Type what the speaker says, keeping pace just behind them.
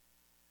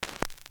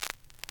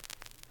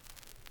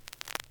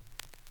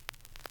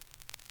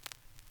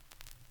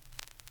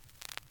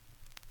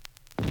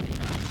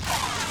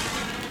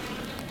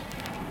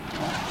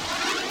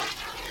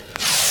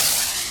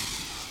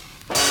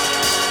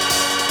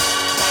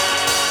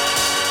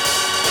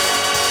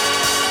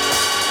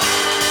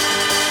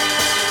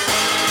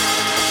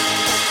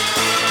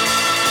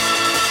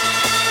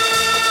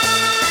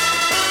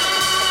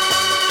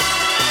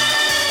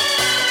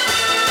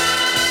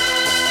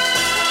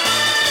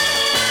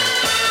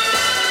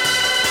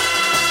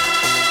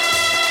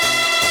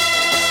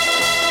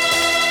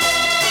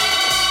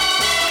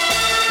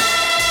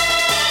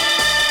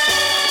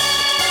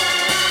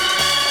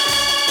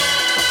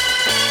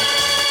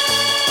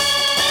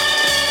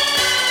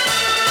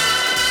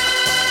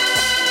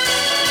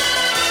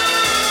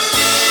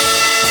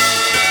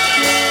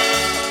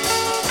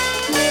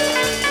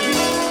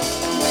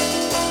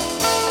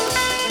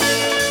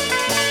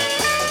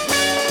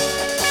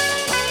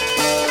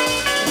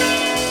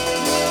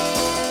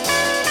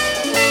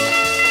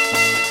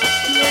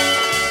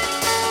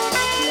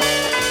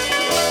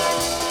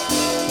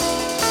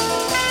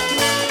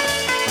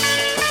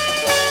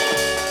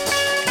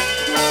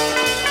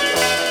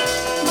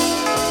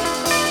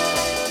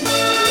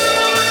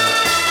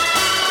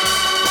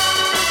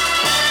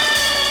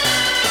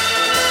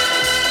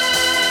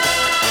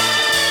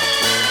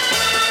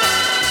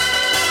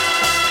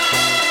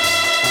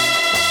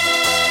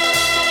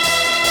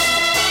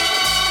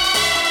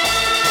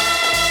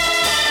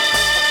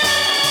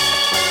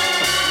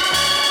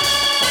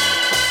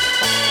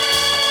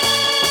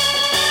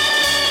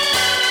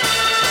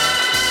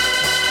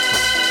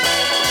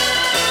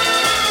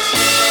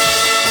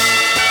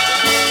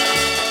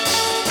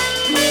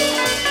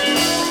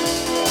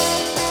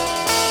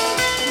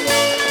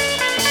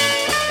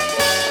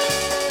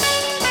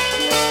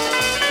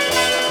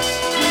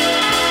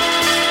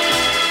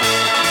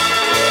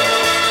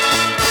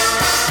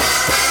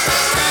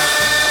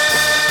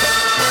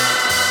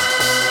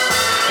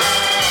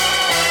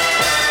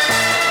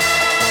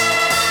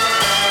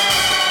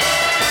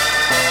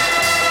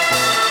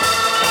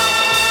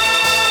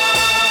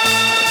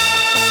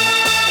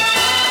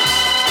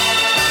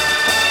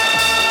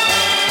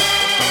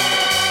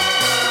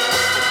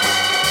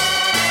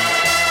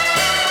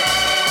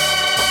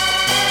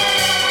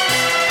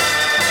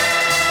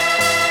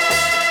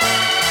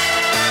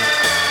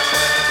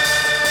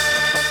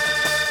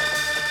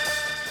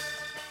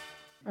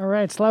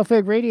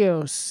Sloughfag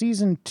Radio,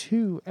 Season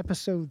 2,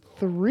 Episode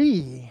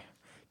 3.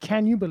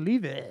 Can you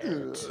believe it?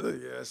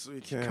 Yes,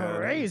 we can.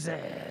 Crazy.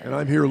 And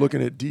I'm here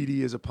looking at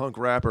DD as a punk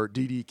rapper,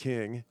 DD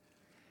King.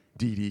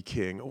 DD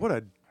King. What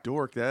a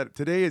dork that.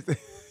 Today is,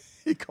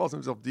 he calls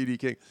himself DD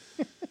King.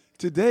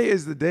 Today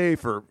is the day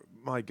for,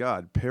 my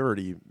God,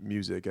 parody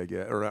music, I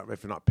guess. Or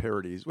if not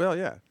parodies. Well,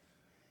 yeah.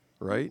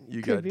 Right?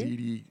 You Could got be.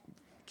 DD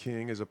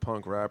King as a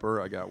punk rapper.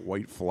 I got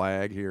White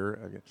Flag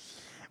here.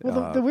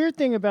 Well, the weird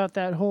thing about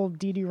that whole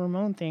Dee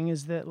Ramone thing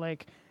is that,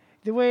 like,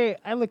 the way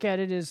I look at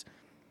it is,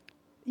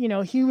 you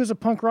know, he was a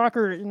punk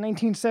rocker in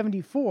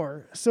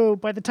 1974. So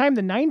by the time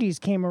the 90s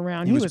came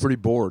around, he was pretty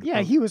bored. Yeah,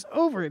 he was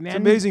over it, man.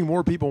 It's amazing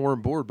more people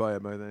weren't bored by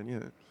it by then,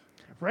 yeah.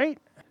 Right?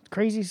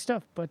 Crazy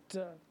stuff, but...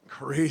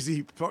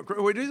 Crazy.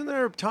 Wait, isn't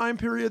there a time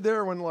period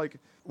there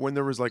when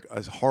there was like a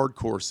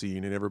hardcore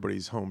scene in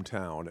everybody's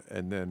hometown,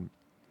 and then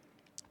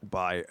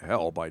by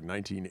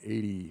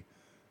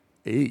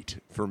 1988,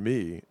 for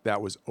me,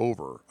 that was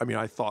over. I mean,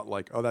 I thought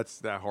like, oh, that's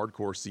that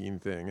hardcore scene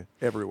thing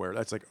everywhere.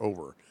 That's like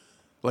over.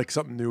 Like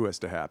something new has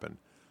to happen,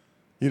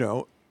 you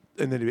know?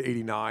 And then in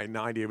 89,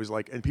 90, it was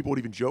like, and people would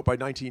even joke by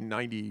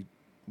 1990,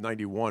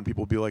 91,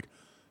 people would be like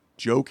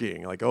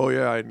joking, like, oh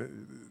yeah,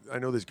 I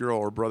know this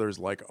girl, her brother's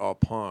like a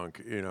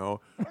punk, you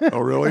know? Oh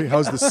really?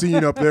 How's the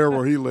scene up there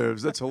where he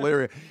lives? That's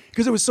hilarious.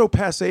 Because it was so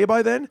passé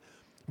by then.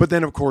 But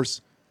then, of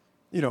course,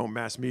 you know,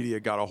 mass media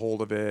got a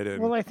hold of it,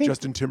 and I think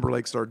Justin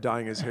Timberlake started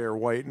dyeing his hair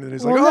white, and then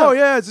he's like, "Oh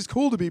yeah, it's just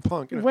cool to be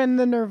punk." You know? When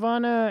the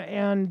Nirvana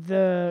and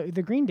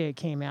the Green Day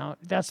came out,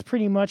 that's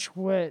pretty much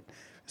what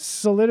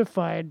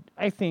solidified,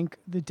 I think,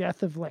 the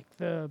death of like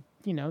the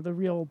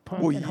real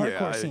punk and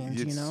hardcore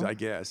scenes. You know, I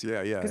guess,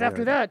 yeah. Because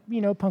after that,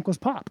 punk was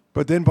pop.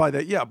 But then by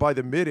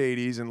the mid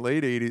 '80s and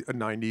late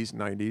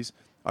 '90s,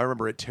 I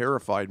remember it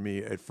terrified me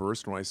at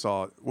first when I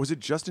saw. Was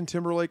it Justin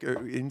Timberlake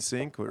in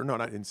Sync or no?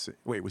 Not in Sync.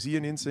 Wait, was he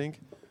in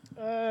Sync?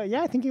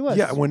 Yeah, I think he was.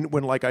 Yeah, when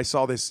like I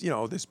saw this,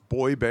 this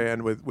boy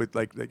band with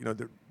like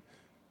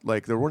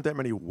there weren't that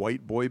many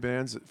white boy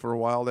bands for a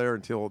while there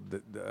until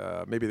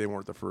maybe they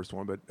weren't the first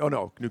one, but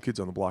New Kids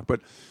on the Block,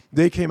 but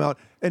they came out,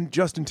 and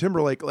Justin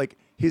Timberlake, like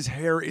his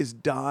hair is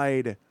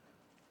dyed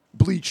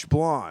bleached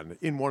blonde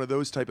in one of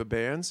those type of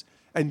bands.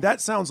 And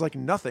that sounds like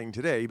nothing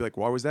today. You'd be like,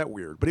 why was that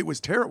weird? But it was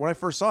terrible. When I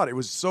first saw it, it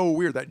was so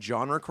weird, that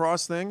genre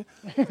cross thing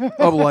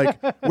of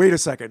like, wait a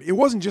second. It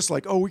wasn't just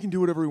like, oh, we can do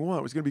whatever we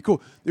want. It was going to be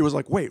cool. It was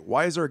like, wait,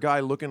 why is there a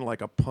guy looking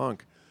like a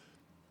punk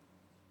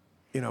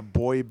in a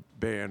boy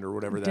band or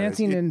whatever that is?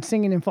 Dancing and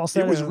singing in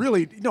falsetto. It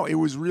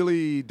was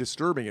really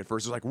disturbing at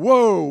first. It was like,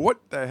 whoa, what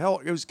the hell?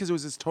 It was because it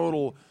was this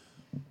total,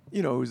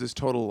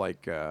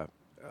 like,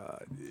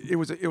 it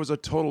was a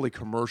totally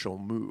commercial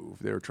move.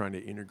 They were trying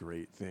to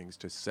integrate things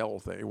to sell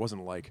things. It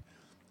wasn't like,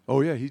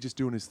 oh yeah, he's just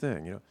doing his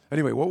thing, you know.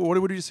 Anyway, what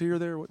did you just hear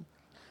there? What?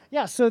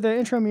 Yeah, so the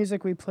intro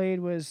music we played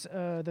was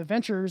the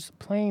Ventures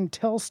playing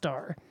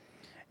Telstar.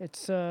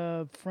 It's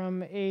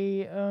from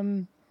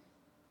a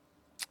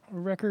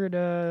record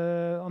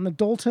on the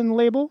Dalton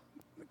label.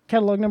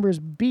 Catalog number is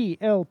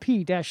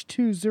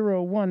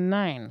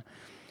BLP-2019.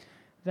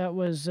 That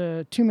was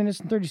 2 minutes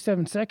and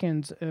 37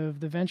 seconds of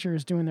the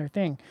Ventures doing their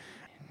thing.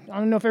 I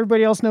don't know if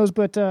everybody else knows,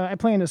 but I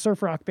play in a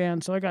surf rock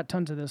band, so I got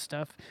tons of this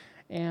stuff.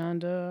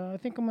 And I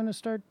think I'm going to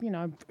start,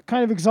 I've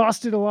kind of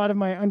exhausted a lot of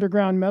my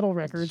underground metal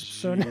records.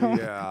 So now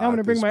I'm going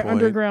to bring my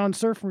underground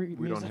surf music.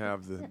 We don't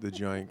have the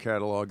giant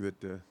catalog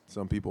that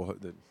some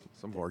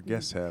of our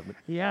guests have.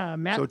 Yeah,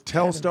 Matt. So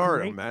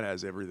Telstar, Matt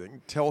has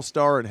everything.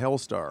 Telstar and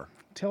Hellstar.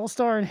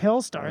 Telstar and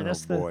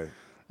Hellstar. Oh, boy.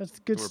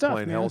 That's good We're stuff,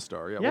 playing man.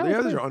 Hellstar. Yeah,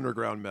 those are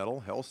underground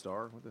metal.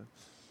 Hellstar.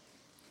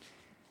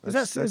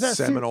 That's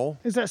seminal.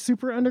 Is that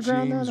super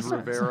underground? James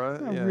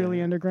Rivera. Not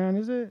really underground,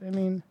 is it? I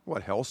mean,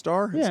 what,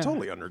 Hellstar? Yeah. It's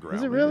totally underground.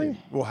 Is it really?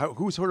 Well,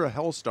 who's heard of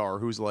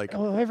Hellstar? Who's like?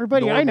 Oh,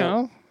 everybody I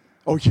know.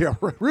 Oh yeah,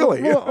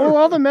 really?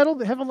 all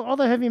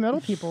the heavy metal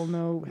people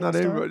know. Not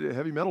Hellstar. everybody.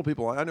 Heavy metal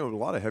people. I know a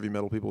lot of heavy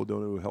metal people who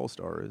don't know who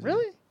Hellstar is.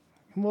 Really?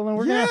 Well, then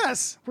we're gonna have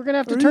to what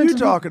turn. What are you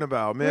talking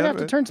about, man? We're gonna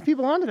have to turn some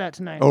people onto that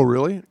tonight. Oh,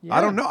 really? Yeah. I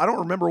don't know. I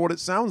don't remember what it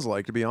sounds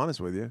like, to be honest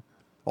with you.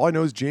 All I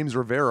know is James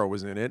Rivera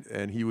was in it,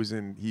 and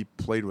he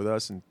played with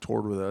us and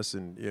toured with us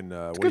in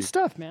it's good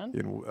stuff, man.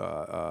 In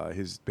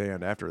his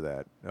band after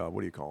that.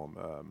 What do you call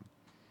him?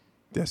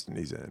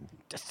 Destiny's End.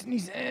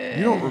 Destiny's End.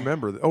 You don't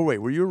remember? Oh wait,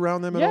 were you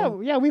around them at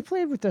all? Yeah, we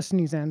played with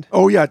Destiny's End.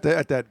 Oh yeah,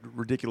 at that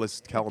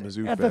ridiculous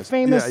Kalamazoo At Fest. the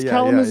famous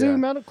Kalamazoo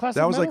Metal Classic.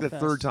 That was like Metal the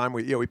Fest. third time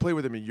we played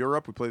with them in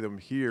Europe. We played them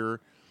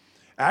here.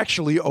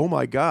 Actually, oh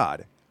my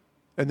God.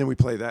 And then we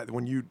played that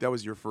that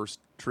was your first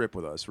trip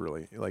with us,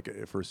 really, like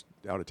a first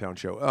out of town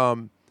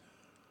show.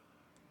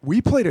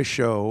 We played a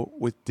show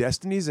with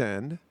Destiny's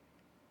End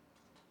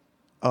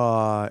in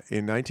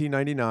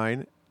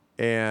 1999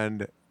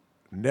 and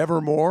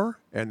Nevermore,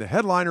 and the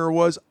headliner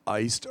was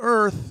Iced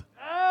Earth.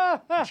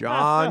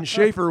 John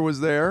Schaefer was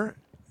there,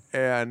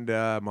 and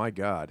my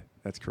God,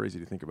 that's crazy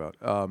to think about.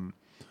 Only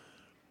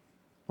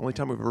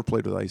time we've ever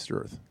played with Iced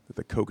Earth at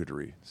the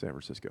Coquetry, San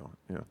Francisco.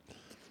 Yeah.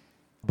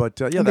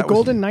 But in the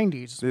golden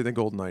 90s. The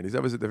golden 90s.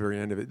 That was at the very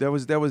end of it. That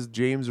was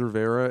James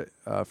Rivera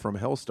from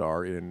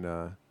Hellstar in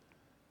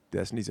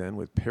Destiny's End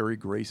with Perry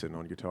Grayson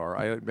on guitar.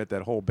 I met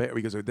that whole band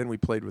because then we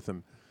played with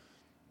them.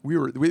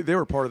 They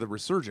were part of the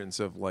resurgence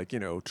of like,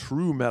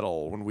 true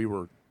metal when we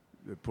were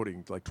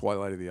putting like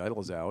Twilight of the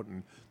Idols out,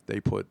 and they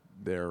put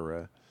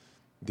their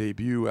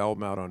debut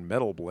album out on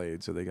Metal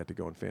Blade, so they got to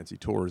go on fancy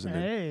tours.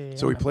 And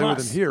so we played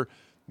with them here.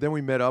 Then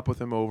we met up with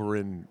them over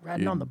in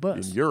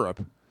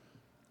Europe,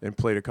 and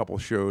played a couple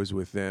shows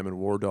with them and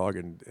War Dog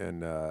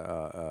and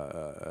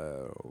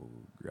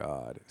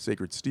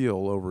Sacred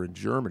Steel over in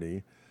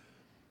Germany.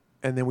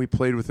 And then we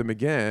played with them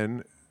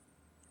again.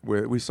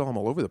 We saw them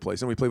all over the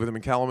place. And we played with them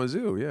in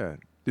Kalamazoo, yeah.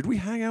 Did we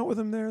hang out with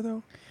them there,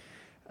 though?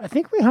 I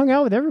think we hung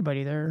out with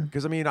everybody there.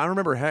 Because, I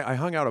remember I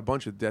hung out a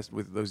bunch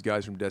with those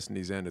guys from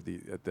Destiny's End at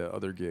the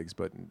other gigs.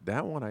 But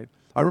that one, I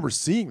remember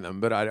seeing them,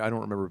 but I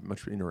don't remember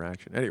much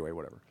interaction. Anyway,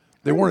 whatever.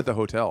 They weren't at the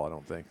hotel, I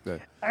don't think.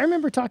 I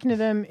remember talking to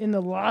them in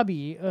the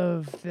lobby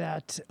of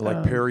that.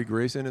 Like Perry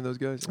Grayson and those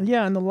guys?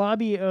 Yeah, in the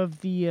lobby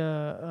of the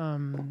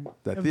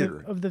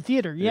theater. Of the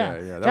theater, yeah.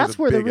 Yeah. That's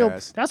where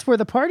that's where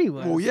the party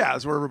was. Well, yeah,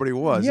 that's where everybody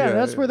was. Yeah,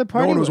 that's where the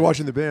party was. No one was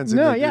watching the bands.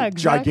 No,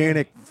 exactly.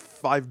 Gigantic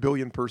 5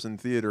 billion person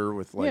theater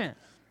with like. Yeah.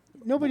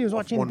 Nobody was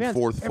watching the bands.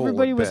 1/4 full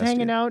Everybody was best,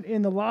 hanging out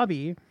in the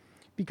lobby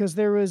because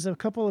there was a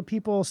couple of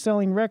people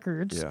selling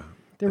records. Yeah.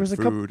 There was a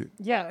couple. Food.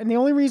 Yeah, and the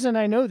only reason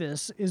I know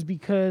this is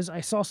because I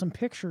saw some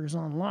pictures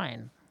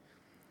online,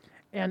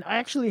 and I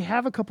actually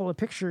have a couple of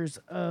pictures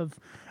of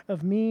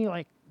me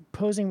like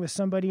posing with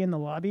somebody in the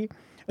lobby.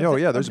 Oh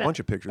yeah, there's a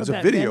bunch of pictures. There's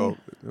a video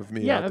of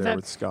me out there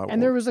with Scott.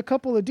 And there was a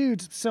couple of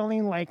dudes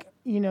selling like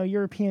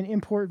European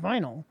import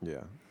vinyl.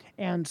 Yeah.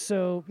 And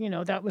so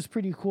that was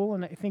pretty cool,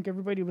 and I think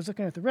everybody was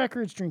looking at the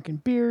records, drinking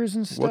beers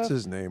and stuff. What's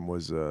his name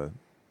was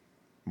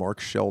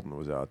Mark Sheldon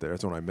was out there.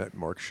 That's when I met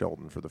Mark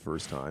Sheldon for the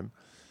first time.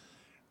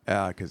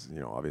 Because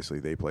obviously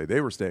they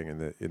were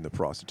staying in the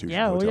prostitution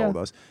hotel with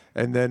us,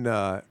 and then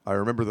I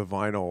remember the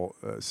vinyl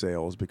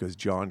sales because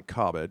John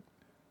Cobbett,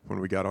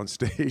 when we got on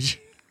stage,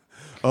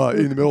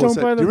 in the middle of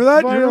the set, do you remember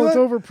that? Vinyl, it's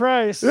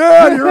overpriced.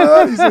 Yeah, you remember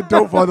that? He said,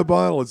 "Don't buy the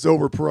vinyl; it's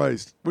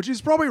overpriced," which he's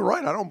probably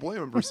right. I don't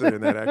blame him for saying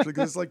that actually,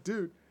 because it's like,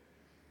 dude,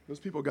 those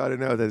people got to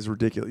know that it's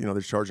ridiculous.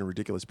 They're charging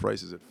ridiculous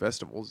prices at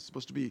festivals. It's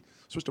supposed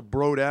to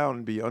bro down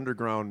and be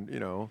underground.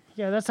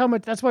 Yeah, that's how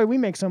much. That's why we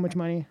make so much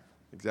money.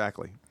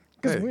 Exactly.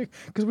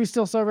 Because we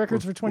still sell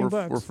records for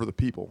 $20. We're for the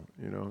people,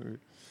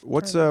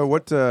 It's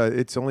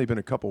only been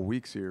a couple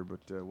weeks here, but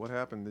what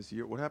happened this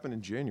year? What happened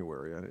in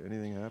January?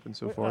 Anything happened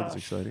so far that's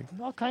exciting?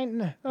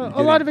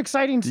 A lot of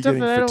exciting stuff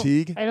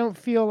that I don't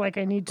feel like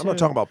I need to. I'm not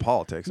talking about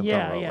politics. I'm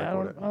talking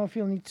about I don't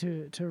feel need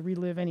to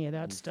relive any of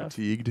that stuff.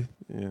 Fatigued?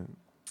 Yeah.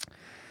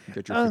 You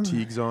got your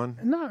fatigues on?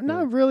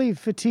 Not really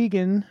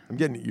fatiguing. I'm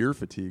getting ear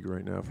fatigue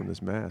right now from this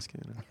mask.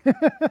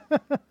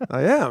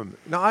 I am.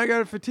 No, I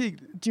got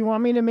fatigued. Do you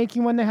want me to make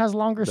you one that has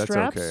longer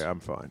straps? That's okay. I'm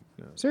fine.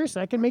 No.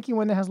 Seriously, I can make you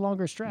one that has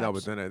longer straps. No,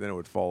 but then it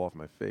would fall off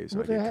my face.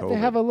 Well, they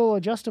have a little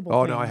adjustable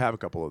thing. No, I have a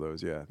couple of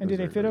those, yeah. And do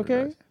they fit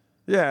okay? Nice.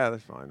 Yeah,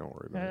 that's fine. Don't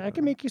worry about it. I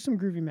can make you some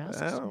groovy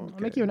masks. I'll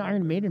make you an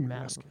Iron Maiden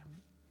mask.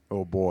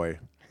 Oh, boy.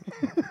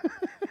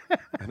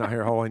 And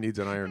all I need is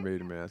an Iron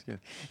Maiden mask. Yeah.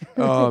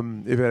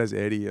 If it has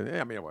Eddie,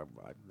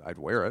 I'd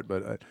wear it,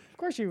 but of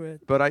course you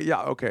would. But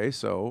okay.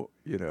 So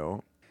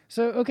So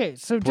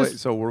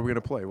so what are we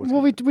gonna play?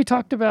 We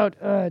talked about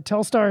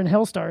Telstar and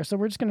Hellstar, so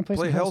we're just gonna play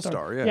some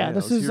Hellstar. Yeah.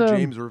 This is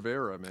James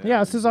Rivera, man. Yeah,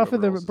 this is off of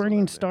the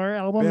Burning Star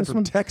album. Band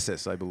from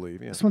Texas, I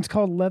believe. Yeah. This one's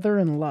called Leather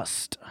and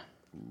Lust.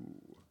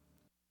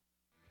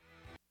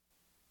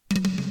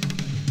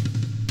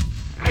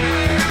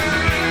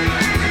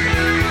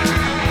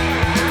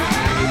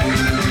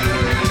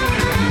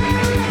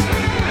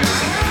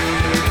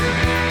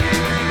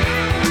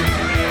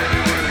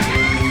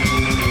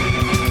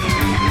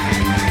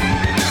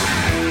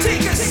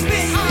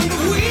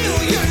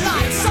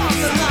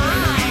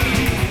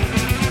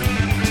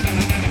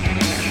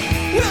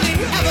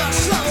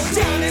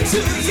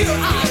 You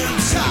out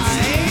of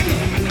time.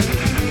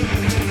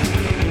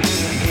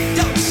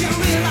 Don't you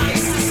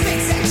realize the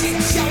stakes that you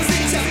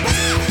chosen to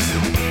pass?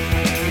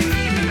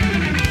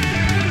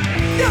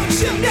 Don't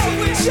you know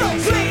what your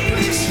brain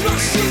is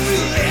rushing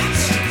through it?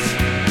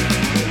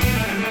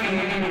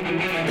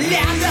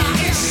 Leather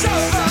is so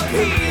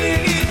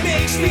appealing, it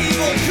makes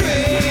people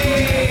crave.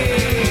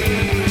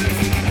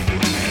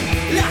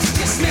 Lust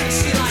just makes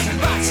you like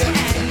butter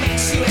and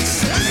makes you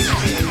explode.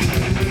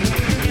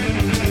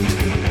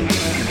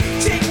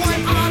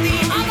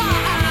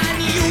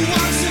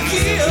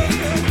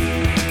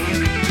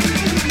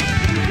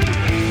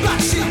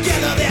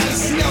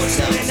 There's no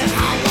telling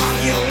how long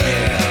you'll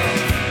live.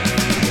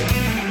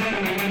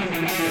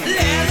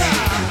 Leather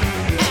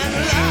and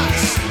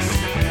lust.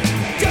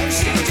 Don't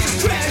you just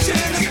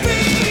treasure the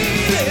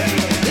feeling?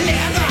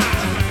 Leather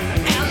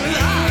and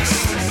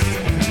lust.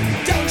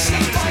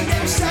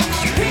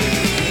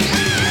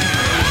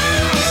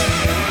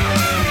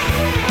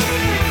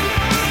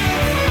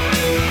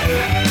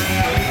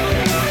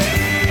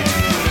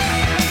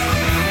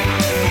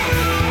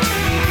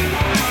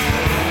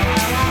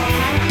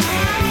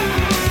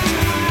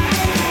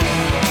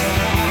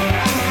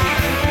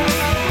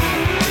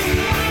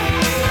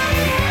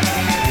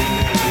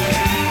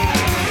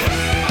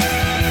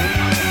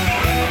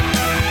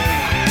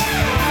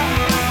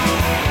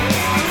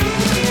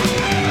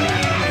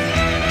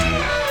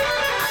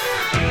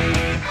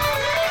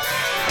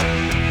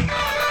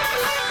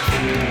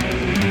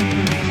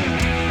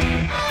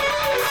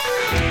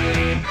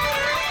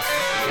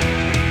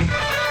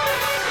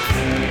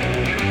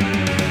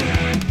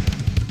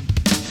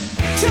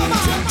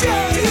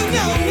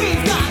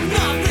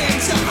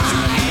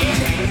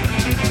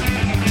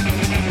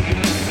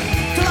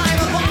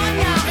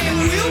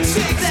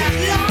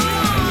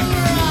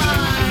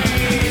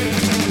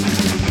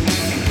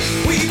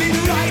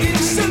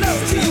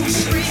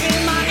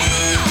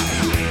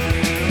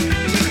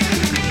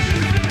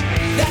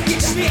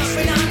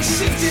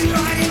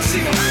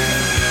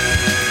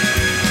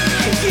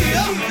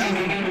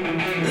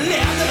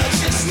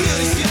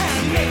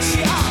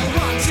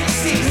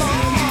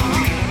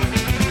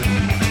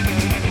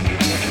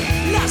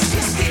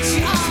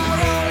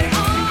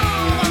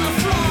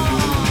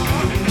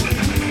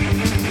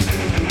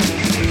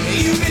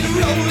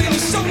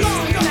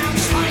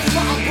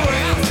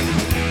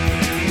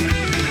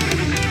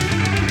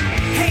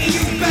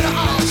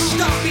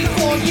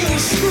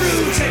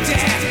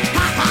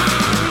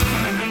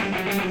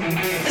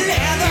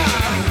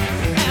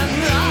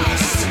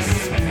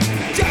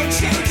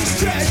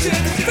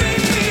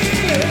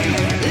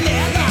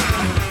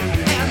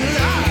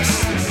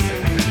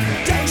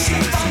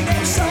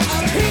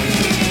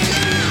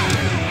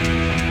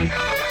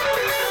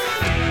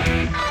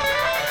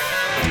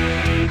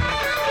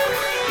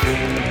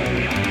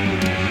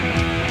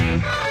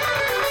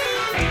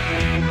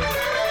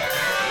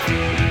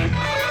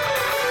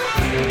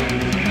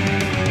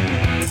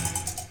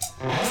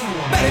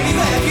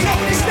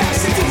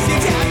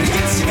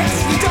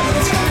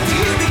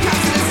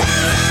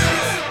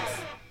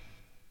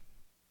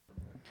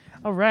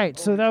 All right,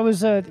 so that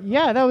was that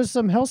was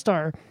some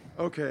Hellstar.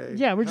 Okay.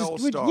 Yeah, we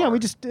Hellstar.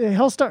 just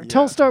Hellstar, Yeah.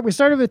 Telstar. We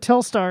started with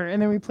Telstar,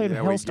 and then we played Yeah,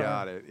 Hellstar. we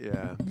got it.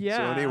 Yeah. Yeah.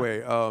 So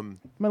anyway,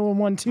 My little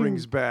 1-2.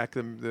 brings back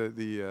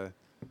the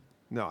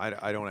no,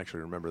 I don't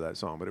actually remember that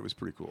song, but it was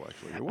pretty cool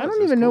actually. It was. I It don't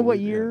was even know cool. what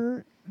Yeah.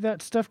 year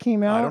that stuff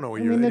came out. I don't know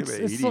what year. mean, Anyway,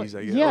 it's 80s, like,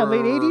 I guess. yeah,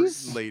 late Or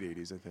 80s. Late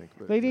 80s, I think.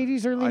 But, Late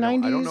 80s, early I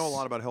 90s. don't know a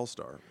lot about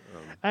Hellstar.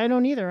 I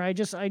don't either. I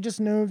just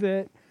know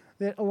that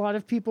a lot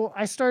of people.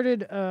 I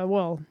started.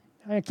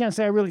 I can't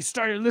say I really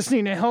started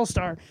listening to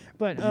Hellstar,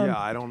 but yeah,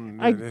 I don't.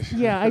 I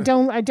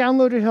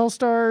downloaded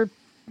Hellstar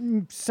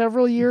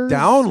several years.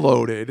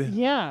 Downloaded.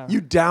 Yeah. You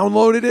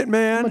downloaded it,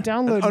 man. I'm a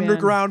download An man.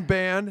 underground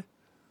band.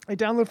 I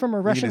downloaded from a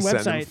You Russian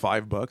gonna send them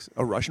website. $5?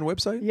 A Russian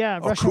website? Yeah,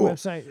 oh, Russian cool.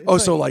 website. It's Oh,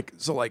 so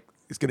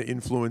it's going to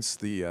influence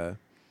the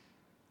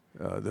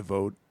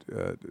vote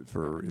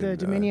for The in,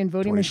 Dominion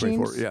voting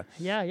 2024? machines.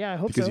 Yeah, yeah. I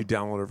hope because so. you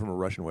downloaded it from a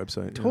Russian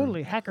website.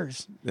 Totally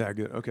hackers. Yeah,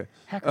 good. Okay.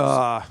 Hackers.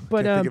 Can't think of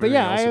But yeah, anything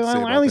else to say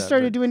I about only that,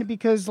 started but- doing it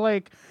because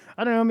like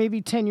I don't know,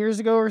 maybe 10 years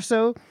ago or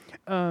so.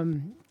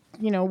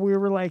 We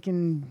were like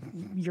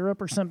in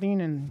Europe or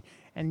something,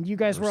 and you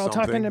guys Or were all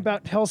talking something.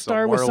 about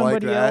Hellstar with Somewhere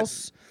like somebody that.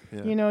 else.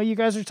 Yeah. You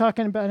guys are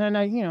talking about, and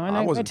I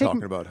I wasn't take,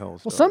 talking about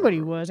Hellstar. Well,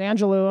 somebody was.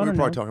 Angelo. I We were don't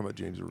probably know. talking about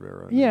James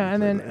Rivera. Yeah,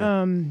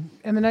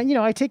 and then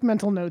I take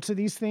mental notes of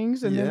these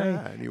things, and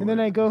Yeah, then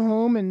I go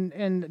home and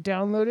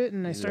download it,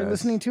 and I start Yes.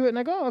 listening to it, and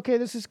I go, oh, okay,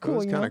 this is It cool.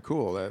 was you kind know? of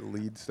cool. That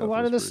lead stuff. A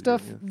lot was of the pretty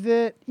stuff good,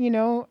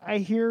 that I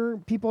hear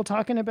people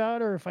talking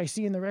about, or if I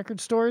see in the record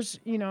stores,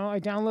 I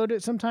download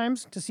it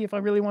sometimes to see if I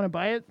really want to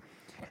buy it,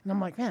 and I'm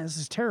like, man, this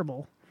is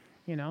terrible,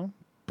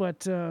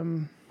 But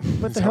the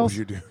That's hell, what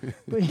you do.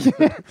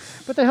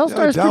 but the Hellstar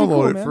I is pretty cool,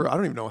 download it man. for. I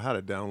don't even know how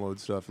to download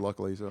stuff.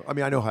 Luckily, so I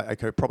mean, I know how,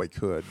 probably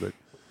could,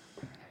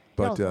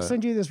 but I'll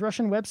send you this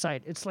Russian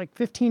website. It's like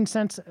 15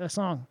 cents a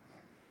song.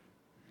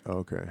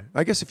 okay.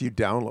 I guess if you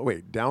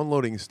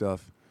downloading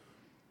stuff.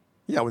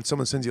 Yeah, when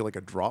someone sends you like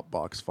a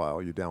Dropbox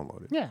file, you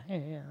download it. Yeah.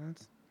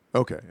 That's,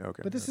 Okay.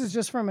 but this is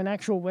just from an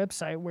actual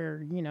website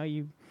where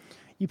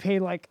you pay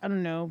like I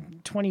don't know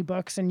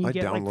 $20 and you I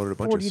get like downloaded a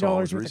bunch of $40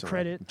 songs worth recently. of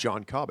credit.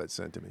 John Cobbett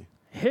sent to me.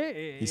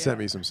 Hey, He sent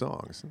me some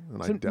songs,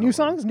 and I some downloaded new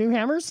songs, new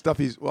hammers. stuff.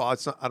 It's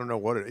not. I don't know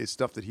what it is. It's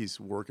stuff that he's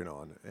working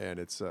on, and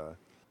it's.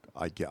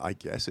 I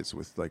guess it's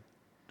with like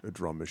a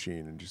drum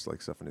machine and just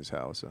like stuff in his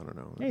house. I don't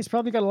know. Yeah, he's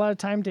probably got a lot of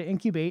time to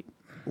incubate.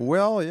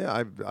 Well,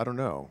 yeah, I don't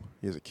know.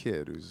 He has a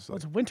kid who's Well,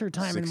 like it's winter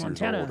time 6 in years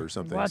Montana. old or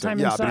something. A lot of So- time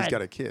yeah, inside. but he's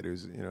got a kid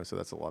who's so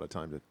that's a lot of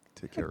time to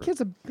take care of.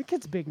 The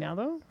kid's big now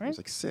though, right? He's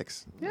like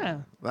 6.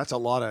 Yeah. That's a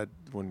lot of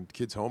when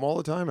kids home all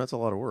the time. That's a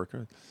lot of work.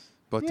 Right?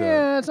 But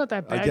Yeah, it's not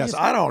that bad. I guess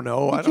Just I don't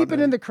know. you I don't keep it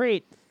know. in the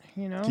crate,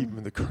 Keep him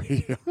in the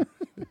crate.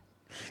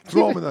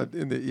 Throw him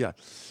in the yeah.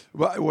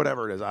 Well,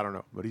 whatever it is, I don't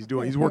know. But he's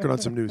working on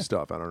some new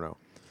stuff. I don't know.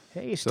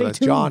 Hey, So stay that's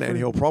tuned. John, for- and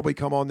he'll probably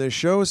come on this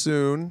show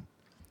soon.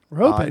 We're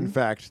hoping. In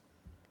fact,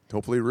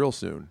 hopefully real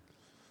soon,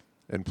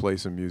 and play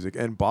some music.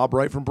 And Bob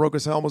Wright from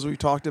Brokus Helm, as we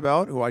talked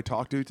about, who I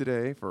talked to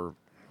today for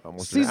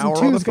almost Season an hour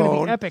 2 on the is going to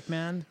phone. be epic,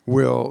 man.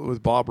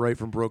 With Bob Wright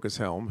from Brokus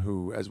Helm,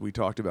 who, as we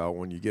talked about,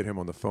 when you get him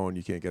on the phone,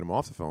 you can't get him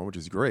off the phone, which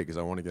is great because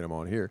I want to get him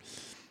on here.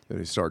 And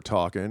they start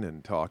talking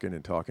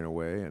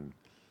away, and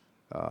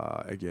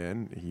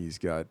again, he's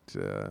got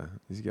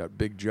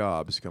big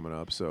jobs coming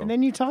up. So And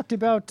then you talked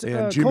about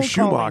and Jim cold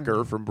Schumacher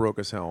calling. from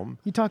Brokus Helm.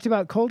 You talked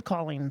about cold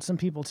calling some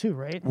people too,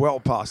 right? Well,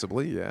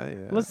 possibly, yeah.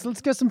 Let's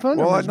get some phone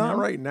Well, numbers. not man.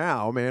 right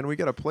now, man. We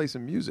got to play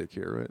some music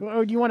here.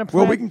 Or do you want to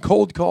play? Well, we can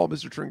cold call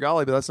Mr.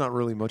 Tringali, but that's not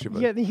really much of a.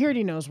 Yeah, he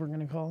already knows we're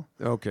going to call.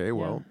 Okay,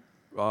 well,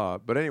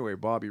 but anyway,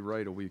 Bobby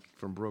Wright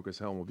from Brokus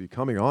Helm will be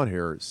coming on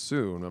here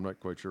soon. I'm not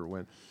quite sure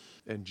when.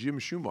 And Jim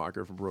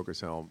Schumacher from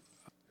Brokus Helm,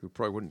 who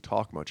probably wouldn't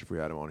talk much if we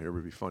had him on here, but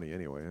it'd be funny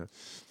anyway. Huh?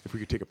 If we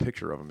could take a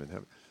picture of him and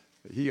have.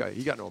 He got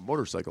into a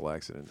motorcycle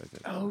accident, I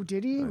think. Oh,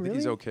 did he? I think Really?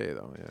 he's okay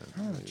though. Yeah.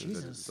 Oh, That's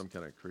Jesus. Some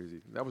kind of crazy.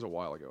 That was a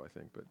while ago, I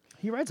think, but.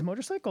 He rides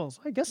motorcycles.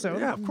 I guess so.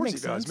 Yeah, of course he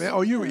Makes does, sense. man.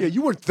 Oh,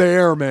 you weren't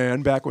there,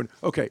 man. Back when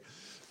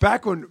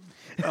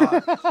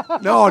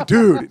no,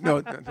 dude,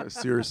 no,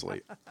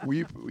 seriously.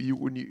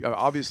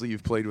 Obviously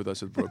you've played with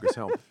us with Brokus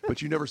Helm,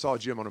 but you never saw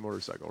Jim on a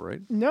motorcycle,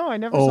 right? No, I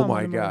never saw Oh him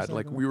my on a God!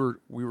 Like motorcycle.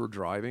 we were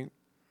driving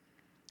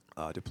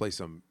to play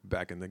some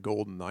back in the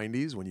golden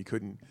 '90s when you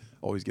couldn't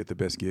always get the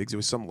best gigs. It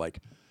was some like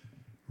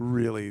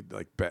really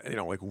like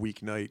like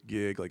weeknight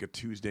gig, like a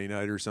Tuesday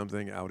night or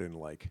something out in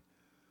like.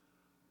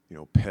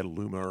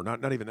 Petaluma or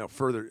not even that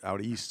further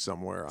out east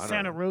somewhere. I don't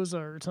Santa know. Rosa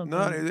or something.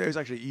 No, it was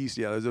actually east.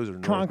 Yeah, those are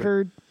north, but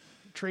Concord,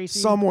 Tracy.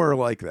 somewhere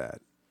like that.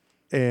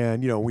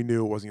 And we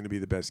knew it wasn't going to be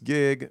the best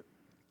gig,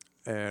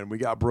 and we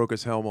got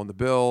Brokus Helm on the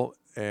bill,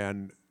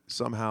 and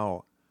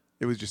somehow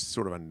it was just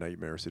sort of a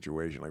nightmare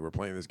situation. Like we're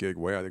playing this gig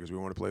way out there because we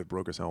want to play with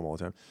Brokus Helm all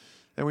the time,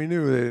 and we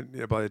knew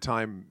that by the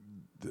time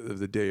of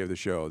the day of the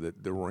show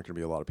that there weren't going to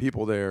be a lot of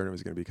people there, and it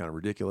was going to be kind of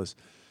ridiculous.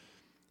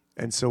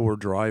 And so we're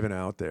driving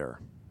out there.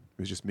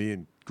 It was just me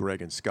and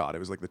Greg and Scott. It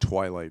was like the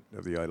twilight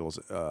of the Idols,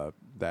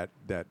 that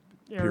Era.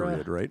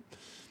 period, right?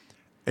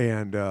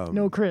 And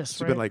No Chris, it's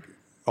been right?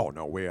 Oh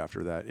no, way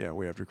after that. Yeah,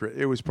 way after Chris.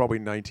 It was probably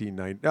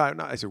 1990.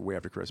 No, I said way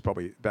after Chris.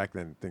 Probably back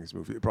then things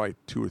moved. Probably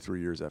 2 or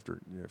 3 years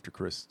after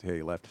Chris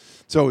Hay left.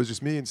 So it was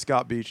just me and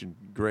Scott Beach and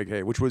Greg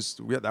Hay, which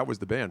was that was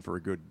the band for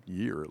a good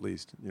year at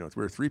least. We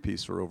were a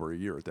 3-piece for over a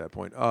year at that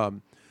point.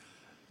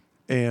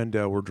 And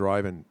we're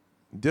driving.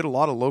 Did a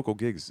lot of local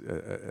gigs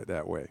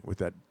that way with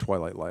that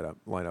Twilight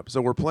lineup.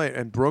 So we're playing,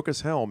 and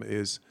Brokus Helm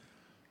is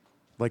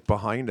like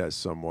behind us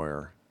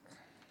somewhere.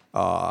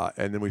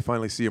 And then we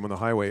finally see him on the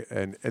highway,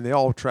 and they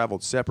all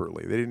traveled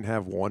separately. They didn't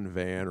have one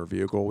van or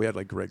vehicle. We had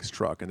like Greg's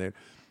truck, and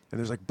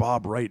there's like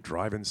Bob Wright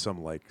driving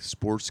some like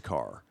sports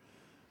car,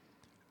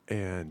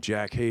 and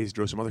Jack Hayes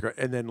drove some other car,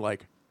 and then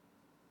like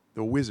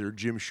the Wizard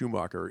Jim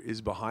Schumacher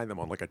is behind them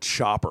on like a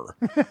chopper.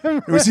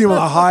 We see him on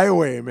the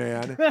highway,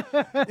 man.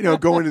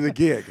 Going to the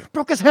gig.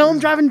 Brokus Helm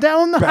driving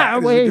down the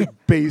highway.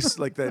 Like bass,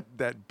 like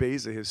that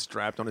bass of his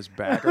strapped on his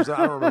back, or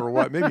something. I don't remember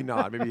what. Maybe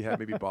not.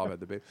 Maybe Bob had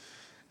the bass.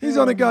 He's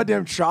on a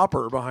goddamn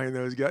chopper behind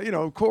those guys.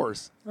 Of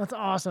course. That's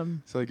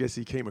awesome. So I guess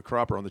he came a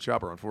cropper on the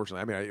chopper,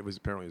 unfortunately. I mean, it was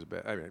apparently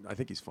bad. I mean, I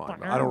think he's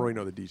fine. I don't really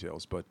know the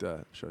details, but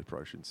I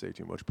probably shouldn't say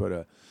too much.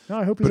 But no,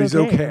 I hope he's he's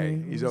okay. okay. I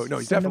mean, He's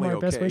definitely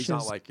okay. He's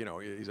not like,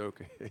 he's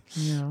okay.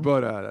 Yeah. But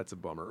that's a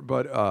bummer.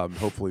 But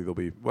hopefully they'll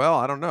be, well,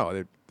 I don't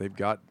know. They've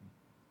got,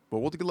 well,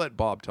 we'll let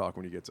Bob talk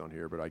when he gets on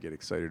here, but I get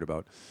excited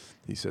about,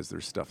 he says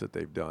there's stuff that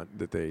they've done,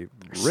 that they've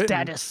written.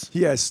 Status.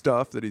 He has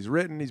stuff that he's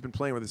written. He's been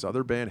playing with this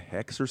other band,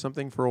 Hex or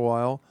something, for a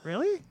while.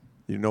 Really?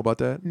 You know about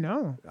that?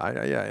 No.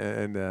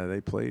 And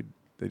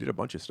they did a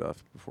bunch of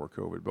stuff before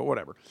COVID, but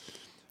whatever.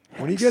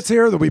 When he gets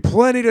here, there'll be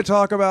plenty to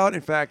talk about.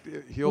 In fact,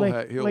 he'll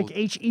like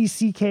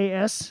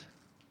HECKS.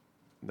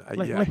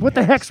 Like what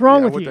the heck's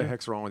wrong with you? What the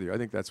heck's wrong with you? I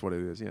think that's what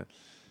it is. Yeah,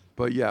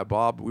 but yeah,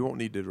 Bob, we won't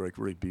need to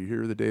really be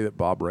here the day that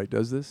Bob Wright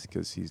does this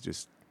because he's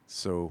just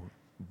so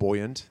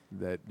buoyant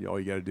that all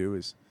you got to do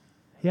is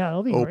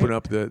that'll be open great.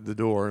 up the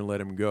door and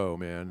let him go,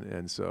 man.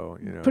 And so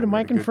put a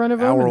mic in front of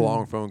him.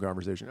 Hour-long phone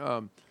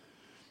conversation.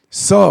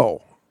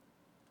 So,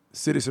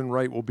 Citizen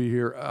Wright will be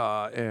here,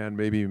 and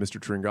maybe Mr.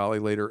 Tringali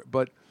later.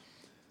 But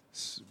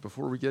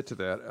before we get to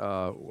that,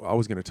 I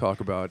was going to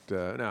talk about.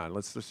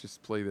 Let's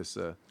just play this.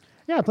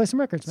 Play some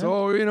records, man.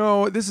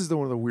 So this is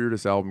one of the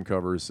weirdest album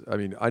covers. I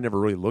mean, I never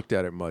really looked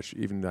at it much.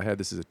 Even I had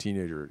this as a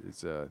teenager.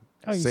 It's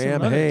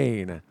Sam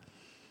Hain.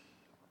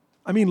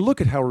 I mean, look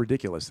at how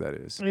ridiculous that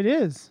is. It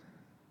is.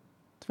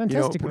 It's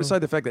fantastic. Put aside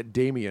the fact that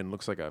Damien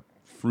looks like a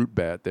fruit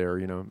bat there.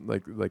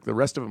 Like the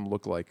rest of them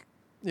look like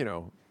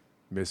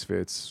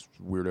Misfits,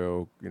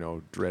 Weirdo,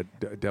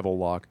 Devil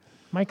Lock.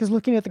 Mike is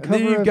looking at the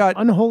cover of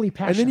Unholy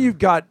Passion. And then you've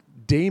got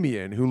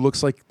Damien, who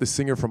looks like the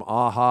singer from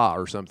A-ha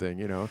or something,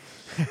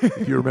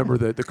 If you remember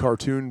the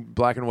cartoon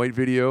black and white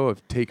video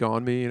of Take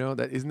On Me,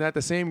 isn't that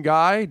the same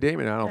guy?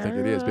 Damien, I don't think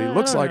it is, but he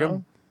looks like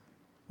him.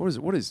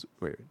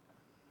 Wait.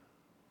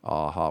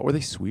 A-ha. Were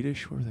they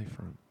Swedish? Where are they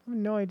from? I have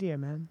no idea,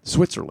 man.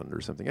 Switzerland or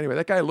something. Anyway,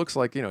 that guy looks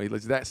like,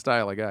 he's that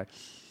style of guy.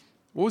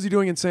 What was he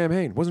doing in Sam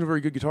Hain? Wasn't a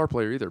very good guitar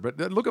player either. But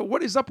look at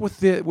what is up with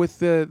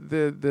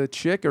the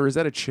chick, or is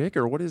that a chick,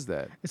 or what is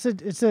that?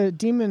 It's a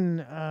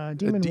demon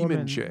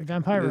woman, chick,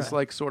 vampire. This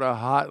like sort of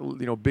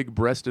hot,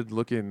 big-breasted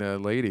looking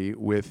lady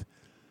with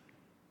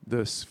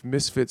the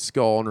misfit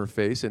skull on her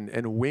face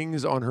and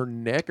wings on her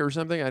neck or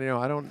something.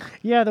 I don't.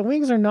 Yeah, the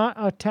wings are not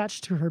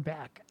attached to her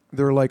back.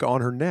 They're like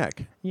on her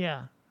neck.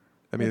 Yeah.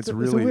 I mean, it's a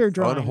really weird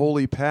drawing.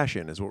 Unholy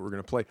Passion is what we're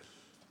going to play.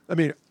 I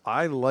mean,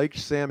 I liked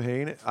Sam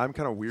Hain. I'm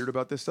kind of weird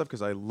about this stuff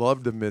because I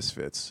love the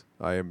Misfits.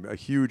 I am a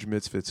huge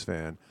Misfits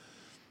fan.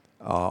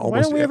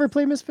 Why don't we ever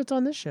play Misfits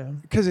on this show?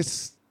 Because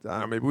it's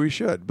maybe we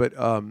should, but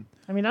I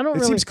mean, I don't.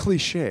 It seems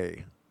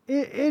cliche.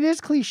 It is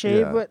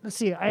cliche, Yeah. but let's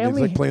see. It's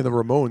like playing the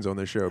Ramones on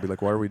this show. Be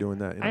like, why are we doing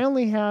that? I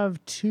only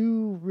have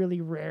 2 really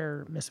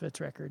rare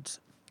Misfits records.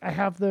 I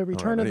have the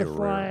Return of the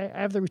Fly. Rare.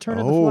 I have the Return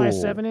of the Fly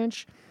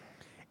 7-inch,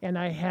 and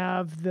I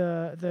have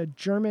the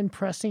German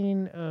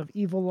pressing of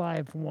Evil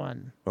Live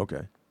 1.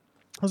 Okay.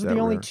 Those are the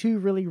only 2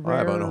 really rare. I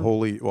have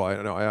Unholy. Well,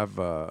 I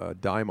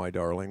have Die My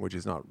Darling, which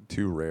is not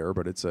too rare,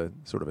 but it's a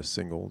sort of a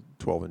single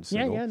 12-inch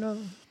single. Yeah, no.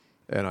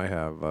 And I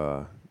have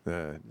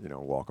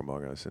Walk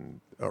Among Us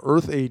and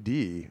Earth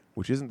AD,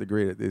 which isn't the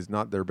greatest, is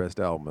not their best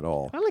album at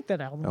all. I like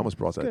that album. I almost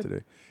brought It's that good.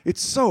 today.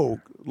 It's so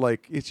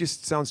it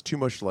just sounds too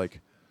much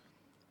like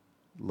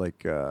New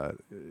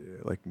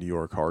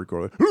York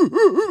hardcore.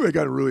 I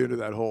got really into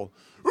that whole,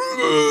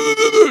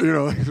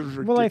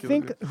 Well, I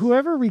think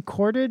whoever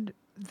recorded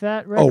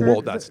that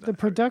record, that's the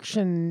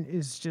production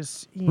is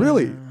just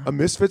really a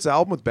Misfits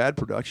album with bad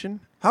production.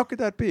 How could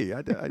that be?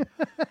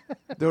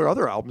 There are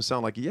other albums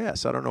sound like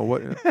Yes. I don't know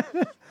what.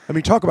 I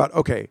mean, talk about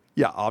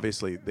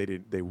obviously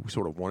they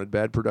sort of wanted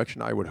bad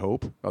production. I would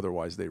hope,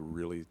 otherwise they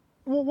really.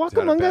 Well, Walk had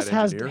a Among bad Us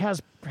engineer.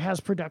 has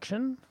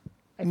production.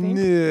 I think.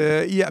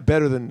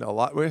 Better than a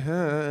lot. Better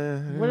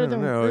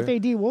than Earth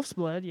AD Wolf's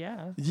Blood,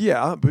 yeah.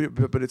 Yeah,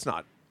 but it's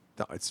not.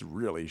 No, it's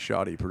really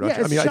shoddy production.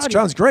 Yeah, I mean, shoddy. it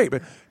sounds great,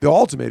 but the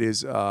ultimate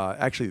is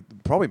actually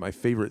probably my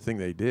favorite thing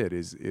they did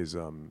is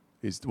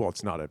well,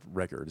 it's not a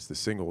record. It's the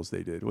singles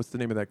they did. What's the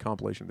name of that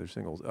compilation of their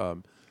singles?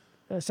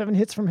 7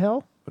 Hits from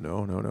Hell.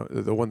 No.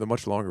 The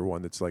much longer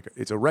one. That's like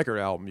it's a record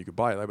album. You could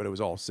buy it, but it was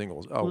all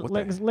singles. Oh, what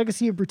the?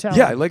 Legacy of Brutality.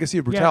 Yeah, Legacy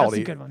of Brutality.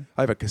 Yeah, that's a good one.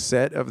 I have a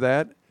cassette of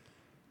that,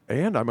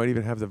 and I might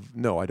even have the.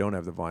 No, I don't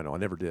have the vinyl. I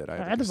never did. I I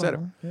had had the the cassette.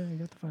 vinyl. Yeah, you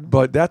got the vinyl.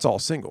 But that's all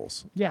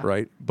singles. Yeah.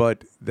 Right.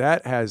 But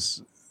that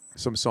has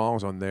some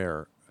songs on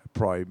there.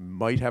 Probably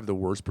might have the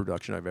worst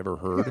production I've ever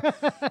heard,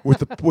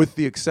 with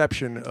the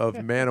exception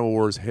of Man o'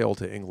 War's "Hail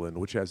to England,"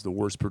 which has the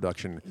worst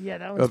production Yeah,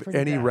 that one's of pretty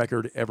any bad.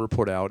 record ever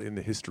put out in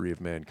the history of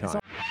mankind.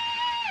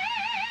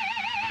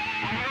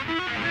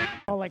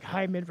 All like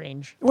high mid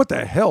range. What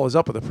the hell is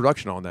up with the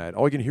production on that?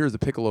 All you can hear is the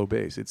piccolo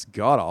bass. It's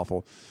god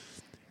awful.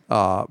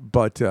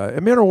 But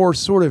Man o' War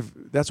sort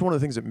of, that's one of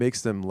the things that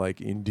makes them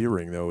like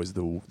endearing though, is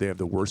they have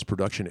the worst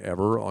production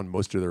ever on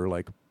most of their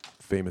like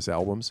famous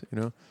albums, you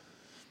know.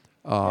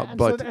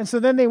 And so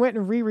then they went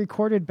and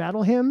re-recorded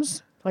Battle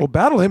Hymns. Like, well,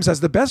 Battle Hymns has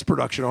the best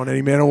production on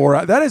any Man o'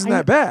 War. That isn't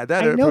that bad.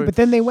 That I know, but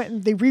then they went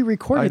and they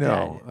re-recorded I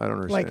know. that. I don't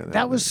understand Like that,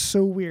 that was but-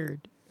 so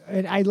weird.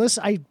 And I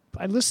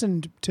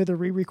listened to the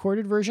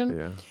re-recorded version.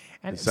 Yeah.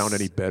 And Does it sound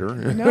any better?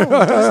 No, it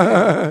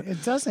doesn't.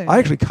 It doesn't. I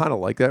actually kind of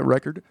like that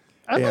record.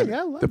 I And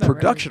love the that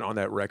production on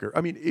that record, I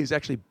mean, is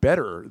actually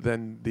better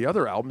than the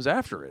other albums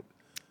after it.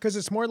 because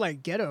it's more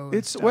like ghetto. and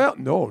It's stuff. well,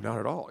 no, not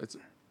at all.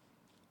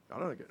 I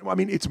don't know. I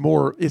mean, it's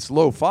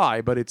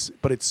lo-fi, but it's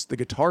the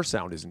guitar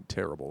sound isn't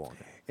terrible on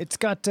it.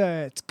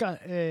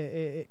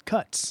 it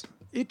cuts.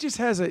 It just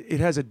has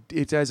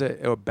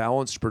a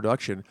balanced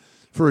production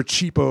for a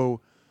cheapo,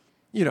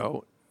 you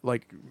know,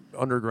 like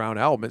underground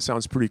album. It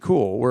sounds pretty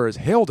cool. Whereas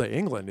 "Hail to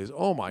England" is,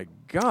 oh my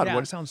god, Yeah,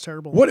 what it sounds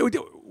terrible.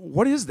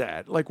 What is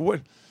that? Like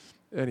what?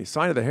 Any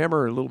Sign of the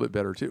Hammer a little bit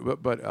better too.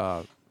 But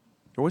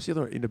what's the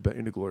other one?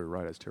 Into Glory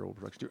Ride has terrible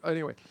production too.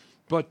 Anyway,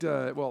 but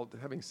well,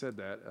 having said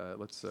that,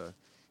 let's.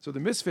 So the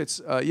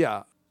Misfits,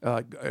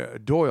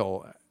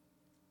 Doyle,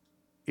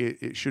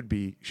 it should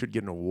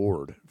get an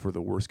award for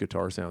the worst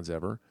guitar sounds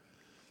ever,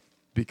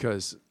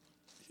 because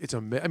it's I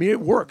mean, it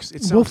works.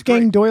 It sounds Wolfgang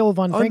great. Doyle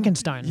von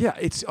Frankenstein. Yeah,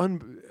 it's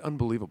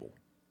unbelievable.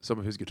 Some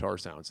of his guitar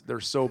sounds, they're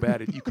so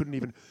bad you couldn't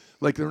even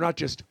like. They're not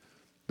just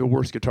the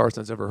worst guitar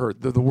sounds ever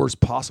heard. They're the worst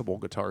possible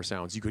guitar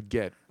sounds you could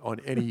get on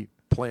any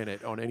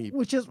planet, on any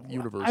Which is,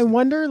 universe. I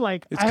wonder,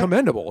 like, It's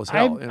commendable as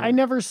hell. I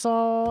never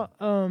saw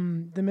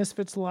the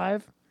Misfits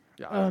live.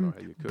 Yeah, I don't know how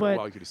you could. but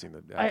Well, you could have seen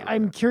that.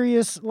 I'm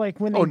curious, like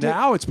when they Oh, did,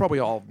 now it's probably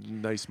all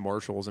nice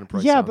Marshalls and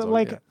price. yeah, sounds but on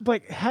like, it,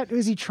 but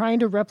is he trying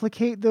to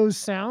replicate those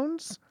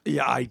sounds?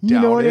 yeah, I doubt You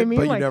know what it. I mean?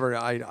 But Like- you never.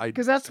 I.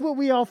 Because that's what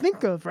we all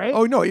think of, right?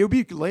 Oh no, it would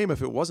be lame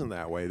if it wasn't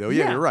that way, though.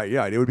 Yeah, Yeah. you're right.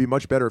 Yeah, it would be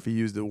much better if he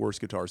used the worst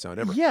guitar sound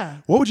ever. Yeah.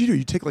 What would you do?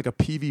 You take like a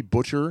PV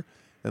Butcher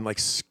and like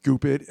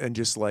scoop it and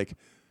just like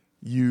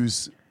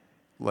use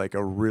like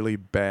a really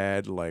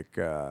bad like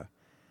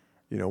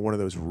one of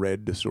those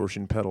red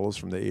distortion pedals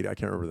from the 80s. I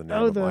can't remember the name.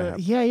 Oh, of them. I have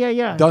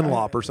yeah.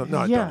 Dunlop or something.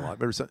 Not yeah. Dunlop.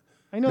 Maybe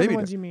I know maybe the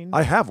ones you mean.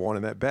 I have one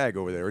in that bag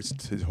over there.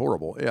 It's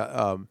horrible.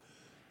 Yeah.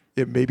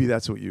 Maybe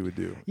that's what you would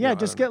do. Yeah, I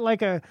just don't get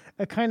like a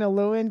kind of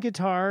low end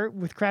guitar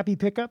with crappy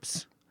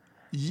pickups.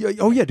 know. Yeah.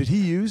 Oh yeah. Did he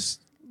use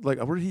like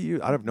what did he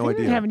use? I have no He idea.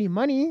 didn't have any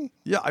money.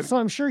 Yeah, so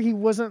I'm sure he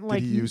wasn't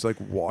like Did he use like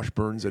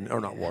Washburns or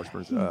not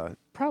Washburns?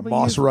 probably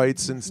Moss used-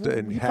 Wrights and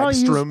he probably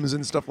used Hagstroms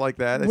and stuff like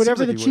that. It whatever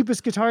seems the like he would-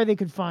 cheapest guitar they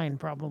could find.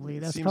 Probably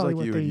that's seems probably like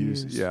what you they would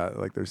use. Yeah,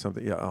 like there's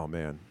something. Yeah. Oh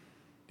man.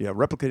 Yeah,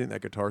 replicating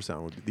that guitar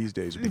sound these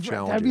days would be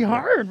challenging. That'd be Yeah.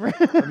 hard, right?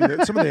 I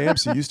mean, some of the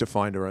amps you used to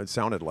find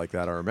sounded like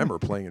that. I remember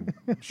playing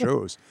in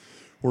shows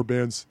where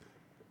bands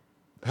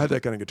had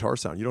that kind of guitar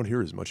sound. You don't hear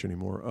it as much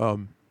anymore.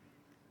 Because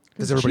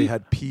It's everybody cheap.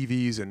 had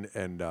PVs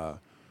and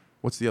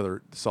what's the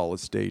other solid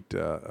state?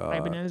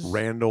 Ibanez.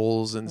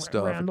 Randalls and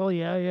stuff. Randall,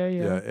 yeah.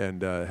 Yeah,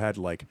 and had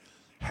like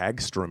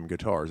Hagstrom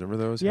guitars.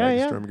 Remember those? Yeah,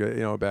 yeah.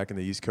 Hagstrom, back in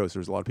the East Coast,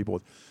 there's a lot of people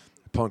with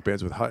punk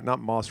bands with not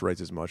Moss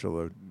Wrights as much,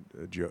 although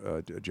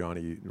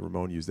Johnny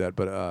Ramone used that,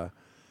 but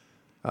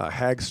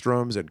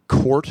Hagstroms and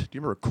Court. Do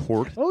you remember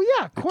Court? Oh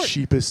yeah, The Court.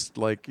 cheapest,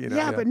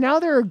 Yeah, but now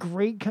they're a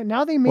great.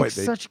 Now they make Wait,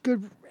 they- such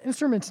good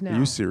instruments now. Are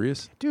you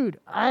serious? Dude,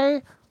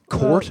 I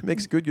Court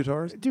makes good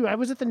guitars? Dude, I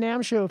was at the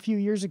NAMM show a few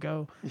years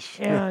ago,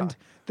 and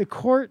the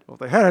Court. Well, if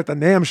they had it at the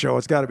NAMM show,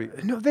 it's got to be.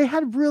 No, they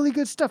had really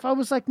good stuff. I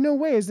was like, no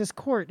way is this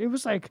Court. It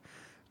was like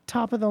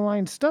top of the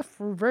line stuff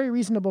for very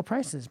reasonable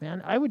prices,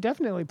 man. I would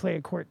definitely play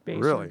a Court bass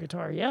or Really?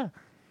 guitar. Yeah,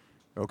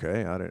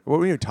 Okay, I didn't. What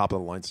were you top of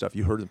the line stuff?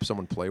 You heard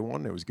someone play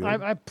one? It was good.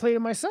 I played it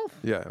myself.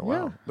 Yeah,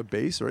 wow. Yeah. The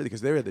bass, right?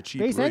 Because they had the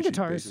cheap Bass really and cheap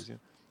guitars. basses, yeah.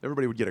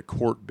 Everybody would get a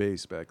Court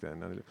bass back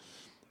then.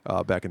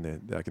 Back in the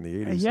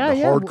 80s. Yeah, the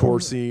yeah. hardcore Well,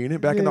 scene.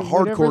 Back in the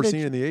whatever hardcore the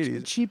scene in the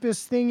 80s.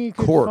 Cheapest thing you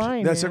could Court.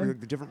 find, That's man.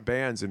 the different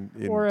bands in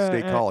Or,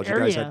 State College. You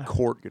guys Area. had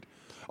Court.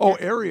 Oh,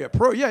 Area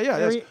Pro. Yeah.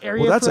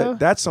 Area Well, Pro?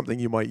 that's something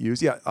you might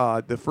use.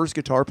 Yeah. The first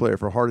guitar player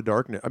for Heart of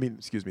Darkness.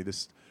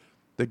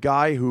 The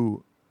guy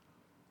who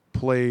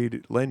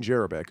played Len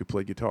Jarabek, who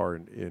played guitar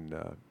in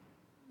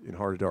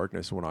Heart of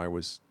Darkness when I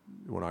was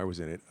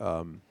in it.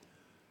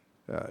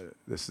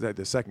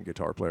 The second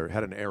guitar player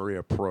had an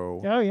Area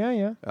Pro. Oh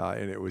yeah.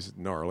 And it was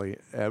gnarly.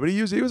 But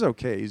he was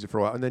okay. He used it for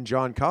a while. And then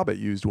John Cobbett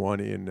used one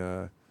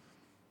in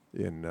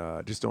in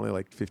just only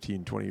like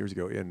 15, 20 years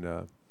ago in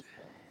what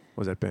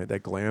was that band?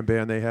 That glam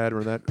band they had,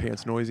 or that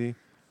Pants Noisy?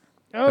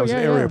 Oh, That was yeah,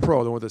 an Area yeah.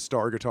 Pro, the one with the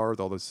star guitar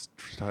with all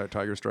the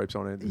tiger stripes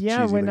on it. the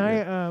Yeah, cheesy when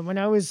thing, when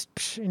I was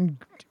in,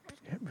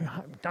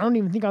 I don't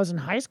even think I was in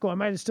high school. I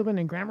might have still been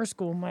in grammar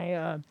school.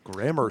 My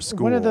grammar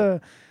school. one of the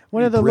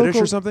British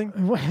local or something?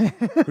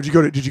 Did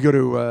you go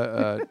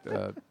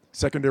to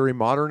secondary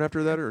modern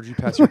after that, or did you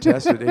pass your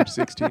test at age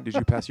 16? Did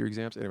you pass your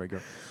exams? Anyway, go.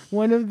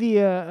 one of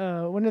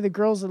the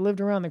girls that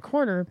lived around the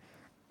corner,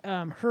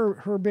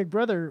 her big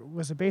brother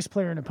was a bass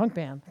player in a punk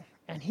band,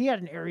 and he had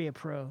an Area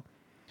Pro.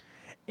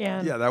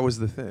 And Yeah, that was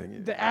the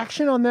thing. the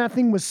action on that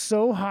thing was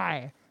so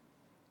high.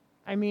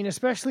 I mean,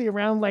 especially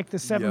around like the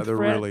seventh they're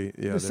fret, really- yeah,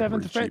 they're the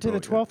seventh pretty fret to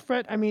cheapo, the yeah. 12th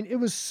fret. I mean, it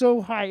was so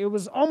high. It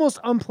was almost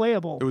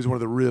unplayable. It was one of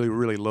the really,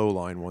 really low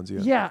line ones. Yeah.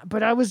 Yeah,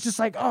 but I was just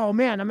like, oh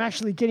man, I'm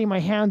actually getting my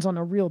hands on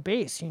a real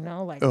bass,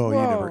 like, Oh, you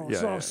whoa. never- yeah,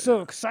 so I yeah, was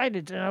so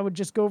excited, and I would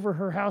just go over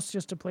her house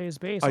just to play his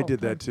bass. I all the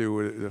did time. that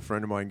too. A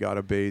friend of mine got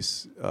a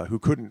bass who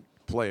couldn't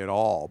play at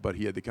all, but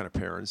he had the kind of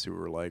parents who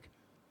were like,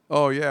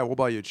 "Oh yeah, we'll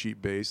buy you a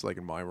cheap bass." Like,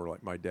 and mine were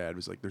like, my dad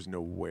was like, "There's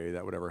no way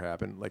that would ever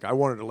happen." Like, I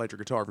wanted an electric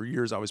guitar for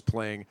years. I was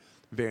playing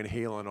Van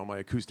Halen on my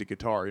acoustic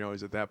guitar. I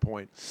was at that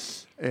point,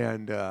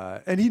 and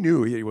he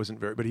knew he wasn't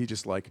very, but he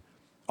just like,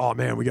 "Oh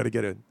man, I got to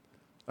get an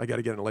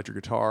electric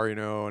guitar," and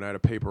I had a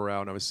paper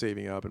out, and I was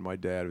saving up, and my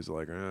dad was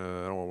like, "I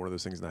don't want one of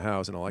those things in the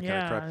house," and all that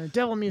kind of crap.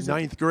 devil music.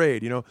 Ninth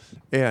grade,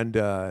 and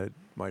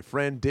my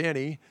friend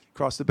Danny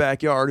across the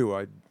backyard, who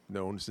I'd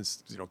known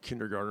since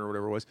kindergarten or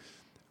whatever it was,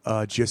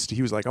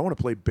 he was like, "I want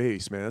to play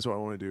bass, man. That's what I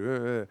want to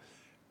do."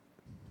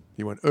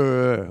 He went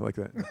like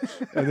that,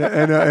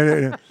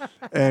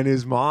 and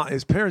his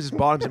parents just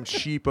bought him some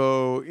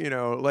cheapo,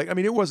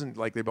 it wasn't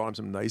like they bought him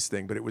some nice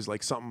thing, but it was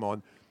like something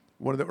on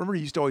one of the. Remember,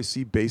 you used to always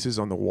see basses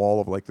on the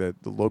wall of like the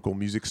local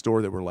music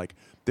store that were like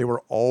they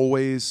were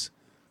always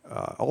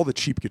all the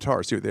cheap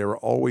guitars too. They were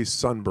always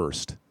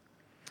sunburst,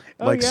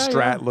 like yeah,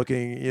 Strat yeah.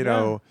 looking,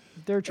 Yeah.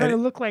 They're trying and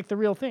to look like the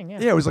real thing.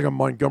 Yeah, it was like a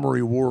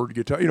Montgomery Ward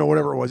guitar,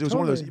 whatever it was. It was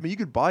one of those. Totally. You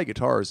could buy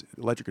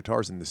electric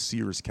guitars in the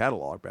Sears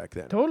catalog back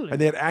then. Totally.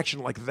 And they had action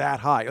like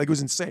that high. Like, it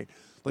was insane.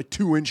 Like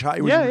 2-inch high.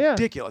 It was Yeah.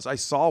 ridiculous. I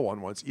saw one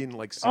once in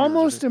like Sears.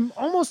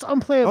 Almost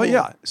unplayable. Oh,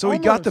 yeah. So he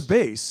got the Almost.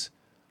 bass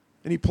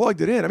and he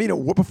plugged it in. I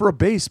mean, but for a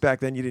bass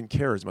back then, you didn't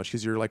care as much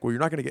because you're like, well, you're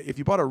not going to get, if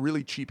you bought a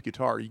really cheap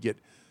guitar, you get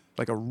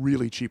like a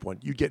really cheap one,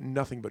 you get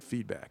nothing but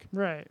feedback.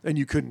 Right. And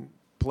you couldn't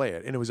play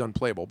it, and it was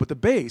unplayable. But the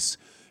bass,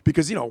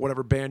 because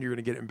whatever band you're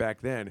going to get in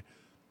back then,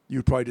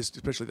 you'd probably just,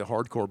 especially the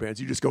hardcore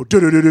bands, you just go. I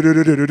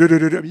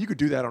mean, you could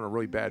do that on a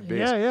really bad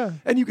bass. Yeah.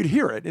 And you could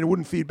hear it, and it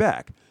wouldn't feed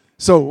back.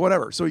 So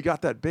whatever. So he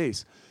got that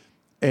bass,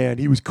 and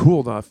he was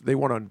cool enough. They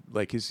went on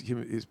like his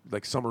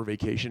like summer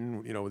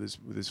vacation,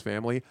 with his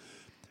family,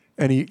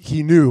 and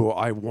he knew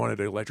I wanted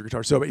an electric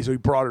guitar. So he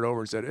brought it over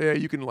and said, "Hey,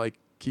 you can like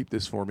keep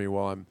this for me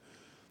while I'm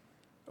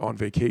on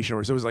vacation."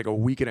 Or so it was like a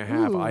week and a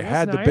half. Ooh, I that's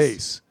had the nice.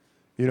 bass.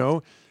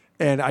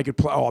 And I could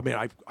play. Oh man,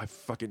 I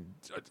fucking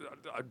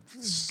I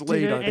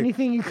slayed Did on it.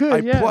 anything you could. I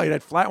yeah. played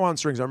at flat wound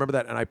strings. I remember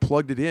that, and I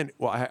plugged it in.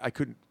 Well, I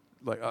couldn't.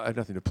 Like, I had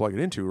nothing to plug it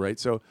into, right?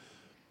 So,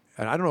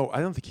 and I don't know.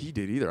 I don't think he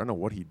did either. I don't know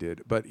what he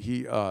did, but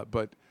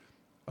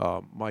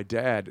my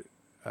dad,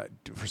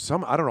 for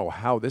some, I don't know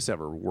how this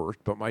ever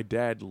worked, but my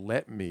dad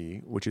let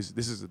me,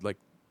 this is like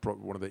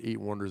one of the 8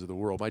 wonders of the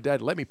world. My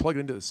dad let me plug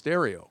it into the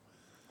stereo.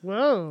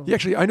 Whoa. He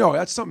actually, I know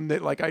that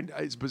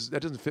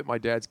doesn't fit my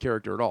dad's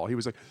character at all.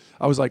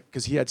 I was like,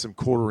 because he had some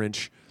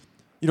 1/4-inch,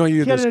 He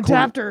had an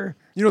adapter.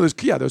 those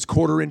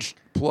 1/4-inch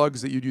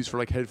plugs that you'd use for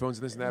like headphones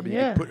and this and that. But you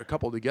Yeah. could put a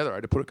couple together. I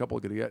had to put a couple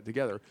together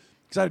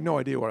because I had no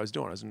idea what I was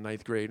doing. I was in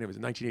 9th grade, and it was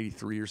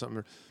 1983 or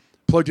something.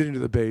 Plugged it into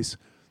the bass,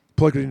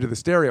 plugged it into the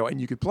stereo, and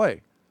you could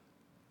play.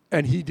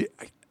 And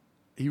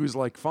he was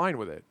like fine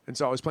with it. And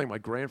so I was playing. My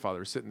grandfather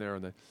was sitting there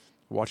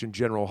watching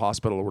General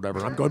Hospital or whatever.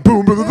 And I'm going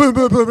boom, boom, boom,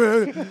 boom, boom,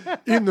 boom,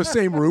 in the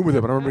same room with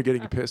him. And I remember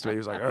getting pissed. He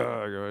was like,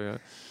 "Oh,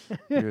 yeah."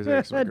 He was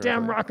like, That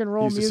damn rock and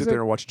roll He used to sit music. there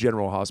and watch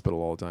General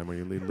Hospital all the time when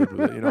you lived with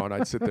it, and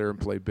I'd sit there and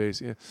play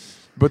bass. Yeah.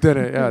 But then,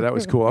 that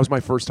was cool. That was my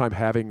first time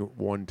having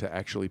one to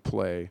actually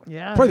play.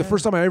 Yeah. Probably the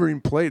first time I ever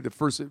even played I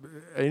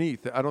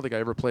don't think I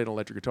ever played an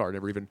electric guitar. I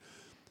never even,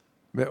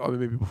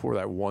 maybe before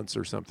that once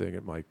or something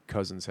at my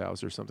cousin's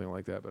house or something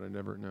like that, but I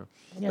never, no.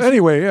 Yes.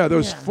 Anyway,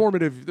 those Yeah.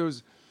 formative,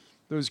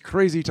 those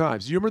crazy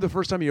times. Do you remember the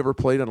first time you ever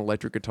played an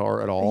electric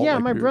guitar at all? Yeah,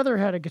 Like, my you- brother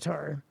had a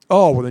guitar.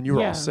 Oh, well, then you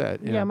were all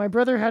set. Yeah, my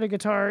brother had a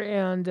guitar,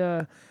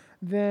 and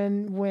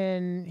then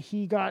when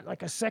he got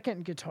like a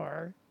second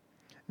guitar,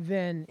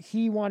 then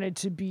he wanted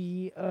to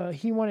be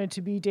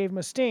Dave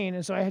Mustaine,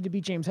 and so I had to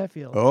be James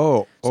Hetfield.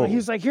 Oh. So he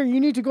was like, "Here, you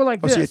need to go like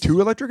Oh, this." so you had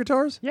 2 electric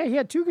guitars? Yeah, he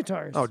had 2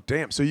 guitars. Oh,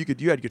 damn. So you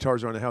had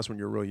guitars around the house when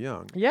you were really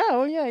young.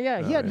 Yeah,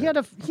 yeah. He had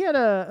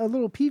a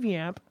little PV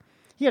amp.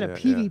 He had a Yeah,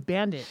 PV yeah.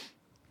 Bandit.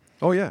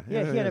 Oh, yeah.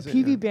 Yeah, he had a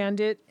PV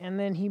Bandit, and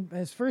then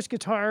his first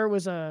guitar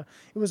was a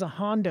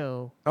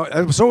Hondo.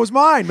 Oh, so was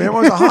mine, man. It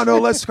was a Hondo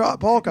Les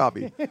Paul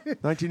copy.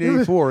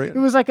 1984. It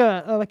was like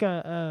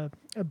a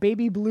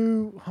baby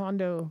blue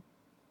Hondo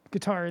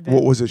guitar. That,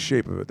 What was the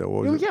shape of it though?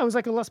 What was it? Yeah, it was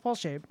like a Les Paul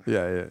shape.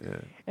 Yeah.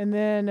 And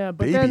then, but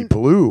Baby then,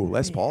 blue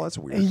Les Paul. That's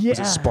weird. Was Yeah.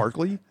 it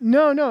sparkly?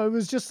 no, it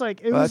was just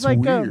like it was That's like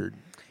weird.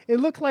 it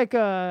looked like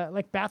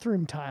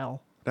bathroom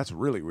tile. That's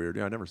really weird.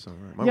 Yeah, I never saw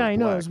that. Mine Yeah, was I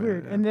know black, it was man.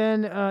 weird. Yeah. And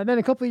then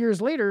a couple of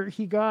years later,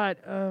 he got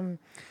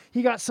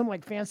some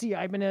like fancy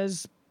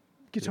Ibanez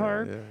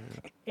guitar,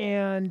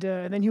 and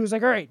then he was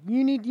like, "All right,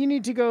 you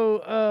need to go,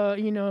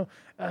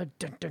 dun,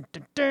 dun, dun,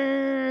 dun,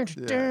 dun,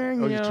 Yeah.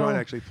 Oh, you you're know, trying to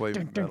actually play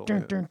dun, metal. dun,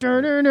 Yeah. dun,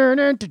 dun, dun,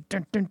 dun, dun,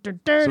 dun, dun, dun,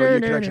 dun, So you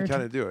dun, can actually dun,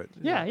 kind of do it.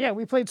 Yeah,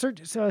 we played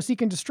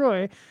Seek and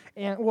Destroy,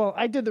 and well,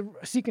 I did the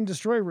Seek and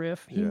Destroy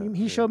riff.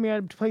 He showed me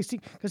how to play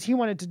Seek because he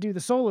wanted to do the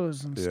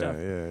solos and stuff.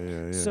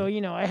 Yeah. So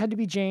I had to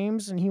be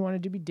James, and he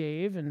wanted to be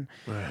Dave, and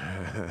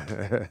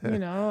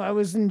I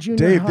was in junior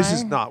Dave, high. this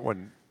is not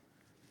when.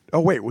 Oh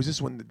wait, was this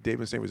when Dave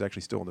Mustaine was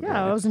actually still in the band?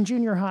 Yeah, I was in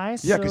junior high.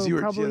 Yeah, because so you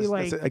were probably yes,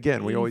 like that's it.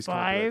 Again. We always come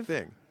up with 85. that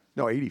thing.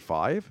 No,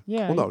 85.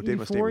 Yeah, Well, no,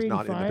 Dave 84, Mustaine was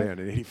not in the 85. band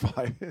in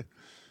 85.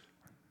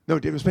 No,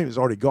 Dave Mustaine was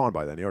already gone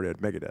by then. He already had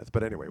Megadeth.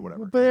 But anyway,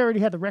 whatever. But they already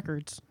had the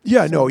records.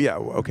 Yeah, no, yeah,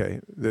 okay,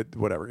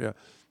 whatever. Yeah,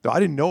 no,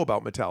 I didn't know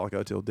about Metallica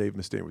until Dave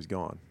Mustaine was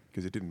gone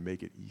because it didn't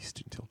make it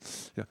east until.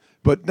 Yeah,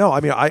 but no, I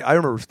mean, I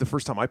remember the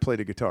first time I played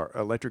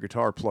electric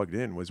guitar plugged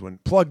in was when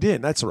plugged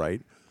in. That's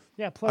right.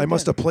 Yeah, plugged I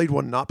must in. have played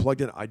one not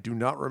plugged in. I do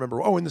not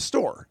remember. Oh, in the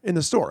store.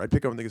 I'd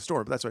pick up in the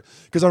store, but that's right.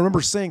 Because I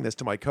remember saying this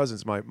to my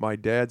cousins. My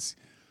dad's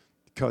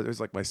cousin, it was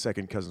like my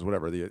second cousins,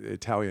 whatever. The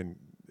Italian.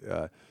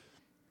 Well,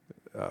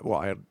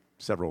 I had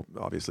several,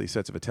 obviously,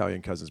 sets of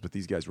Italian cousins, but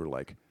these guys were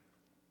like,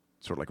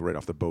 sort of like right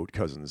off the boat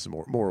cousins,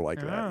 more like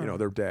that.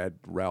 Their dad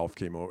Ralph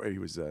came over. He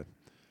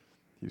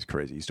was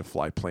crazy. He used to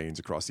fly planes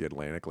across the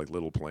Atlantic, like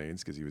little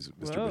planes, because he was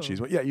Mr. Whoa.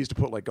 Machismo. Yeah, he used to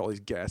put like all these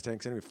gas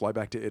tanks in. He'd fly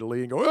back to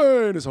Italy and go,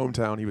 hey, in his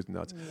hometown. He was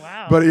nuts.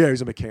 Wow. But yeah, he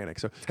was a mechanic.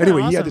 So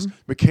anyway, he had this awesome.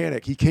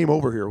 mechanic. He came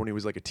over here when he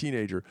was like a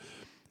teenager,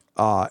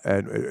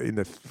 and in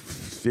the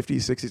 50s,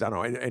 60s, I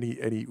don't know. And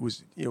he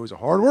was, was a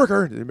hard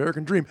worker, the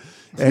American dream.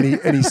 And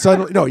he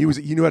suddenly,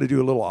 he knew how to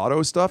do a little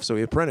auto stuff. So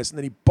he apprenticed, and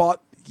then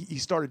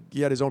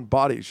he had his own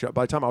body shop.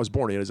 By the time I was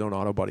born, he had his own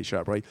auto body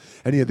shop, right?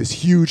 And he had this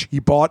huge, he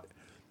bought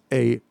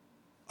a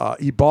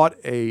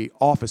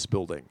office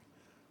building,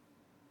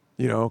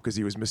 because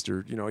he was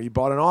Mr. He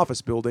bought an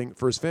office building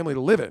for his family to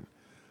live in.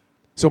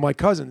 So my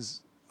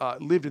cousins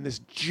lived in this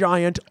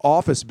giant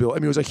office building. I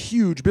mean, it was a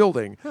huge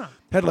building,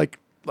 had like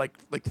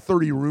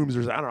 30 rooms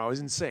or I don't know. It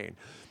was insane.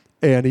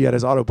 And he had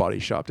his auto body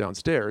shop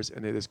downstairs,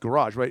 and they had this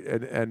garage, right?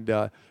 And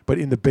but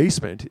in the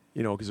basement,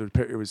 because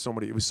it was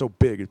so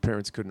big, his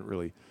parents couldn't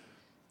really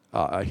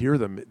hear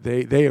them.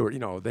 They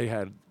were, they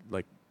had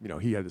like.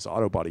 He had this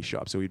auto body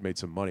shop, so he'd made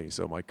some money.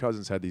 So my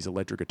cousins had these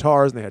electric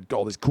guitars, and they had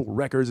all these cool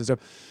records and stuff.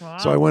 Wow.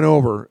 So I went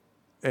over,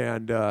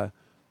 and I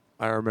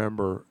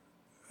remember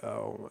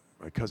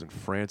my cousin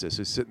Francis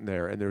is sitting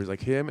there, and there was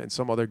like him and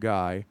some other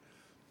guy,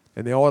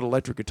 and they all had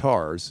electric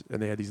guitars,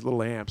 and they had these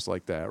little amps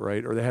like that,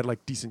 right? Or they had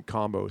like decent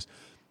combos,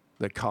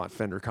 like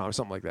Fender combo,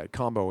 something like that,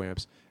 combo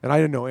amps. And I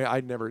didn't know,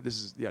 this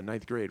is,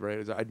 ninth grade,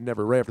 right? I'd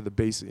never, right after the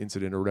bass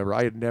incident or whatever,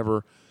 I had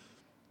never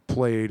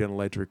played an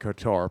electric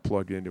guitar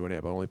plugged into an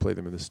amp. I only played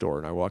them in the store.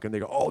 And I walk in, they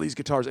go, all these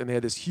guitars, and they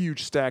had this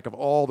huge stack of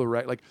all the,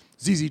 like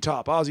ZZ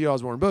Top, Ozzy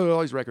Osbourne, blah, blah,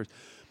 all these records.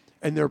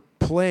 And they're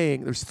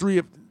playing, there's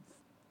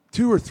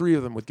two or three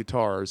of them with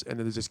guitars, and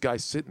then there's this guy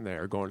sitting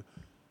there going,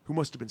 who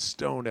must have been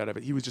stoned out of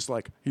it. He was just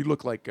like, he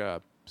looked like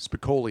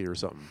Spicoli or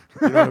something.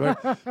 You know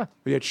what I mean?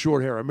 He had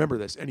short hair. I remember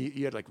this. And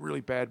he had like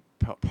really bad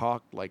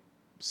like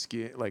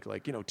skin, like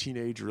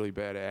teenage, really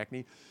bad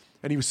acne.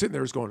 And he was sitting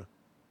there just going,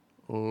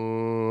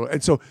 oh,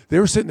 and so they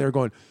were sitting there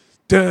going,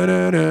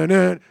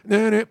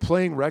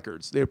 playing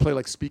records. They would play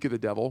like Speak of the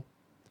Devil.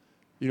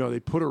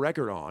 They'd put a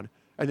record on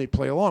and they'd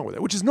play along with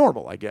it, which is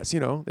normal, I guess. They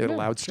had a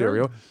loud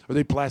stereo. Or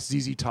they'd blast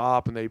ZZ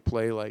Top and they'd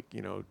play like,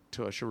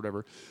 Tush or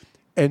whatever.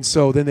 And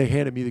so then they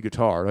handed me the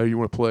guitar. Oh, you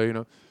want to play,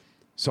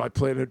 So I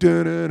played it. I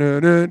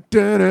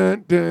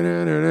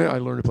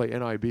learned to play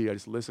NIB. I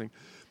just listening.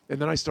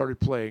 And then I started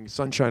playing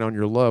Sunshine on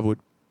Your Love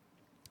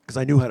because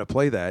I knew how to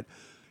play that.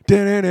 I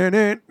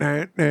learned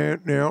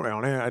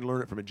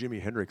it from a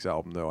Jimi Hendrix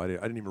album, though. I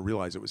didn't even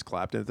realize it was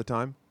Clapton at the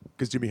time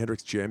because Jimi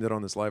Hendrix jammed it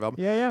on this live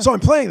album. Yeah. So I'm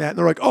playing that, and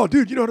they're like, "Oh,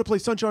 dude, you know how to play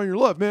Sunshine on Your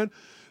Love, man?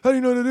 How do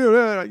you know how to do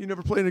that? You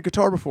never played a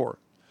guitar before."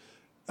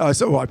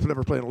 So I've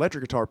never played an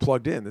electric guitar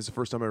plugged in. This is the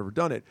first time I've ever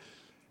done it.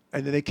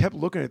 And then they kept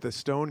looking at the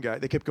stone guy.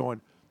 They kept going.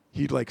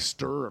 He'd like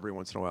stir every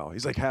once in a while.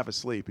 He's like half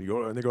asleep.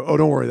 And they go, "Oh,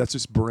 don't worry, that's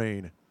just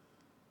Brain.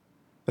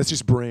 That's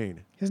just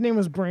Brain." His name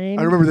was Brain.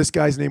 I remember this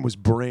guy's name was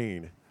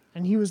Brain.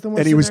 And he was the one.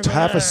 And he was sitting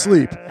there half going,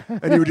 asleep,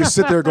 and he would just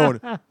sit there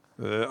going.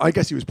 I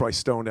guess he was probably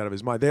stoned out of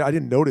his mind. I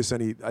didn't notice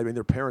any. I mean,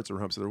 their parents were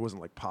home, so there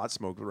wasn't like pot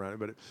smoke around it.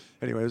 But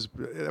anyway,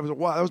 that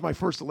was my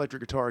first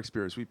electric guitar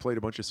experience. We played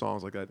a bunch of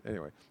songs like that.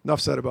 Anyway,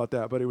 enough said about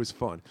that. But it was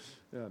fun,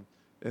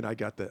 and I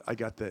got the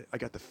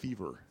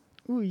fever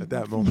Ooh, at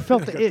that you moment.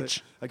 felt the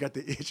itch. I got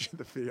the itch and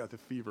the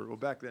fever. Well,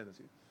 back then,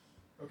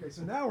 Okay,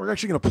 so now we're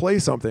actually going to play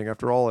something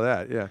after all of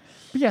that. Yeah.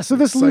 But yeah, so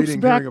this loops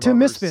Exciting back hearing to about our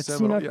Misfits,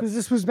 seminal- yeah. because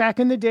this was back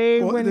in the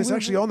day Well, when it's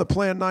actually on the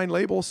Plan 9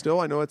 label still.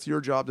 I know it's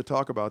your job to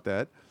talk about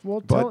that.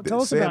 Well, but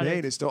tell us Sam about Hain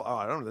it. is still.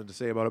 I don't know what to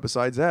say about it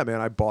besides that, man.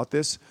 I bought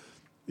this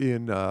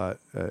in a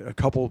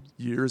couple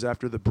years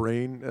after the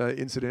brain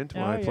incident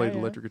when Oh, I played yeah.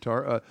 electric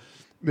guitar.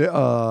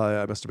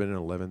 I must have been in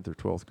 11th or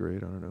 12th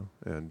grade. I don't know.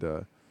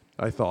 And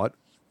I thought,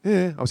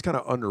 I was kind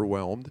of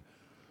underwhelmed.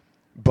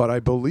 But I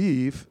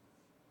believe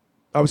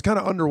I was kind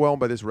of underwhelmed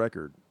by this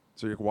record.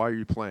 So you're like, why are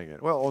you playing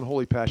it? Well,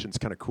 Unholy Passion's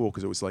kind of cool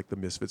because it was like the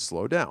Misfits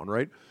Slow Down,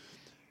 right?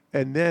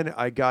 And then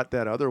I got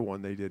that other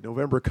one they did,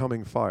 November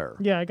Coming Fire.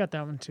 Yeah, I got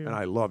that one too. And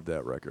I loved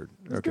that record.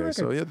 It's a good Okay,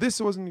 so record. yeah, this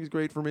wasn't as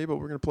great for me, but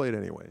we're going to play it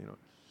anyway, you know.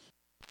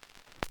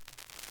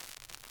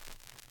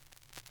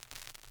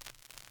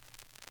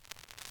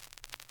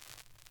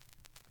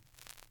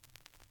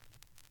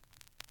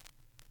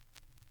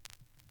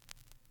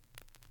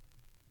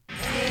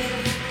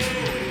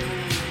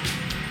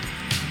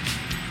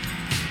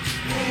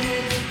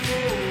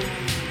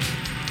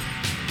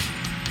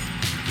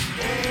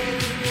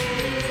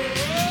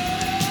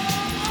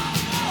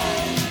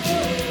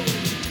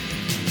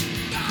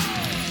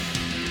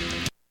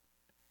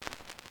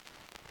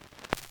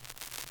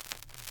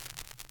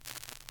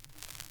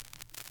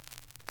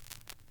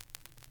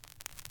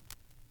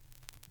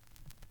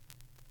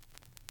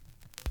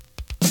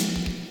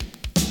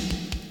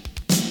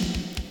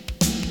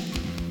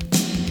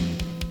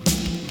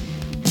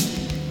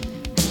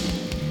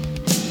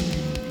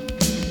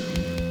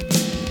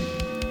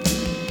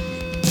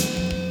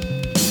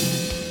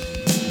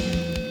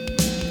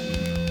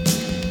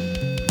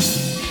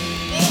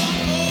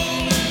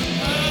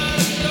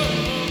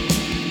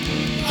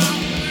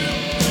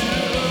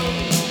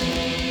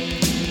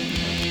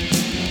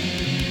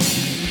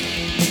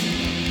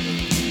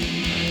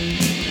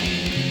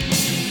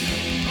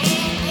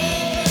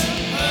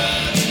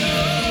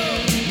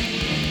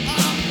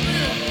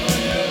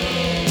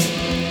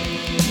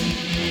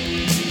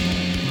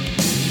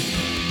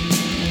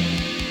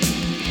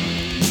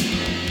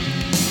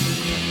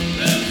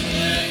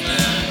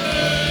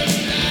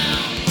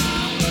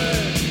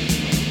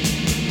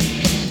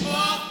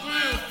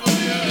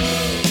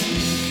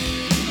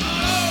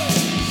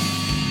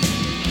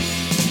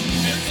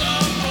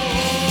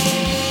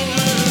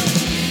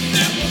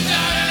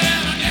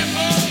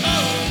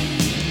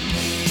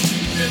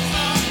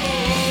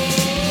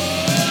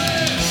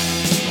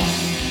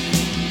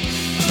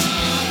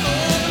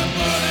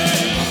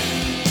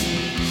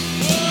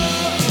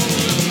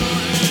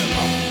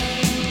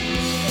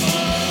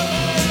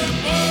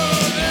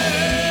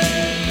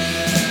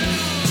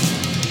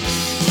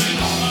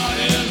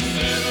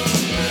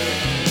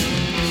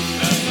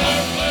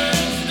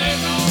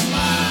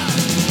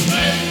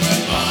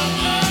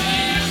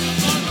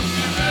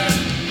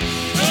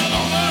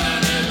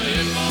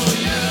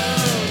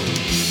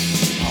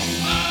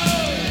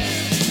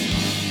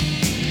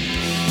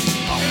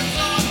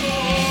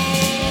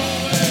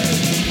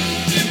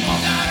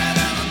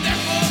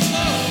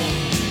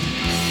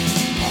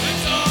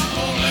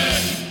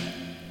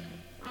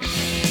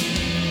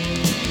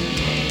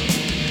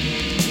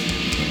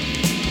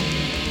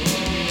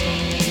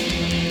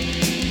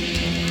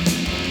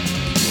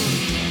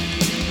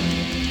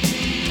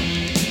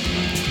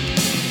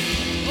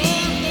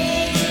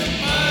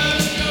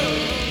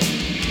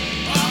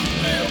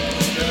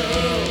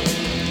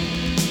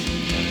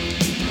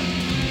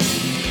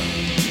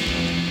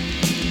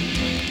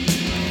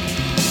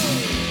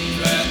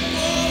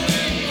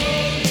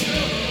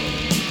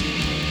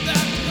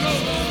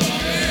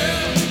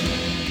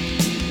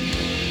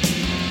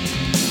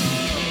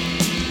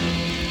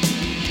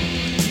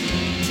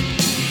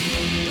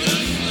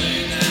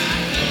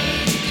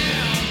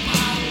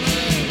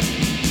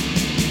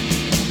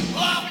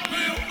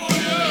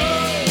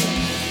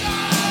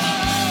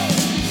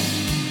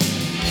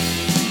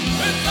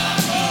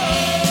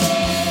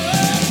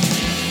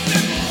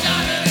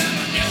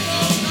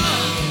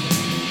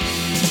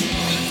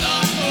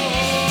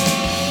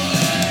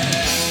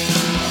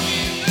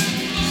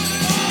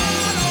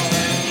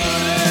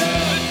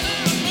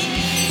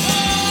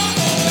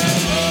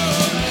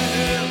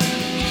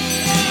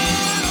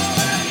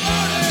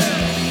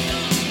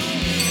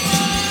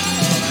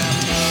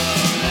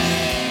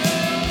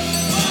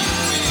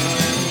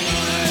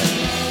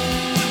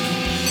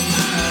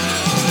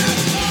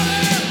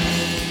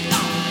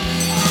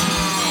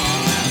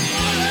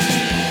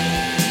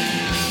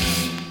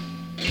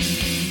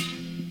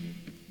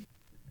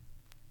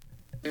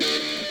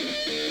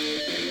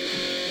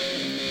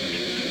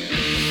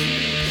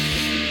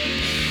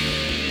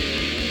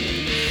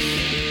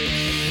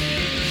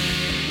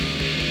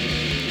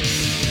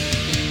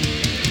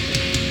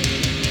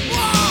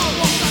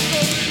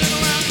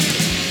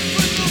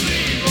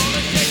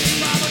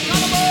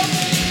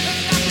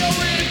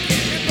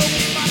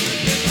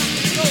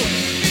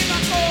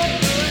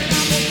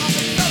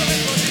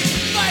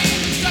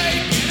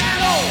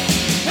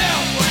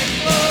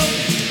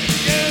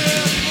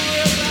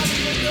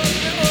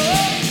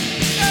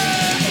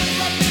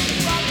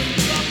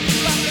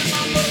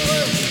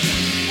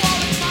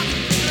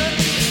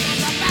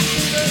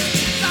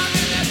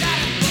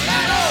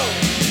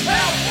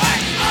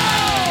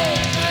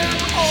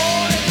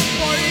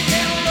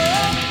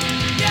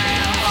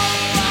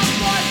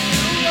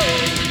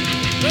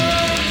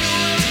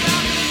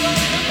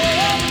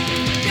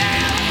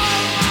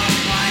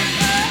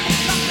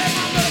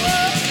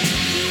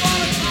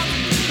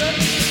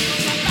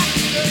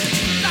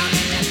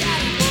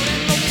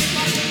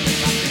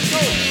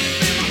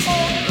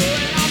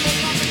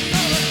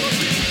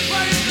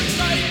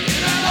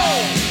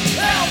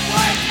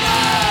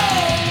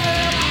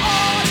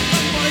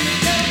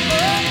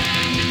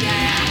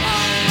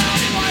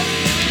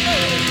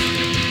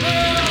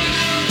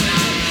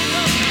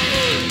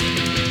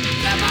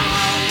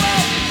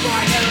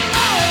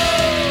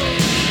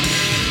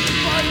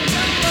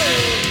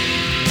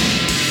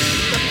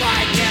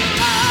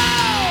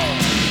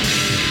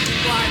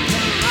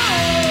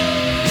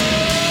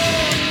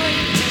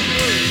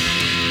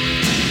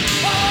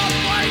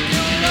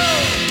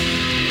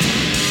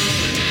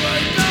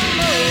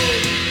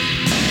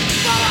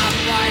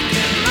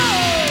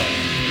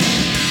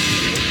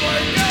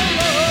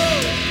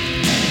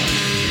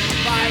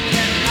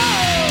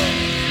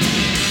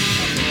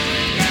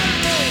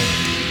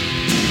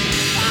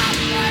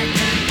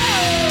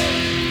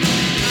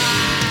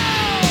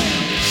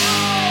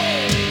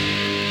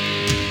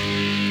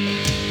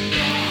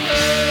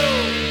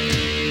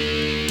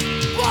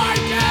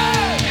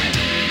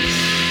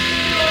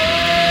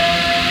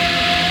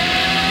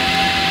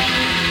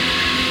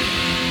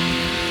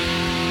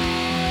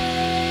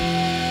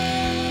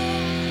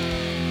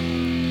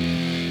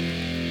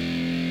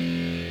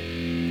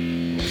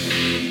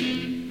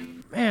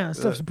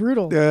 that stuff's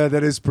brutal. Yeah,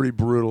 that is pretty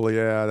brutal.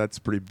 Yeah, that's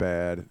pretty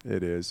bad.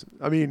 It is.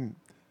 I mean,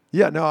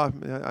 yeah, no,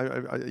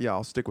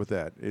 I'll stick with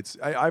that.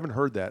 I haven't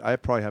heard that. I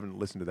probably haven't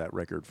listened to that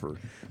record for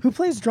Who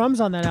plays drums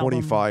on that album?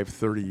 25,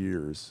 30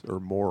 years or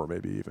more,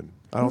 maybe even.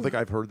 I don't think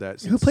I've heard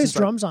that. Who plays since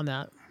drums on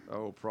that?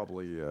 Oh,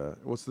 probably.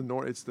 What's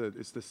the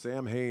It's the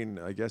Sam Hain,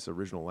 I guess,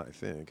 original. I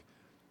think.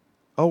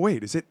 Oh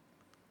wait, is it?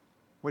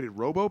 Wait, did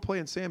Robo play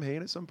in Sam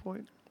Hain at some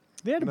point?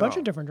 They had a bunch No.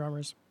 of different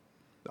drummers.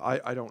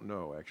 I don't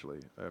know actually.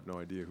 I have no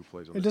idea who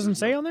plays on It this. doesn't There's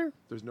say no- on there?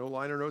 There's no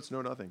liner notes,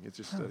 no nothing. It's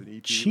just an EP.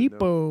 with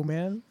Cheapo,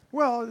 man.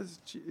 Well, it's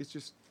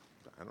just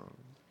I don't know.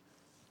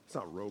 It's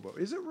not Robo.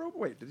 Is it Robo?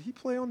 Wait, did he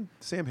play on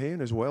Sam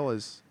Hain as well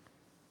as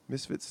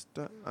Misfits?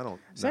 I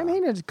don't. Sam nah.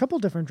 Hain had a couple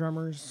different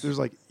drummers. There's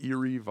like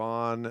Erie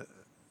Vaughn.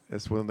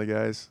 That's one of the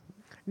guys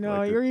No,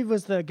 like the- Yuri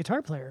was the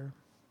guitar player.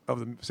 of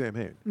the Sam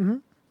Hain. Mm-hmm.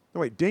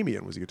 No, wait,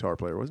 Damien was a guitar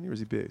player, wasn't he? Or was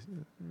he bass?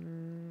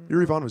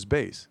 Erie Vaughn was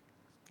bass,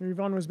 Yuri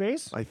Vaughn was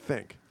bass? I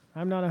think.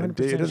 I'm not And 100%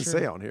 it doesn't sure.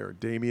 say on here.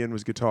 Damien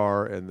was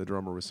guitar, and the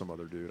drummer was some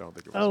other dude. I don't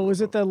think it was. Oh, was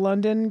it Robo. the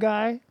London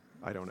guy?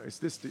 I don't know. It's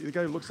this the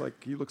guy who looks like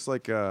He looks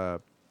like the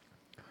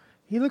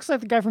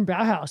guy from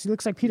Bauhaus. He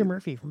looks like Peter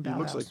Murphy from Bauhaus. He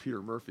looks like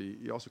Peter Murphy.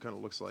 He also kind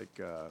of looks like.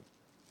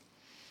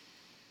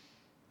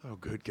 Oh,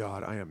 good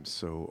God! I am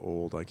so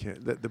old. I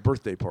can't. The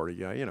birthday party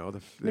guy, you know,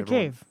 Nick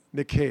Cave.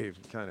 Nick Cave,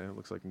 kind of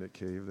looks like Nick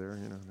Cave there,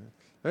 you know.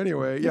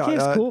 Anyway, Nick yeah,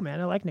 Cave's cool,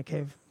 man. I like Nick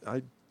Cave.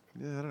 I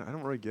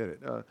don't really get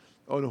it.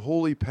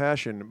 Unholy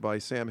Passion by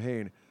Sam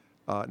Hain.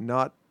 I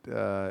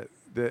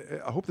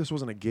hope this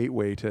wasn't a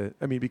gateway to.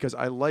 I mean, because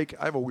I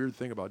have a weird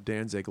thing about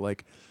Danzig.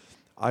 Like,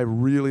 I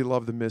really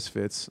love the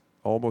Misfits,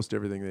 almost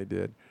everything they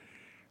did,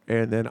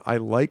 and then I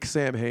like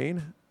Sam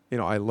Hain. You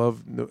know, I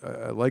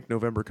like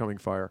November Coming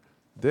Fire.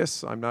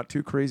 This I'm not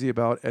too crazy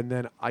about, and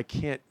then I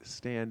can't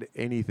stand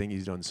anything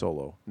he's done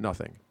solo.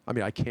 Nothing. I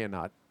mean, I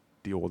cannot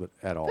deal with it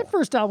at all. That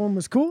first album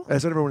was cool.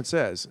 That's what everyone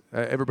says.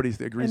 Everybody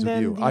agrees And with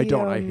then you. I the,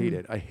 don't. I hate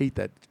it. I hate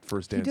that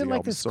first He Danzig did like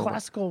album this so much.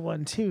 classical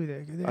one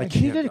too. I He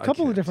did a can't- I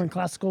couple of can't. different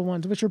classical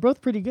ones, which are both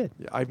pretty good.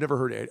 Yeah, I've never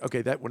heard it.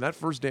 Okay, when that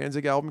first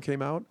Danzig album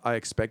came out, I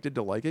expected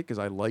to like it because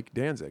I like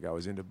Danzig. I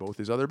was into both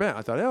his other bands.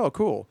 I thought, oh,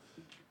 cool.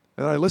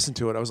 And then I listened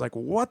to it. I was like,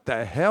 what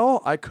the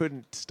hell? I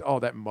couldn't. Oh,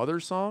 that Mother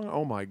song?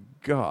 Oh, my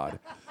God.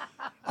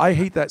 I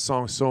hate that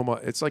song so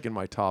much. It's like in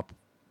my top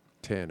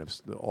 10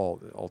 of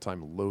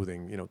all-time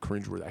loathing,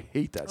 cringeworthy. I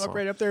hate that song.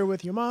 Right up there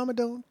with Your Mama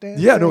Don't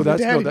Dance. Yeah, and no, Your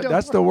that's Daddy no, Don't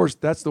that's the Work.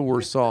 worst. That's the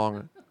worst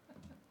song.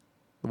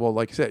 Well,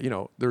 like I said,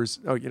 there's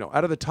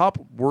out of the top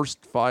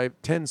worst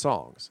 10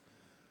 songs,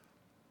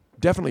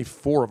 definitely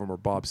 4 of them are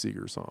Bob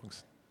Seger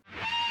songs.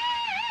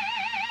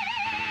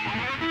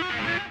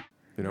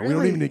 We don't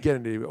even need to get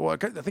into. Well, I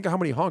think of how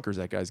many honkers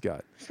that guy's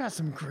got. He's got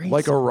some great.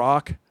 Like a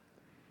Rock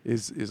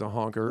is a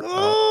honker.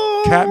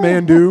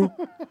 Catmandu.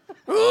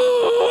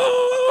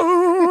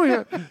 Oh,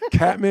 yeah.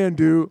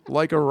 Catmandu,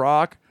 Like a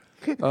Rock.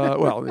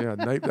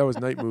 That was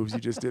Night Moves. He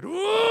just did.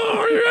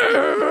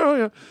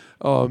 Oh,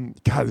 yeah.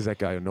 God, is that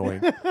guy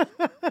annoying?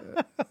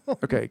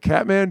 Okay,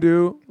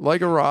 Catmandu,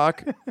 Like a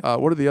Rock.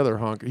 What are the other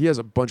honk? He has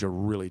a bunch of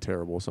really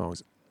terrible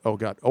songs. Oh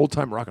God, Old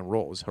Time Rock and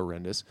Roll is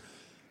horrendous.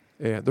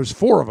 And there's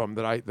 4 of them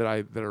that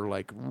are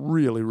like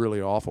really,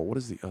 really awful. What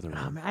is the other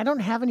one? I don't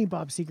have any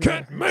Bob Seger.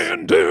 records.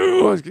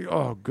 Catmandu.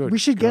 Oh, good. We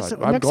should get God.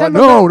 some- I'm next glad. time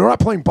No, we're not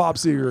playing Bob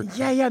Seger.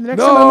 Yeah. The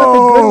next time I'm at the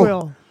No!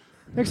 Goodwill.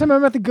 Next time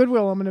I'm at the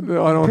Goodwill, I'm gonna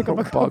No, I don't pick know up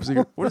a Bob couple.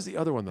 Seger. What is the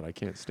other one that I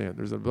can't stand?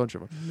 There's a bunch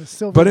of them. The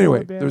Silver But anyway,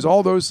 Bullet Band. there's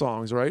all those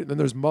songs, right? Then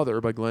there's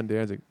Mother by Glenn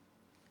Danzig.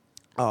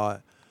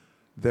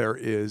 There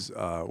is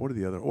what are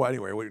the other? Well,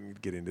 anyway, we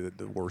didn't get into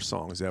the worst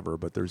songs ever,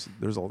 but there's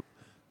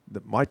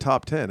my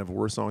top 10 of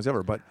worst songs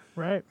ever. But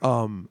right.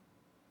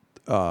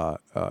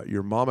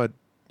 Your Mama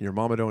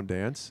Don't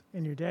Dance.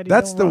 And Your Daddy.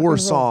 That's Don't the Rock and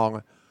worst Roll.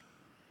 song.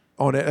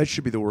 That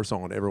should be the worst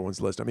song on everyone's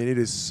list. I mean, it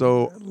is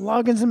so.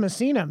 Loggins and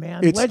Messina,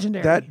 man, It's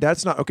legendary.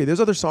 That's not okay.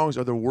 Those other songs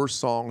are the worst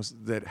songs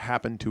that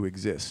happen to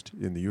exist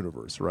in the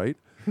universe, right?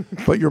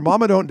 But Your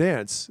Mama Don't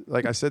Dance,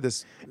 like I said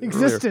this earlier,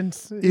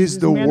 Existence is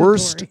the mandatory.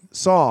 worst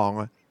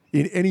song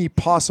in any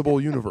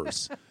possible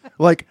universe.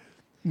 Like,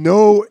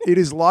 no, it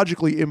is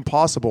logically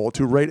impossible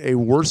to write a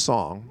worse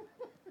song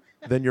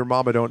than Your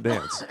Mama Don't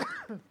Dance.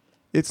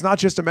 It's not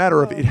just a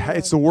matter of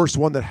it's the worst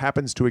one that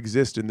happens to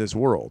exist in this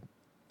world.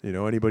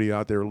 Anybody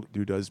out there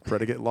who does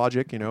predicate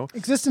logic,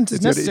 Existence is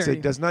It necessary.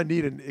 does not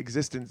need an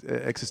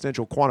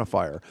existential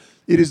quantifier.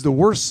 It is the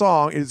worst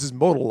song. It is this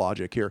modal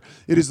logic here.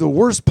 It is the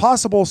worst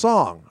possible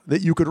song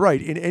that you could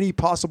write in any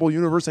possible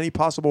universe, any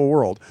possible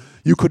world.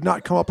 You could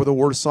not come up with a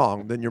worse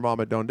song than Your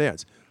Mama Don't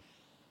Dance.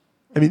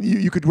 I mean,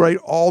 you could write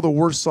all the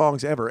worst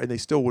songs ever, and they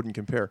still wouldn't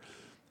compare.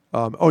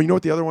 You know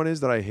what the other one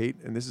is that I hate?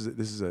 And this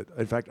is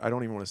in fact, I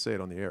don't even want to say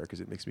it on the air because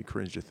it makes me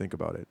cringe to think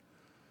about it.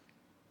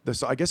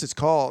 I guess it's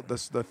called the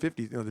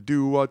 50s, the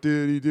do what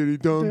diddy diddy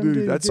dum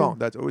diddy. That song,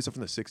 that's always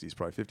from the 60s,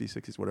 probably 50s,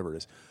 60s, whatever it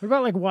is. What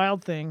about like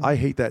Wild Thing? I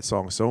hate that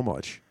song so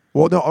much.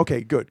 Well, no, okay,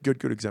 good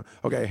example.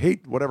 Okay, I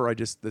hate whatever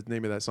the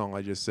name of that song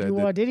I just said. Do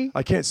what diddy?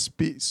 I can't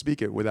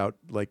speak it without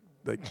like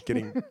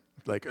getting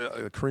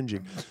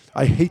cringing.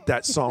 I hate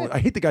that song. I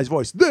hate the guy's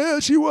voice. There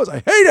she was. I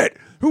hate it.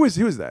 Who is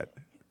that?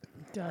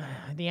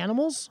 The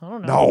Animals? I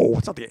don't know. No,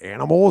 it's not the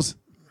Animals.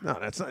 No,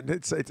 that's not.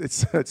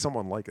 It's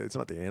someone like it. It's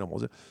not the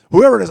Animals.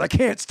 Whoever it is, I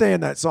can't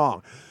stand that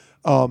song.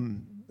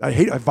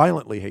 I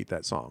violently hate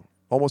that song.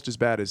 Almost as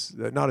bad as,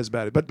 not as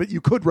bad, but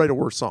you could write a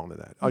worse song than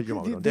that. Oh,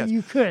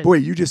 You could. Boy,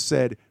 you just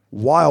said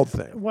Wild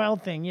Thing.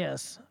 Wild Thing,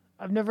 yes.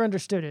 I've never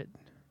understood it.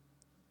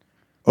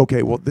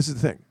 Okay, well, this is the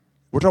thing.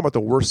 We're talking about the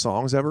worst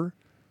songs ever.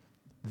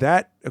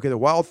 The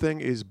Wild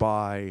Thing is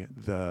by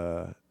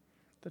the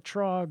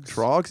Trogs.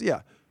 Trogs,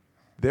 yeah.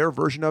 Their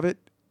version of it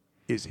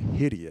is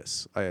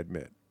hideous, I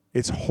admit.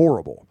 It's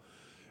horrible.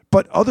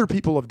 But other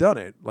people have done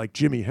it, like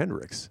Jimi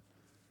Hendrix,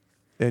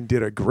 and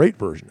did a great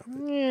version of it.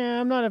 Yeah,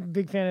 I'm not a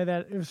big fan of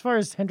that as far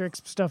as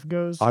Hendrix stuff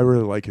goes. I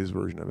really like his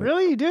version of it.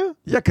 Really? You do?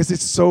 Yeah, because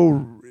it's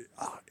so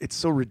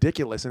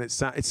ridiculous, and it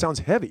sounds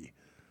heavy.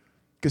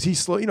 Because he's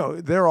slow,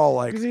 they're all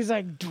like, Because he's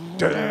like,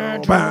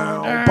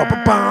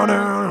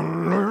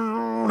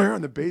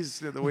 and the bass,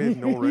 the way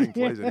Noel Redding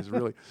plays it is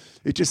really,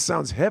 it just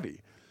sounds heavy,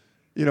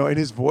 and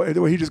his voice,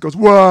 the way he just goes,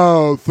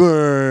 "Wow,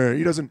 thing."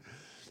 He doesn't,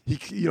 he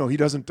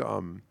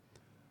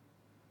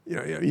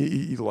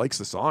likes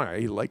the song.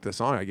 He liked the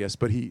song, I guess,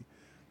 but he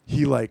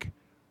like,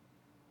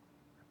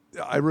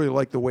 I really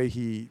like the way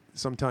he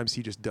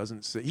just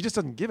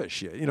doesn't give a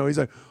shit. He's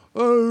like,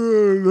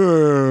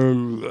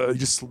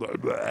 just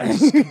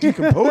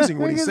decomposing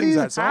when he sings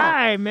that song.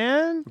 High,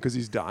 man. Because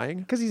he's dying.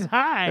 Because he's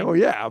high. Oh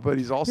yeah, but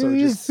he's also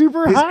He's just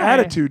super his high.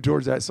 attitude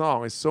towards that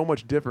song is so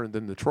much different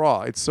than the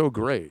Traw. It's so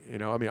great.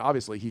 I mean,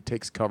 obviously he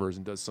takes covers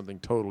and does something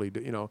totally,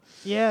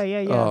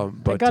 Yeah.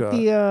 But, I got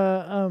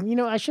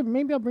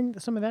maybe I'll bring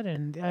some of that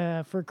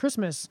in for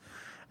Christmas.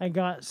 I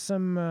got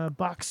some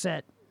box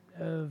set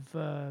of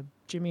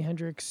Jimi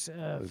Hendrix,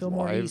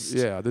 Fillmore East.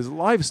 Yeah, his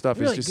live stuff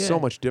Really is just so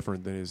good. much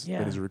different than his.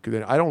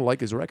 I don't like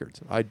his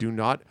records. I do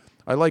not.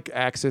 I like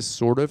Axis,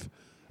 sort of.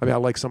 I mean, I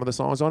like some of the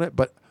songs on it,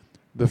 but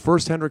the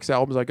first Hendrix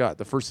albums I got,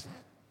 the first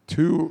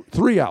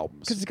 3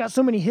 albums. Because it's got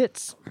so many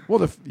hits.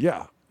 Well,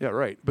 yeah,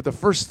 right. But the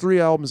first 3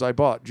 albums I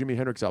bought, Jimi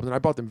Hendrix albums, and I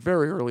bought them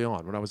very early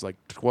on when I was like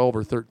 12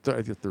 or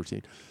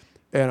 13.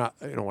 And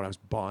when I was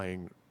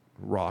buying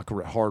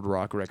hard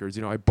rock records,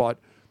 I bought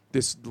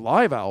this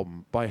live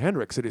album by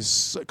Hendrix. It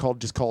is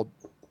called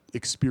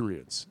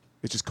Experience.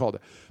 It's just called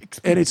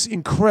and it's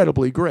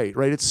incredibly great,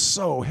 right? It's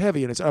so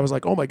heavy, and I was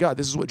like, oh my God,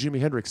 this is what Jimi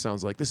Hendrix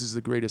sounds like. This is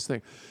the greatest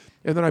thing.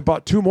 And then I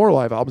bought 2 more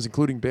live albums,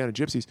 including Band of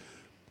Gypsies.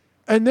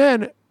 And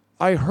then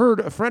I heard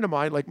a friend of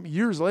mine, like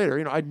years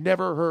later, I'd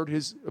never heard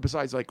his,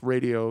 besides like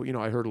radio,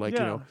 I heard like,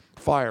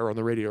 Fire on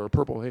the radio or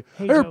Purple Haze.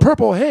 I heard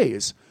Purple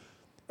Haze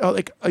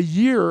like a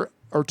year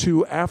or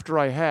 2 after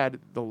I had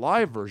the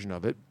live version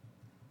of it.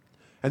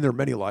 And there are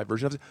many live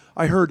versions of it.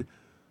 I heard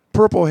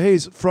Purple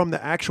Haze from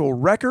the actual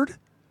record,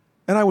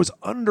 and I was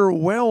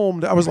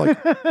underwhelmed. I was like,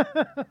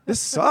 this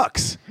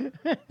sucks.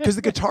 Because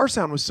the guitar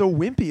sound was so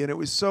wimpy, and it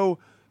was so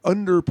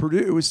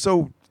underproduced. It was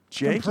so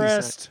janky.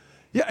 Compressed.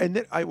 Yeah, and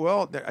then I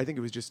think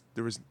it was just,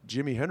 there was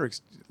Jimi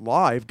Hendrix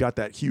live got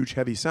that huge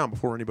heavy sound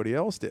before anybody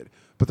else did.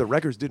 But the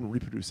records didn't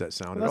reproduce that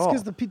sound at all.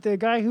 That's because the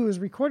guy who was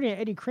recording it,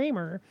 Eddie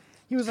Kramer,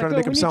 he was trying to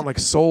make him sound like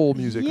soul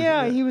music.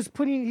 Yeah, he was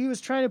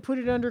trying to put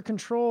it under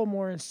control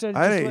more instead of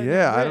just letting it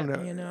rip, I don't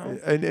know.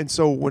 And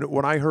so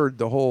when I heard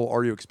the whole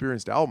Are You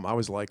Experienced album, I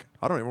was like,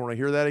 I don't even want to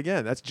hear that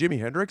again. That's Jimi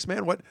Hendrix,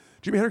 man. What?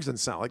 Jimi Hendrix doesn't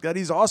sound like that.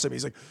 He's awesome.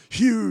 He's like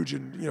huge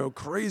and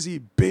crazy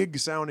big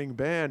sounding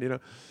band,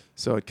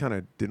 So it kind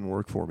of didn't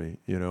work for me,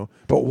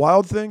 But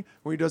Wild Thing,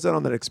 when he does that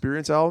on that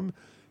Experience album,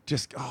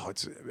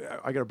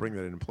 I got to bring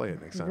that in and play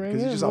it next time.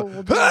 Because he's just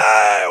like, hey,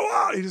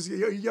 wow! He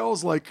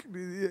yells like,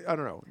 I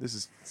don't know. This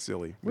is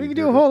silly. We could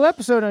do a whole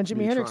episode on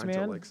Jimi Hendrix,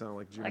 man. man. Sound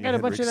like Jimi I got a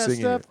bunch of that Hendrix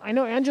stuff. I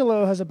know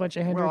Angelo has a bunch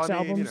of Hendrix well,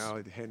 I mean,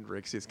 albums.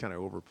 Hendrix is kind of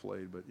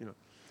overplayed, but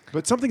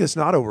But something that's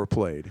not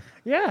overplayed,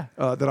 yeah,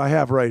 that I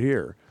have right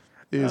here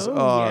is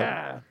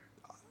yeah.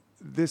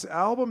 This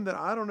album that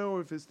I don't know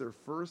if it's their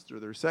first or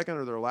their second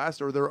or their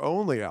last or their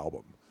only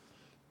album,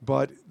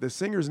 but the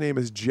singer's name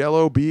is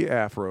Jello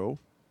Biafro,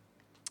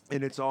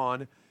 and it's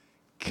on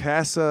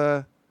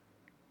Casa.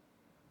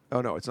 Oh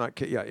no, it's not.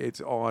 Yeah,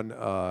 it's on.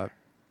 Well,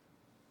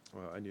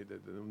 I need the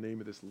name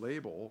of this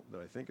label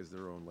that I think is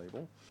their own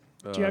label.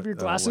 Do you have your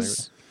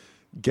glasses?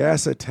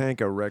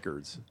 Gasatanka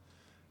Records.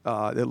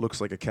 It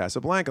looks like a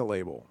Casablanca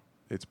label.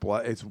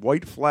 It's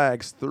White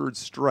Flag's Third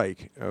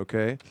Strike.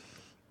 Okay.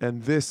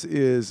 And this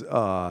is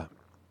Jello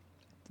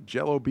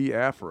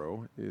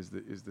Biafro is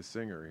the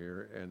singer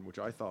here, and which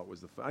I thought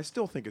was I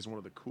still think is one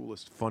of the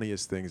coolest,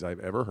 funniest things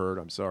I've ever heard.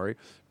 I'm sorry,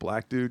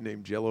 black dude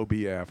named Jello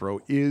Biafro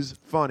is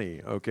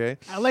funny. Okay,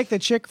 I like the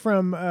chick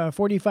from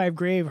 45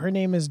 Grave. Her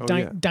name is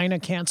Dinah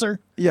Cancer.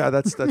 Yeah,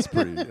 that's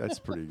pretty. That's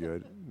pretty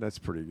good. That's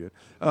pretty good.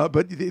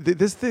 But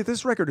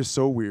this record is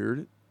so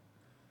weird.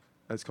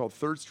 It's called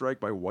Third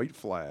Strike by White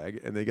Flag,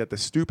 and they got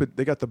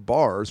the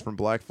bars from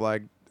Black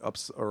Flag up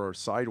or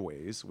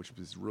sideways, which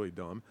is really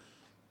dumb.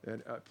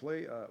 And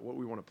what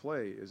we want to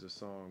play is a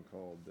song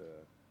called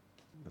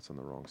that's on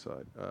the wrong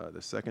side.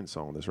 The second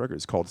song on this record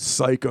is called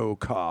Psycho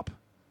Cop.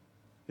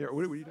 Here,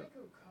 what are you doing?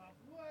 Psycho Cop,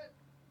 what?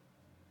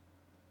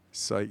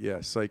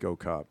 Psycho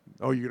Cop.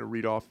 Oh, you're gonna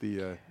read off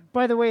the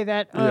By the way,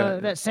 that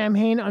that Sam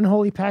Hain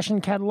Unholy Passion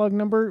catalog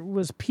number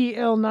was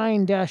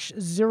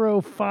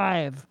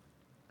PL9-05.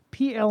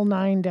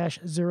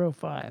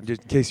 PL9-05.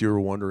 Just in case you were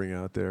wondering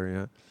out there,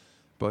 yeah.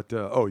 But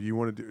you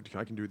want to do?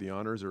 I can do the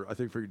honors, or I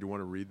think figured you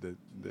want to read the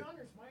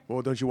honors, Mike.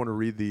 well, don't you want to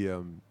read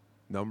the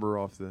number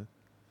off the?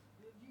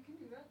 You can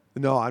do that.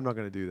 No, I'm not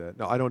going to do that.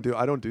 No, I don't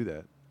do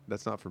that.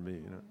 That's not for me.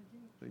 You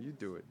know, you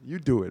do it. You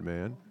do it,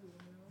 man.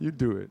 You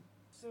do it.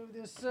 So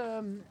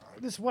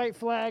this White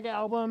Flag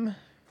album,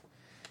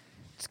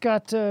 it's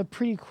got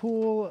pretty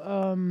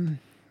cool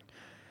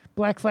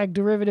Black Flag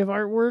derivative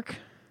artwork.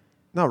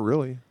 Not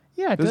really.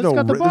 Yeah, There's it's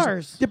got the there's-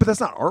 bars. Yeah, but that's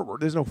not artwork.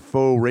 There's no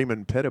faux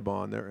Raymond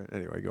Pettibon there.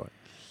 Anyway, go ahead.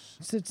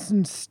 It's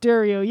in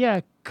stereo.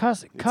 Yeah,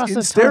 It's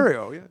in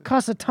stereo. Yeah.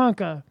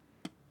 Casatanca.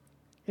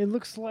 It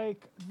looks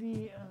like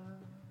the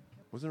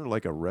Wasn't there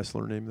like a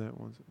wrestler named that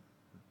once?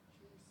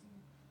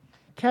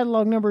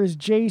 catalog number is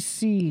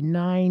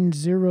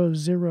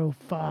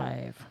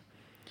JC9005.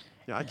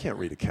 Yeah, I can't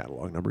read a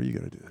catalog number. You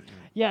got to do that.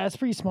 Yeah, it's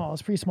pretty small.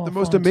 It's pretty small. The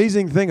most font.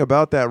 amazing thing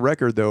about that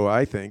record, though,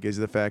 I think, is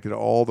the fact that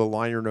all the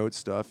liner note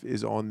stuff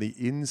is on the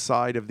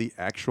inside of the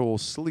actual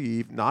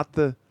sleeve, not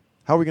the.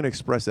 How are we going to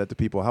express that to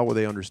people? How will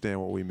they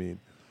understand what we mean?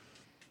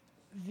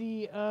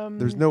 The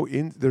There's no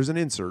there's an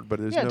insert, but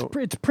there's no.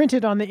 it's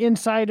printed on the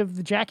inside of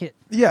the jacket.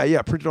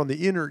 Yeah, printed on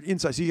the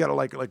inside. So you got to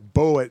like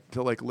bow it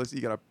to like listen.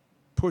 You got to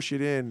push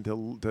it in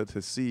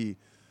to see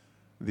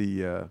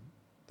the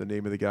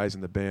name of the guys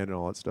in the band and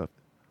all that stuff.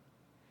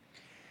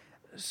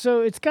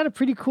 So it's got a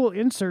pretty cool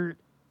insert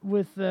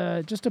with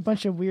just a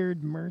bunch of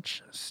weird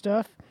merch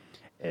stuff.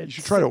 You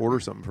should try to order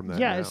something from that.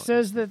 Yeah, now. it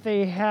says that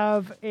they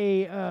have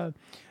a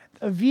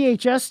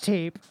VHS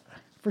tape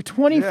for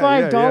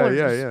 $25.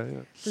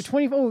 Yeah. For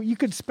 20. Oh, you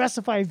could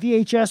specify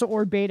VHS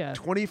or beta.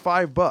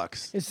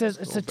 $25. It says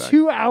it's Go a back.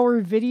 2-hour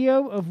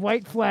video of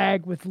White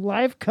Flag with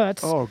live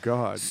cuts, Oh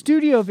God.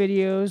 studio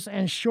videos,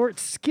 and short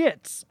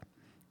skits.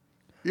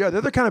 Yeah,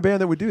 they're the kind of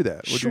band that would do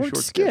that. Would do Short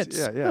skits.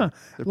 Yeah. Huh.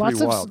 They're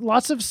pretty wild.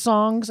 Lots of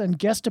songs and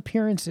guest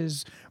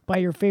appearances by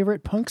your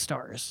favorite punk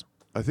stars.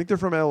 I think they're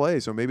from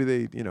L.A., so maybe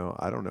they,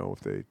 I don't know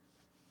if they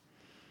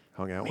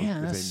hung out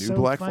Man, with, if that's they knew so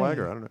Black funny. Flag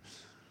or I don't know.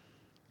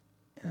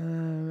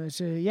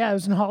 It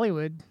was in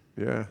Hollywood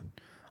Yeah.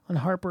 on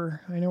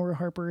Harper. I know where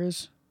Harper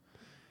is.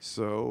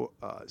 So,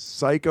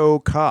 Psycho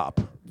Cop.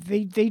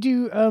 They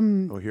do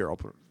Oh, here, I'll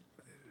put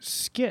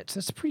skits.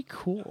 That's pretty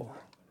cool.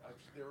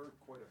 They're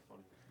quite a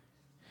funny.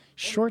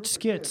 Short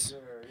skits.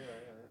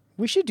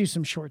 We should do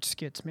some short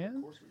skits, man.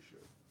 Of course we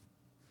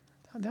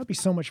should. That'd be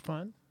so much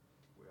fun.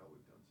 Well,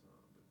 we've done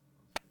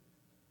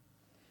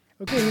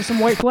some. Okay, here's some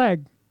White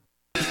Flag.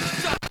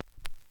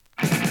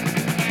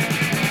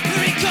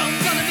 Here he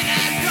comes on a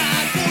midnight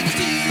ride for the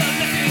steel of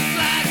left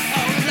flag.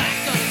 All the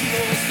lights on his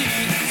lower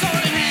speed.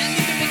 Sword in hand,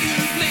 he can make you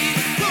bleed.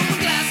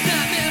 Rolling glass,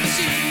 not their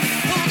machine.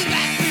 Holding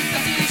back with the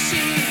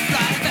machine.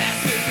 Ride fast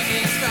with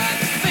wicked stride.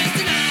 Face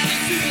tonight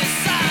into the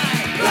side.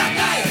 Black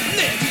Knight,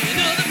 legend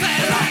of the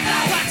past. Black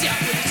Knight, watch out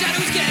when the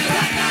shadows cast.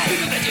 Black Knight,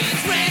 you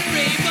legends ran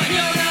brave, but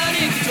you're not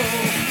in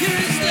control. You're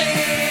a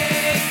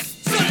slave.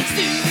 Running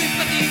still with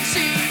my big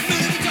machine.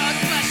 Moving dark,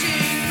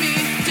 flashing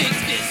green.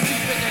 Takes this to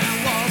break down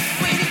walls.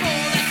 Waiting for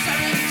that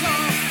siren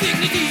call.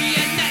 Dignity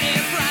and not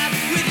air pride.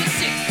 With his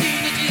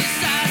 16 inches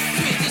size.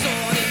 Swings his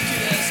sword into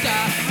the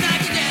sky.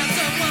 Knock it down,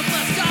 someone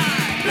must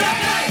die. Black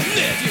Knight,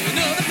 legend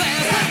of the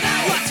past. Black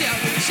Knight, watch out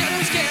when the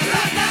shadows cast.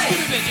 Black Knight,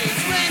 good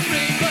vengeance ran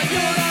ring, but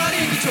you're not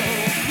in control.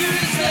 You're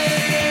a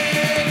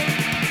slave.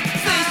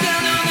 Face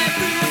down on that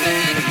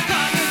riverbed.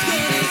 Partner's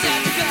gun is at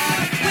your back.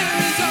 Where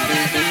is all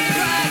that night to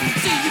ride?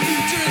 See your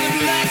future in the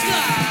blue light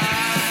sky.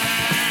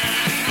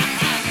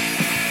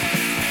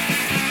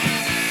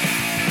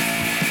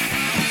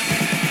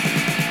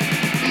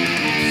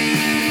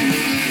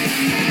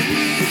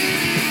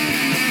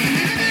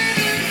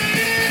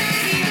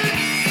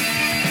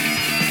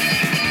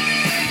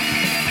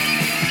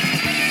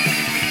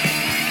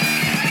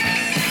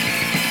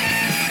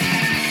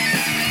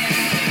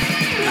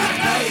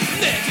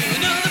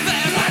 Legend of the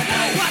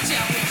past. Watch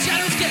out when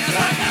shadows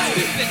cast.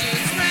 Good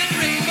vengeance ran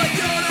ring, but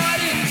you're not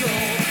in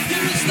control.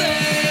 You're a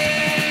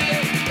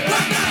slave.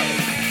 Black Knight.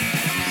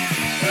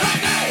 Black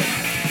Knight.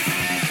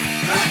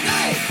 Black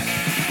Knight.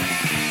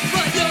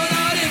 But you're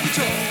not in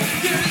control.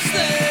 You're a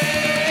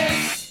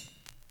slave.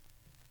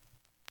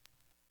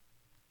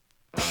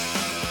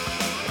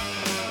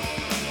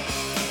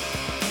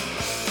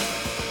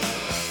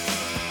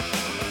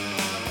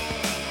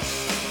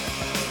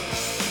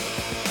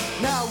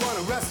 Now I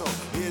wanna wrestle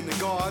in the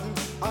garden.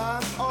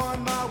 I'm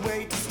on my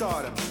way to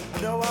stardom.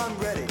 I know I'm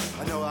ready,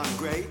 I know I'm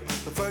great.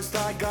 But first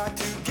I got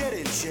to get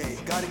in shape.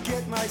 Gotta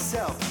get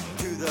myself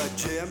to the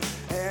gym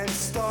and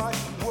start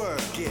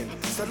working.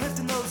 Start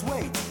lifting those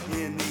weights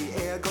in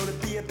the air. Gonna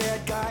be a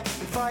bad guy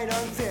and fight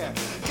unfair.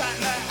 Got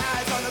my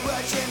eyes on the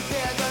Russian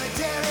bear. Gonna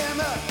tear him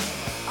up.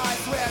 I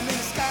swear I'm in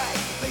the sky.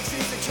 Thinks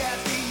he's the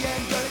champion.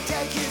 Gonna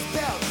take his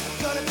belt.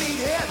 Gonna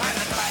beat him. I'm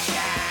the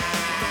Crusher.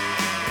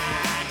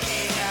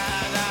 King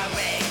of the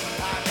ring.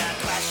 I'm the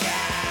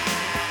Crusher.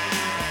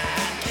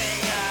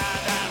 King of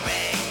the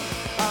ring.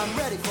 I'm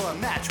ready for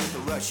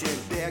Russian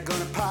bear.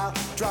 Gonna pile,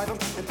 drive him,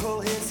 and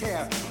pull his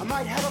hair. I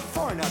might have a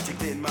foreign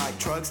object in my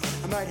trucks.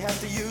 I might have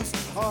to use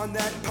on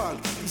that punk.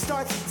 He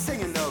starts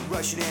singing the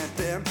Russian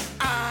anthem.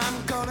 I'm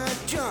gonna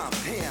jump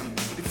him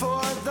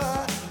before the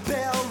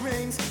bell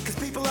rings, 'cause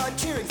people are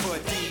cheering for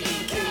D.D.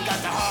 King.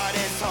 Got the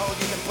hardest hold,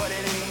 you can put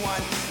it in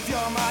one. If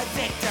you're my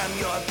victim,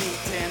 you're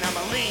beaten. I'm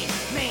a lean,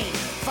 mean,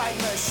 fight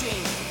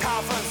machine,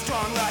 powerful and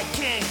strong like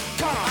King.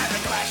 Come on, I'm the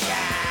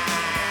Crusher,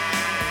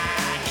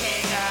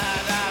 King of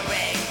the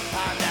Ring.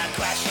 I'm the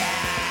Crusher,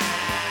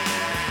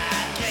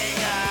 King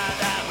of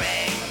the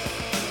Ring.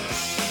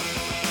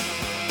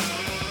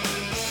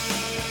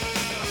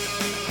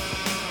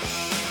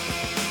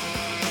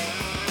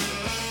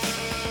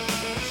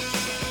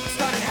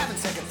 Started having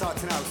second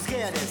thoughts and I was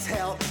scared as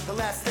hell. The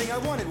last thing I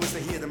wanted was to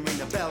hear them ring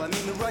the bell. I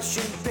mean, the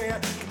Russian bear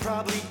could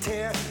probably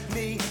tear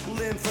me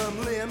limb from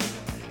limb.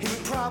 He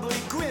would probably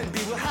grin, be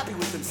real happy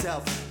with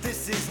himself.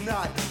 This is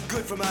not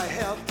good for my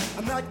health.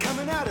 I'm not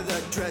coming out of the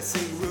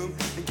dressing room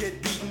and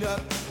get beaten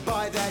up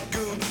by that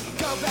goon.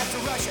 Go back to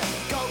Russia,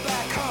 go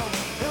back home.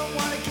 Don't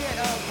wanna get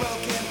a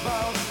broken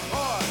bone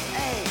or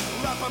a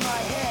lump on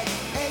my head.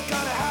 Ain't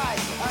gonna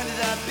hide under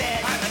the bed.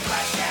 I'm the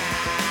Crusher,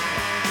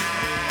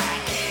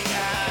 King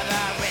of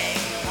the Ring.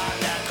 I'm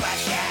the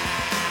Crusher,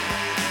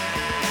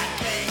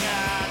 King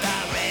of the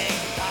Ring.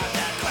 I'm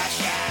the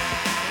Crusher,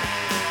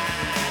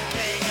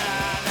 King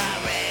of the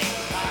Ring.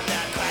 I'm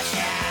the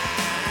Crusher,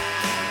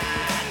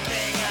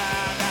 King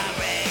of the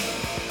Ring.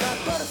 Got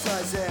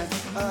butterflies and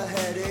a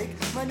headache.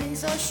 My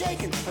knees are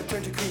shaking. I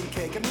turned to cream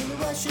cake. I mean, the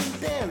Russian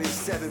bear is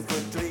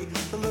 7'3".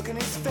 The look in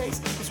his face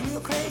is real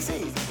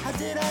crazy. How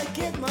did I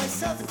get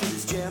myself into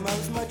this jam? I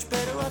was much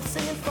better off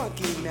singing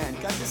Funky Man.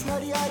 Got this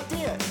nutty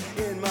idea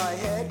in my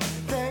head.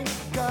 Thank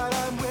God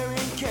I'm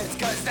wearing kids,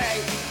 'cause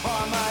they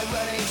are my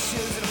running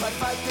shoes. And if I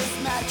fight this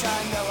match,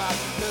 I know I'll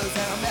lose.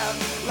 And I'll melt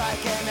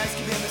like an ice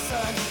cube in the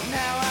sun.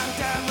 Now I'm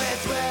done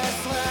with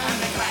wrestling. I'm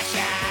the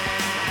Crusher,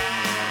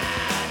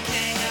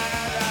 King of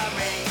the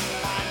Ring.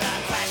 I'm the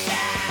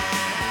Crusher,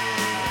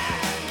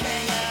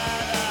 King of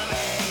the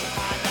Ring.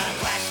 I'm the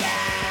Crusher,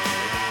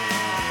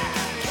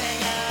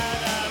 King of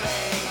the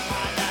Ring.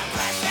 I'm the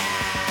Crusher,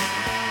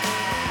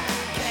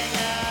 King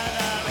of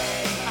the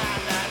Ring.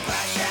 I'm the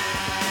Crusher,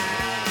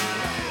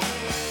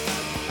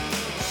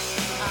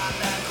 I'm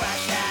the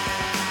Crusher,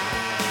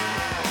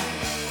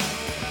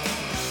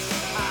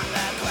 I'm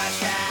the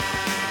Crusher,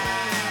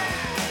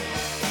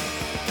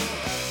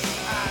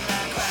 I'm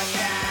the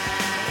Crusher,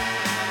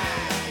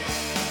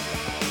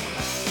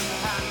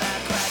 I'm the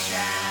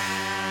Crusher.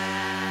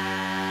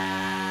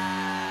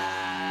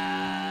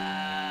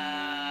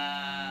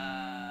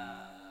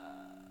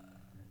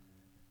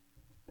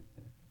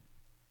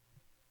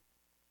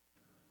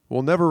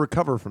 We'll never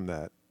recover from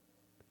that.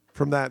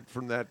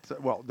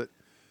 Well,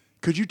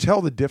 could you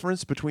tell the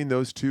difference between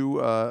those two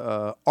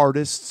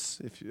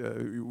artists? If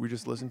we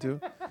just listened to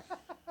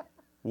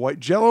White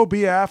Jello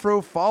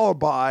Biafro, followed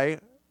by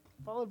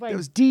It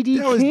was D.D.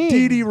 that was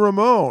King. Dee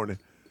Ramone,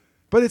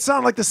 but it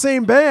sounded like the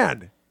same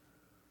band.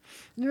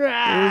 It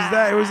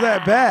was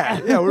that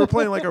bad. Yeah, we were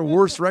playing like our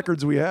worst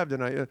records we have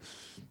tonight.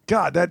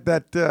 God,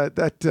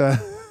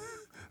 that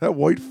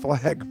White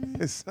Flag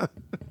is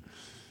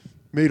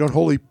made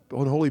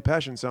Unholy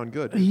Passion sound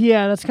good.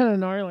 Yeah, that's kind of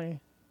gnarly.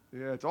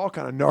 Yeah, it's all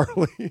kind of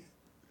gnarly.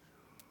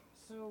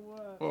 So,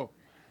 Oh,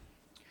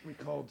 we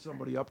called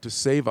somebody up to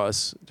save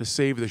us, to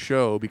save the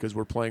show because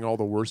we're playing all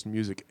the worst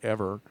music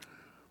ever.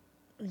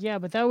 yeah,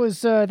 but that was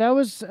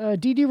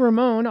D.D.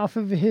 Ramone off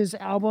of his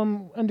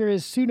album under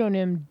his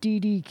pseudonym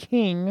D.D.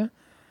 King.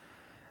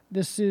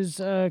 This is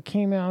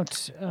came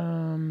out.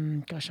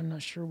 Gosh, I'm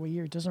not sure what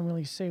year. It doesn't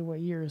really say what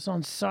year. It's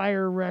on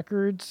Sire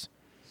Records.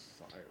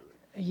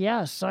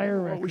 Yeah, Sire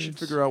Well, Records. we should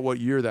figure out what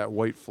year that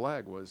White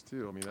Flag was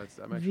too. I mean,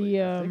 I'm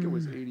actually. I think it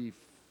was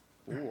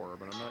 '84,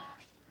 but I'm not.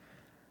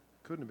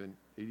 Couldn't have been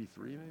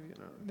 '83, maybe.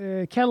 No.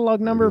 The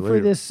catalog number for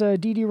later. this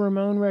D.D.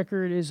 Ramone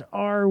record is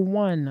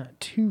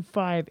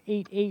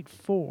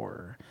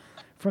R125884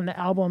 from the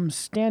album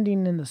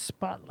Standing in the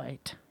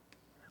Spotlight.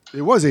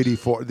 It was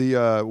 '84.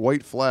 The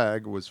White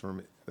Flag was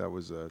from. That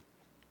was.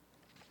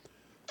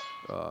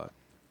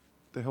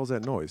 The hell's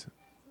that noise?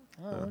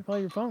 Oh, call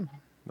your phone.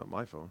 Not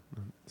my phone.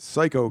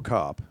 Psycho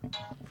Cop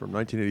from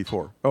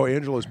 1984. Oh,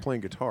 Angelo's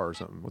playing guitar or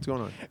something. What's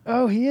going on?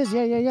 Oh, he is.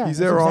 Yeah. He's That's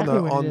there exactly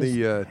on what it is.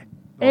 the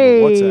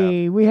Hey,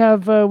 WhatsApp.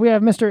 we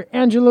have Mr.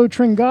 Angelo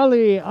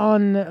Tringali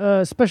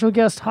on special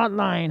guest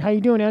hotline. How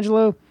you doing,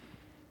 Angelo?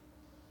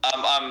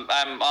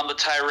 I'm on the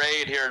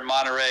tirade here in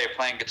Monterey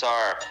playing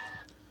guitar.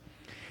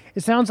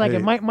 It sounds like Hey.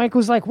 it. Mike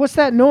was like, "What's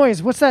that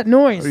noise? What's that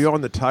noise?" Are you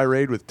on the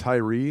tirade with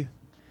Tyree?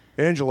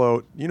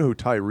 Angelo, you know who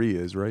Tyree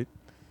is, right?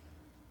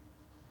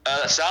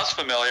 That sounds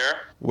familiar.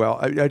 Well,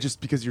 I just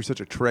because you're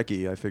such a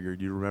Trekkie, I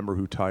figured you remember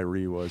who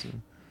Tyree was.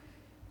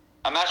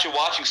 I'm actually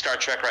watching Star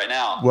Trek right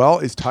now. Well,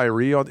 is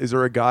Tyree on? Is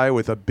there a guy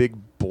with a big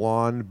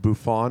blonde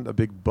bouffant, a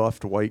big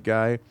buffed white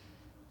guy?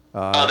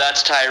 Oh,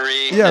 that's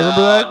Tyree. yeah, no,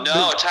 remember that?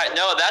 No,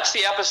 no, that's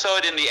the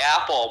episode in the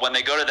Apple when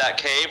they go to that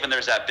cave and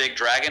there's that big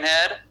dragon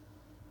head.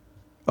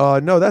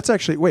 No, that's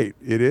actually wait.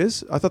 It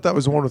is. I thought that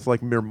was the one with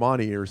like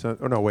Mirmani or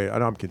something. Oh no, wait.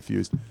 I'm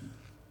confused.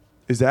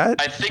 Is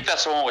that? I think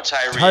that's the one with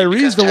Tyree. Tyree's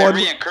because the one-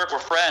 Tyree and Kirk were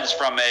friends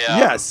from a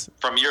Yes.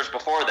 from years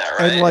before that,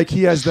 right? And like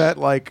he has that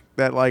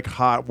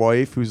hot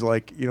wife who's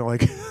like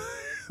like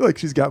like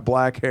she's got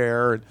black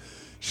hair and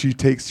she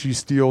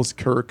steals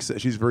Kirk's.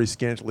 She's very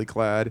scantily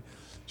clad.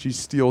 She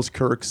steals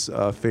Kirk's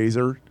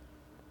phaser.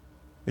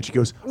 And she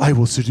goes, "I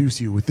will seduce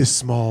you with this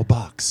small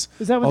box."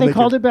 Is that what I'll they make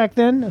called it back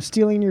then?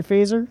 Stealing your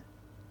phaser?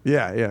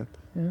 Yeah.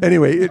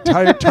 Anyway,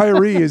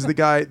 Tyree is the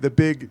guy, the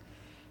big,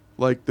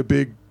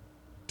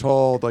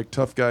 tall, like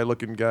tough guy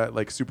looking guy,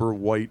 like super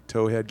white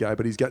towhead guy.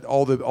 But he's got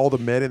all the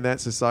men in that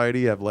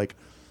society have like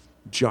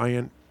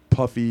giant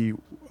puffy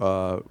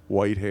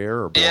white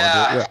hair or blonde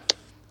hair. Yeah.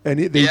 And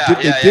they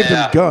give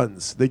them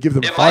guns. They give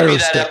them it fire might be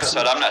that sticks.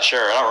 episode. I'm not sure.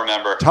 I don't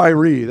remember.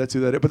 Tyree, that's who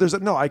that is.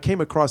 But I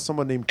came across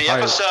someone named The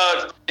Tyree.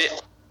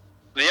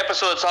 the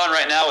episode that's on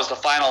right now is the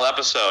final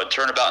episode,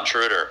 Turnabout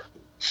Intruder.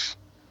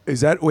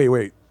 Is that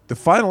wait? The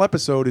final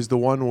episode is the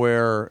one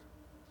where,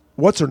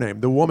 what's her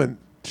name? The woman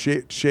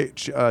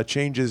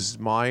changes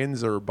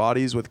minds or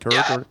bodies with Kirk.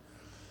 Yeah.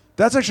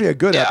 That's actually a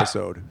good Yeah.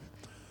 episode.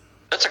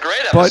 That's a great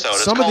But episode.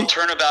 It's some of called the-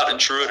 Turnabout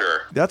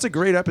Intruder. That's a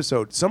great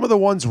episode. Some of the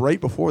ones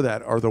right before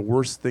that are the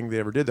worst thing they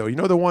ever did, though. You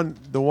know the one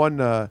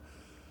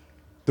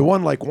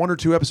like one or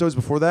two episodes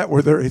before that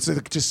where it's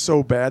like just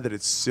so bad that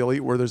it's silly.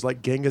 Where there's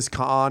like Genghis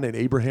Khan and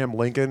Abraham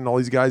Lincoln and all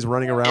these guys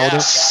running around with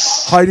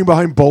Yes. her, hiding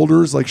behind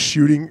boulders, like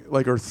shooting,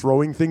 like or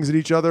throwing things at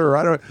each other. Or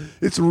I don't.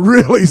 It's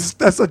really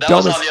that's the That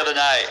dumbest. was on the other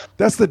night.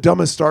 That's the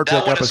dumbest Star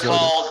Trek That one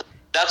episode.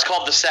 that's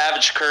called The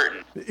Savage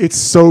Curtain. It's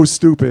so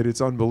stupid.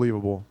 It's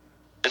unbelievable.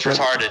 It's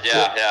retarded,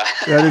 yeah.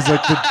 That is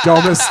like the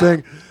dumbest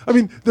thing. I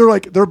mean,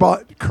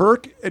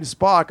 Kirk and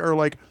Spock are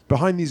like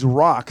behind these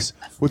rocks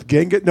with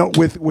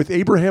with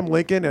Abraham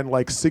Lincoln and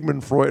like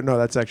Sigmund Freud. No,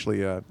 that's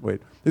actually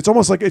wait. It's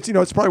almost like it's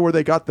probably where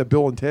they got the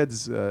Bill and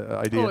Ted's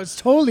idea. Oh, it's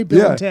totally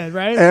Bill and Ted,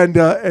 right?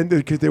 And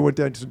because they went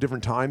down to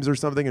different times or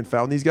something and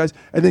found these guys,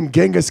 and then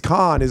Genghis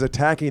Khan is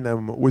attacking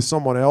them with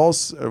someone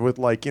else with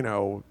like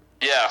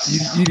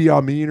Yes. Idi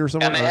Amin or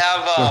something. And they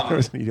have, it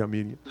wasn't Idi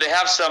Amin. They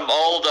have some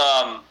old,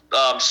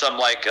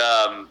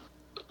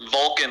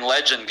 Vulcan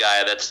legend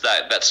guy that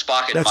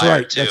Spock admired That's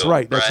right. too. That's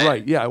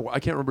right. Yeah, I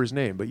can't remember his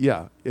name, but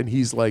yeah, and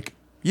he's like,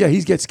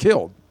 he gets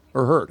killed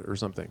or hurt or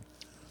something.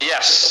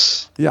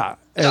 Yes. Yeah.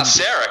 It's not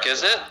Sarek,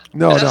 is it?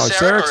 No, Is that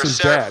Sarek Sarek's or his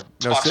Sarek dad.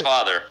 No, Spock's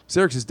father.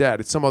 Sarek's his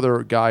dad. It's some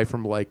other guy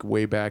from like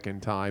way back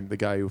in time. The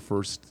guy who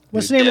first.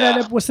 What's the name of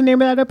that? What's the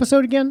name of that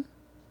episode again?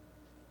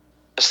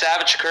 The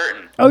Savage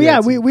Curtain. Oh Yeah, yeah,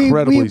 it's we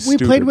incredibly played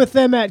stupid. with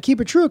them at Keep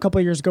It True a couple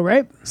of years ago,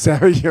 right?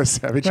 Savage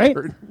Right?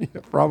 Curtain.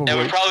 Yeah, probably.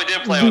 And we probably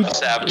did play with the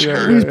Savage Yeah,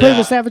 Curtain. We played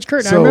with Savage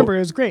Curtain. I So- remember it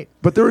was great.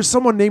 But there was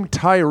someone named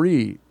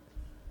Tyree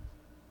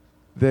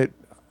that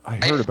I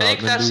heard I about. think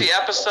in that's news. the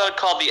episode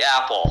called The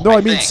Apple. No,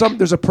 I mean think.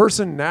 there's a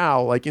person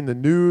now, like in the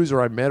news,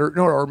 or I met her.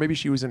 No, or maybe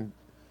she was in.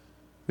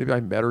 Maybe I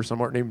met her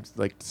somewhere named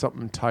like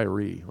something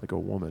Tyree, like a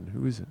woman.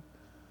 Who is it?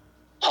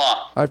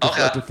 Huh. I have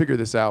Okay. to figure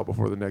this out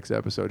before the next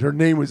episode. Her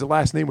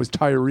last name was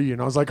Tyree,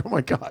 and I was like, oh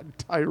my god,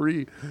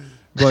 Tyree.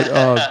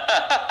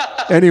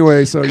 But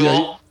anyway, so yeah.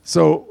 Cool.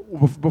 So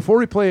before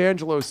we play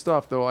Angelo's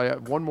stuff, though, I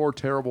have one more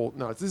terrible.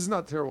 No, this is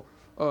not terrible.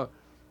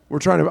 We're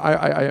trying to.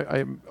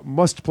 I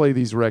must play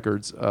these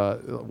records: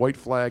 White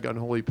Flag,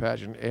 Unholy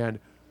Passion, and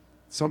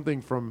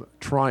something from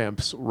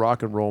Triumph's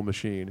Rock and Roll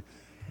Machine.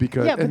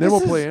 Because Yeah, but and then this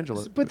we'll play is-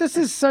 Angelo. But this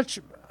is such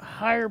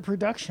higher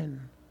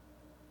production.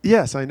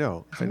 Yes, I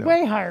know.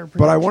 Way higher production.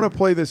 But I want to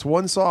play this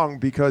one song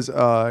because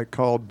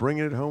called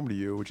 "Bringing It Home to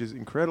You," which is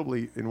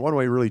incredibly, in one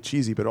way, really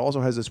cheesy, but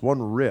also has this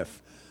one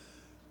riff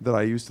that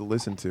I used to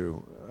listen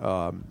to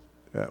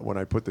when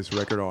I put this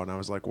record on. I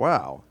was like,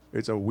 "Wow,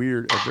 it's a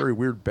very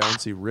weird,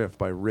 bouncy riff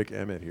by Rick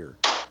Emmett here."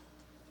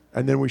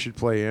 And then we should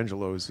play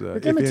Angelo's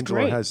if Emmett's Angelo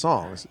great. has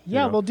songs.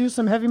 Yeah, we'll do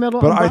some heavy metal.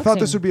 But I thought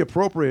this unboxing. would be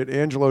appropriate.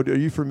 Angelo, are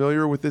you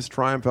familiar with this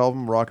Triumph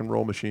album, Rock and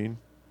Roll Machine?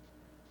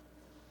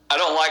 I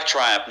don't like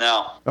Triumph,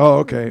 no. Oh,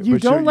 okay. You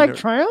But don't like know-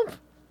 Triumph,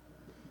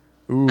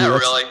 Ooh, Not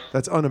that's, really.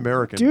 That's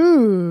un-American.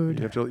 dude?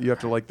 You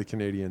have to like the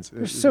Canadians.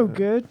 They're so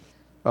good.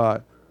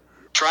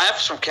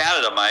 Triumph's from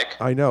Canada, Mike.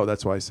 I know.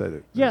 That's why I said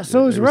it. Yeah,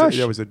 so is It Rush.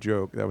 that was a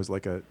joke. That was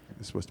like it's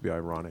supposed to be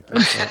ironic.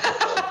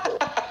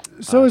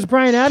 So is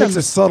Brian Takes Adams.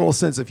 a subtle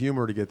sense of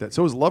humor to get that.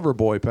 So is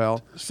Loverboy,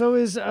 pal. So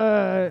is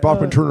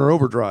Bachman Turner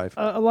Overdrive.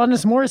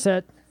 Alanis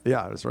Morissette.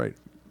 Yeah, that's right.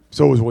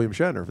 So was William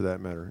Shatner, for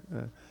that matter.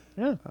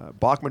 Yeah.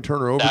 Bachman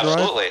Turner Overdrive.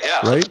 Absolutely, yeah.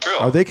 Right? That's true.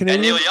 Are they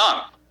Canadian? And Neil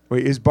Young.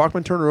 Wait, is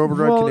Bachman Turner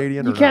Overdrive Well,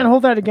 Canadian you or can't not?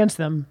 hold that against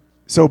them.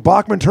 So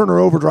Bachman Turner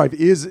Overdrive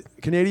is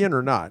Canadian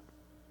or not?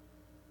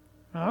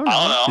 I don't know.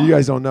 I don't know. You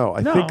guys don't know.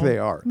 I No, think they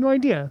are. No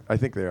idea. I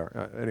think they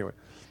are. Anyway,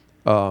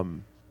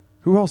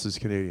 who else is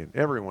Canadian?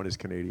 Everyone is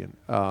Canadian.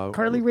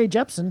 Carly Rae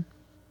Jepsen.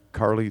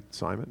 Carly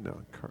Simon?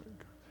 No.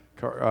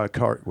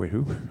 Wait,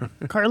 who?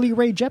 Carly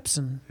Rae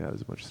Jepsen. Yeah,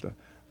 there's a bunch of stuff.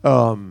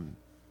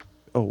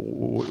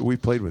 We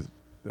played with.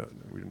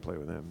 We didn't play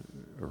with him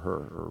or her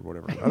or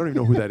whatever. I don't even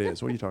know who that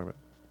is. What are you talking about?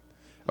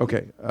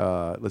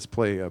 Okay, let's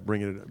play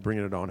 "Bringing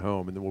It On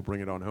Home," and then we'll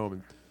bring it on home.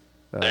 And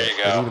There you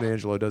And go. even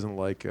Angelo doesn't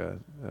like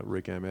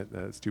Rick Emmett.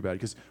 It's too bad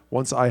because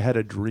once I had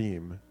a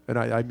dream, and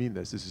I mean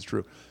this is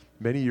true.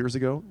 Many years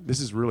ago, this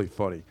is really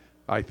funny.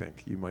 I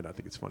think you might not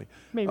think it's funny.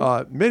 Maybe.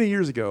 Many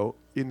years ago,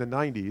 in the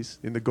 '90s,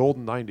 in the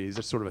golden '90s,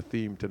 that's sort of a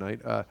theme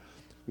tonight.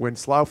 When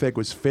Slough-Egg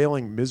was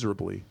failing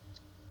miserably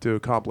to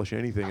accomplish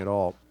anything at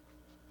all,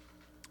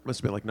 must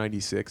have been like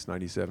 96,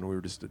 97. We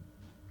were just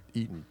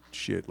eating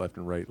shit left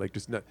and right, like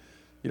just not,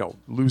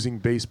 losing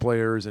bass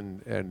players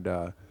and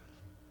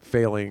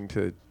failing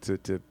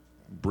to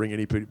bring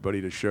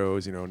anybody to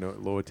shows. No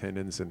low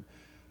attendance and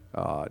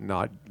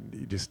not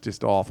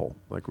just awful.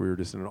 Like we were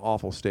just in an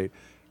awful state.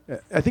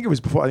 I think it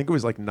was before. I think it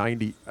was like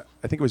 90.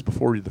 I think it was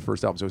before we did the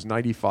first album. So it was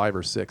 95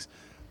 or 6,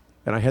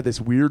 and I had this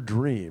weird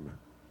dream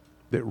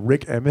that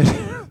Rick Emmett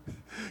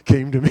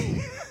came to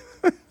me.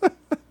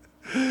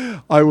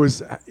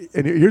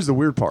 And here's the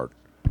weird part.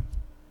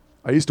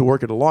 I used to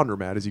work at a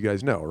laundromat, as you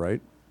guys know,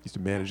 right? Used to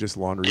manage this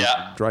laundry,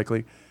 Yeah. dry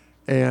clean.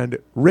 And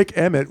Rick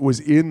Emmett was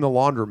in the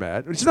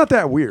laundromat. It's not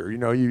that weird,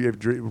 You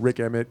have Rick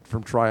Emmett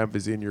from Triumph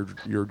is in your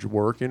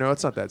work,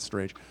 It's not that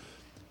strange.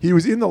 He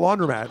was in the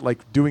laundromat,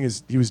 like doing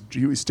his. He was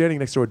standing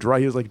next to a dry.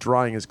 He was like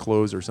drying his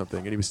clothes or something,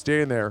 and he was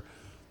standing there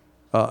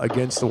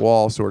against the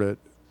wall, sort of.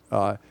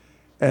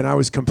 And I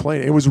was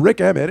complaining. It was Rick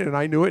Emmett, and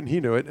I knew it, and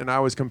he knew it. And I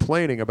was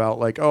complaining about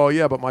like, oh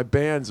yeah, but my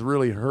band's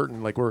really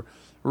hurting. Like we're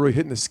really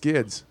hitting the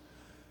skids.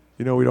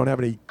 We don't have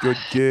any good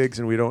gigs,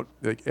 and we don't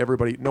like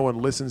everybody. No one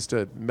listens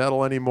to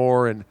metal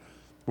anymore, and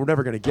we're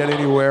never going to get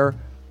anywhere.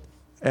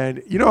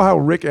 And you know how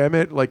Rick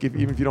Emmett, like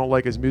even if you don't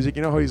like his music,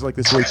 how he's like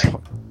this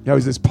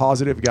he's this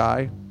positive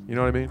guy. You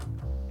know what I mean?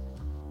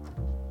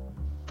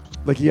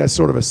 Like he has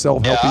sort of a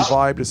self-helpy Yeah.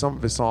 vibe to some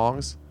of his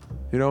songs.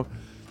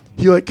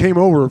 He like came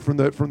over from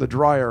the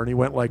dryer and he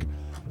went like,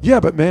 yeah,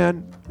 but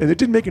man, and it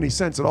didn't make any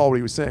sense at all what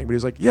he was saying. But he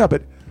was like, yeah,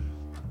 but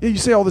you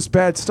say all this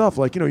bad stuff,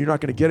 like you're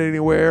not going to get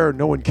anywhere,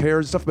 no one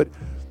cares and stuff. But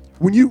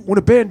when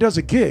a band does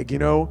a gig,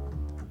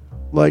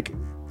 like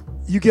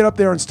you get up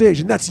there on stage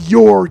and that's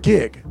your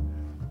gig.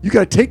 You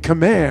got to take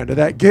command of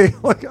that gig.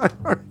 Like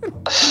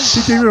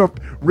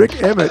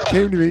Rick Emmett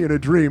came to me in a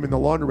dream in the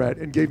laundromat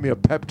and gave me a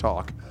pep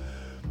talk.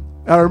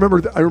 And I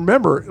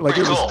remember like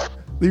it was.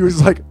 He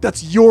was like,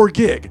 "That's your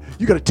gig.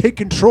 You got to take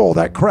control of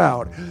that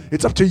crowd.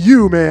 It's up to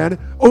you, man.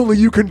 Only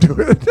you can do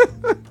it."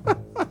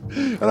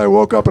 And I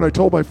woke up and I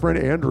told my friend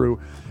Andrew,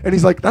 and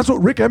he's like, "That's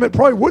what Rick Emmett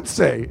probably would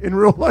say in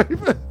real life."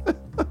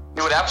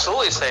 You would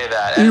absolutely say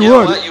that. He And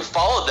would. What? You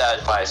followed that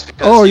advice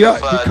because Oh, yeah,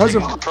 you've because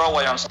taken of- control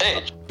while you're on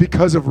stage.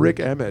 Because of Rick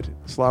Emmett,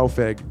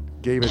 Slough-Egg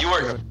gave it.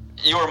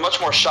 You were much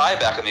more shy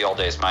back in the old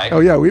days, Mike. Oh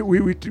yeah,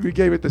 we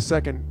gave it the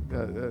second,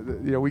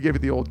 we gave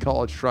it the old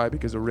college try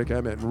because of Rick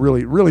Emmett, and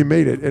really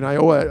made it. And I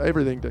owe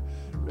everything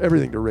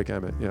to Rick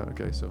Emmett. Yeah,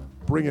 okay, so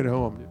bring it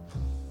home.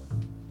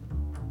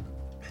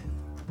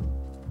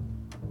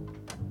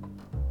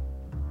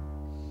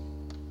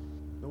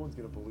 No one's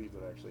gonna believe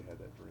that I actually had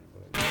that dream,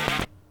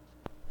 but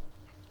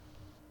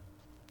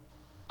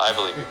I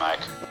believe you, Mike.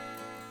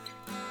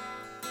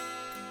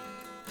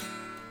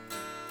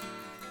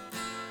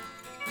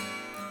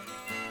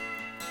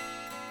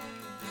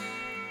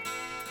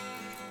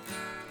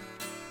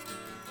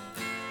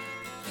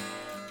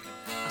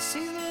 I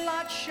see the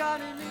light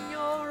shining in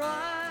your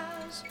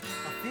eyes.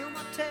 I feel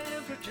my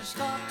temperature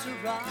start to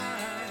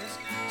rise.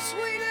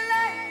 Sweet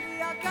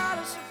lady, I got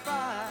a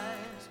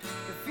surprise.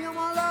 You feel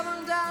my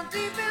loving down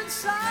deep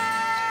inside.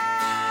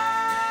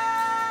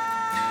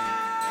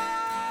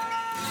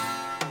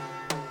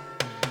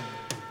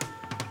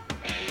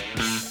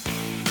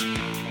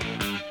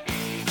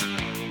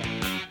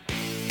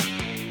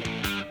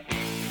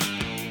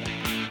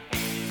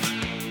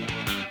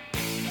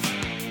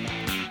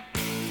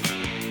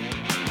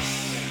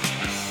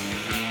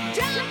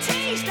 Don't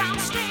taste, I'm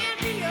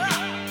standing up.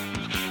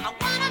 I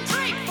wanna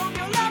drink from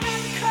your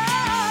loving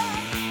cup.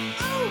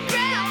 Oh,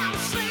 girl, I'm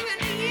singing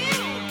to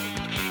you.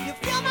 You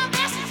feel my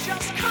message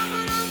just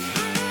coming on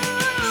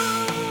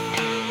through.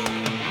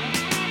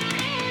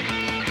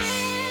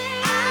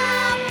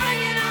 I'm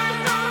bringing on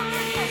home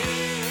to you.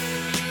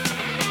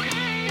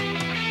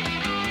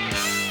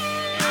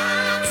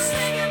 I'm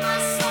singing my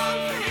song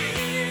for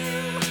you.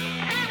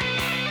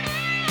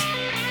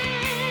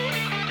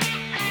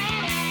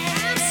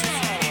 I'm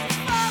singing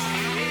for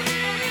you.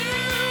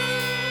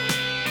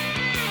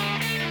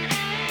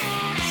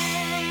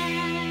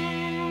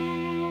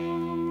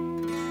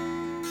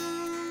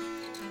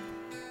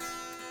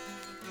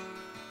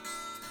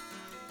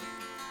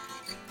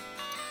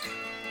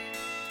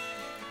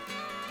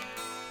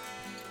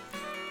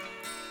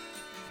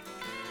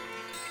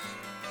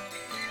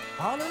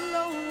 All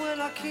alone when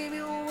I came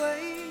your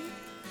way,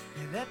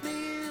 you let me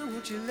in,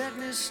 would you let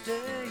me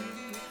stay?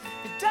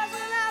 It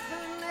doesn't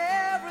happen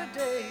every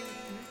day.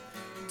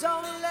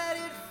 Don't let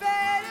it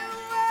fade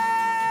away.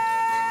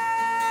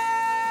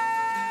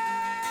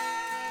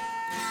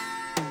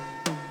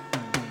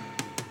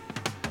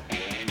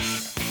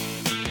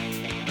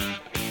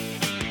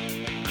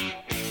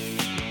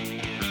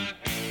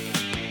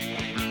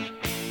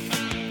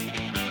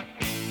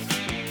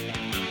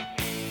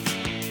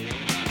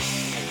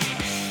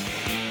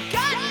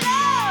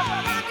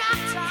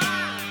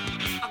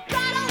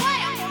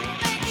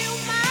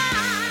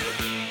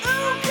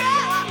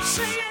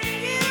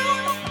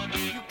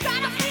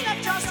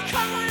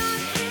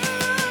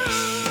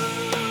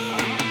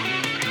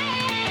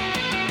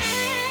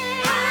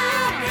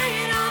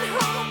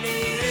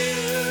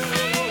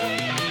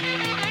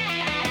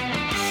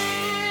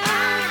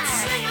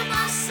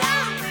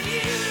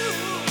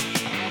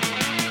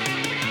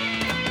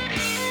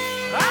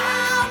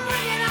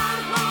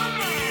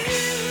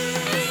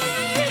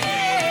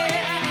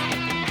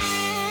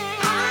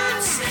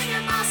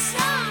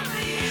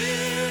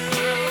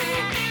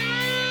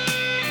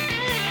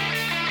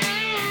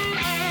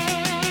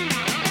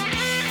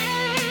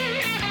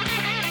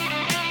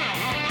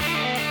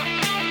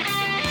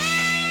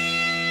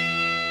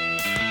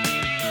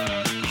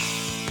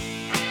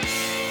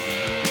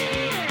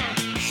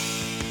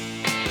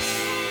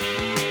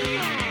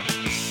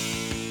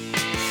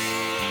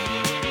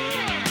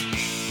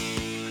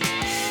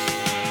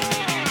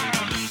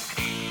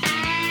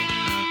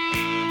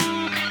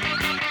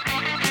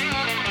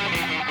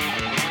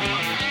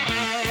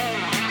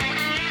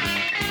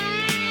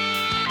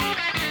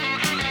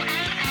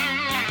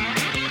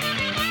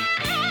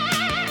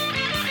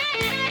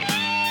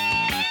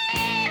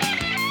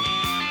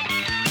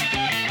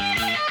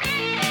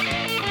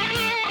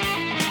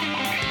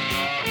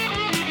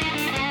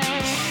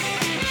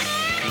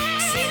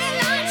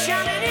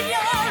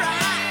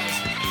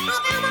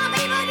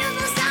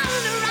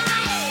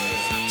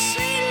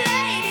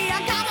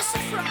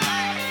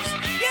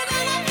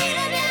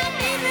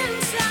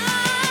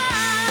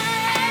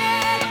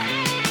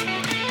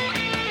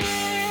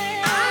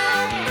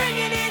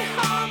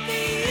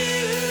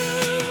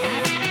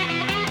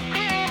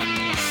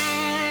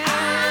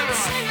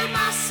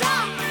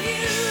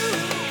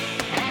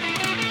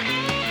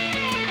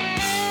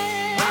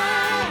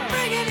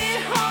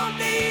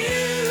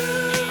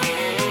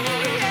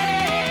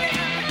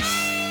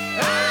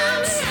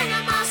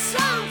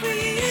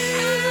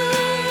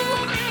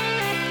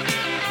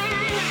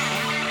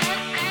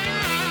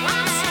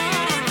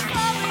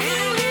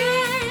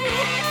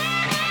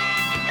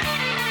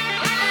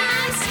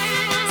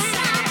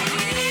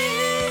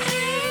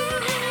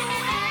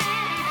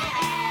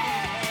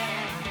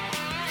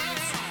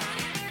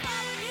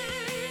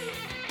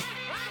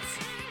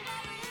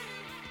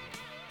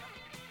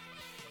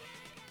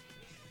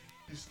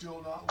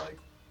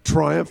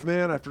 Triumph,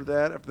 man. After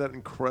that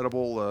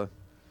incredible,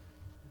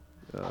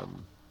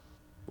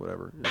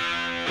 whatever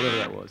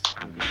that was.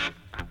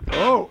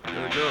 Oh,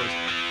 there it goes.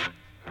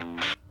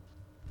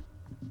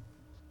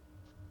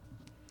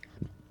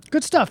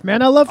 Good stuff,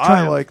 man. I love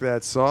Triumph. I like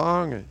that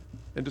song.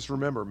 And just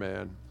remember,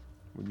 man,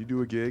 when you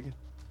do a gig,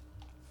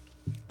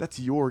 that's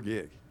your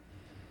gig.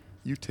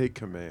 You take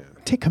command.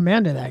 Take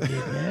command of that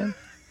gig, man.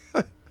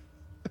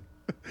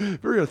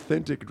 Very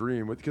authentic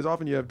dream, because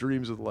often you have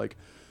dreams with like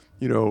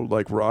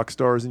rock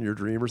stars in your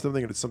dream or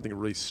something, and it's something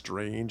really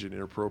strange and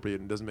inappropriate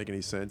and doesn't make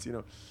any sense,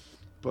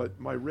 But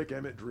my Rick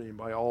Emmett dream,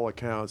 by all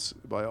accounts,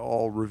 by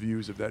all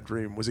reviews of that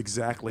dream, was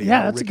exactly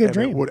how that's a Rick good Emmett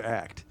dream. would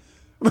act.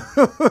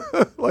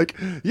 Like,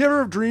 you ever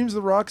have dreams of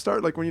the rock star?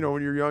 Like when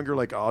you're younger,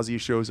 like Ozzy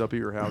shows up at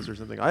your house or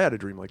something. I had a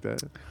dream like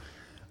that.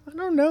 I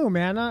don't know,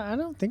 man. I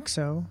don't think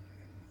so.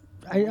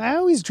 I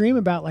always dream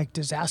about like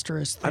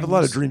disastrous things. I have a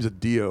lot of dreams with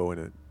Dio in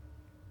it.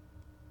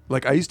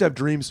 Like, I used to have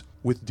dreams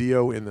with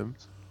Dio in them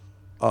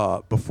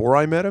before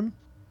I met him.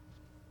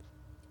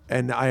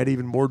 And I had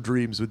even more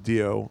dreams with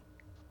Dio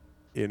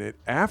in it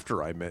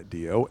after I met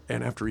Dio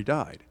and after he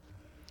died.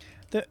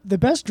 The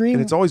best dream,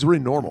 And it's always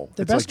really normal.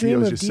 The It's best like dream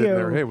Dio's of just sitting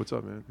there, Dio- hey, what's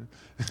up, man?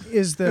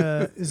 is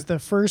the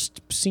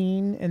first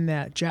scene in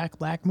that Jack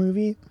Black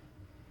movie.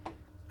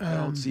 I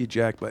don't see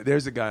Jack Black.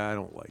 There's a guy I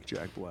don't like,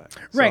 Jack Black.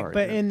 Right, Sorry,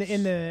 but man.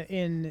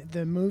 in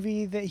the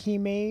movie that he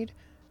made,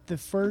 the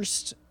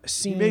first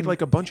scene He made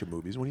like a bunch of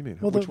movies. What do you mean?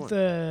 well Which the, one?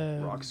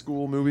 the Rock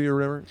School movie or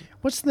whatever?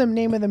 what's the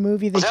name of the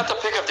movie Was that the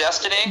Pick of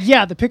Destiny?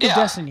 Yeah, the Pick of Yeah.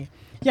 Destiny.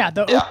 Yeah,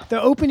 the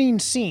opening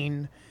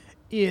scene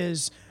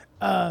is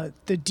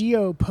the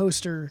Dio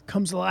poster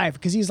comes alive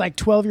because he's like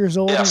 12 years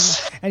old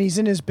Yes. and he's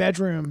in his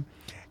bedroom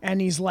and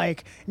he's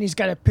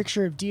got a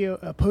picture of Dio,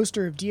 a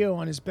poster of Dio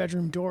on his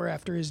bedroom door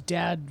after his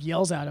dad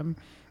yells at him,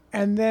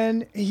 and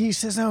then he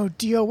says, "Oh,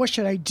 Dio, what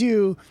should I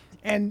do?"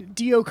 And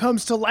Dio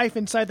comes to life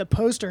inside the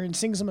poster and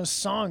sings him a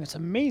song. It's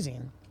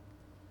amazing.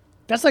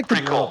 That's like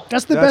Pretty cool.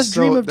 That's the best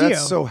dream of Dio.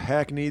 That's so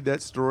hackneyed,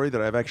 that story,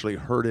 that I've actually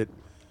heard it.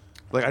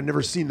 Like, I've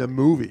never seen the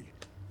movie,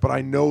 but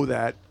I know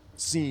that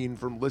scene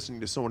from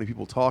listening to so many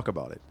people talk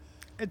about it.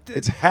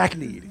 It's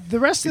hackneyed. The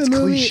rest of It's the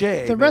movie,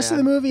 cliche, the rest of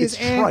the man. movie is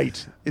It's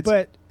trite.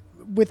 but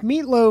with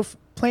Meatloaf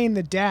playing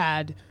the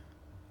dad,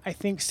 I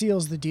think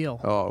seals the deal.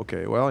 Oh,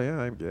 okay. Well, yeah,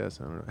 I guess.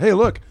 I don't know. Hey,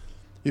 look,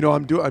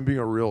 I'm being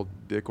a real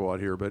dickwad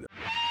here, but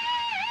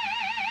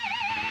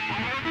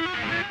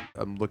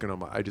I'm looking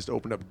on I just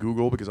opened up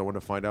Google because I want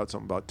to find out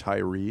something about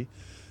Tyree.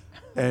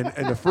 And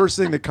the first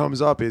thing that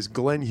comes up is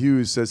Glenn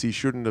Hughes says he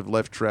shouldn't have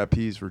left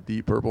Trapeze for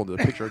Deep Purple. And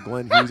there's a picture of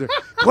Glenn Hughes there.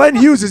 Glenn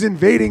Hughes is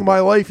invading my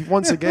life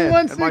once again.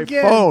 Once and my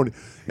again. phone,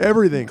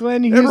 everything.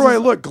 Glenn Hughes Everywhere I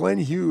is look, Glenn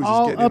Hughes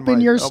all is getting up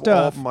in your all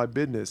stuff. up in my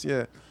business.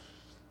 Yeah.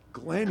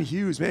 Glenn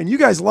Hughes, man. You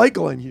guys like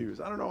Glenn Hughes.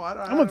 I don't know.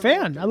 I'm a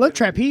fan. I love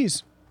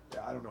Trapeze.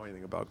 Yeah, I don't know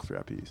anything about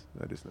Trapeze.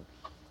 I just know.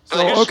 I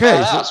think So, it's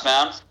okay. badass,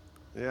 man.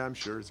 Yeah, I'm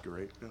sure it's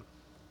great.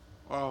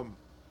 Yeah.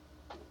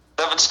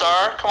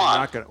 7-star? Come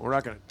on. We're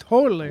not gonna.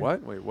 Totally.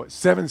 What? Wait, what?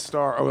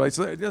 7-star? Oh, let's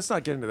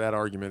not get into that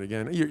argument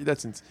again.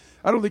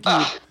 I don't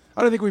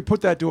think we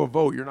put that to a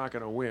vote. You're not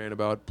going to win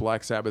about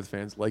Black Sabbath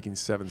fans liking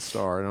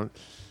 7-star.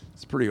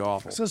 It's pretty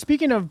awful. So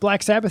speaking of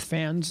Black Sabbath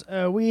fans,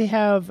 we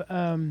have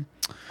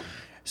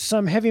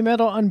some heavy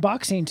metal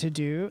unboxing to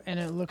do, and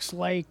it looks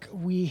like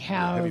we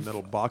have heavy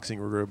metal boxing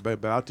we're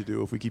about to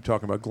do if we keep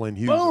talking about Glenn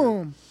Hughes.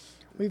 Boom!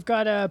 We've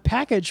got a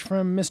package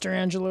from Mr.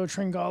 Angelo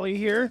Tringali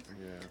here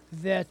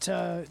that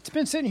it's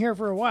been sitting here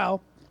for a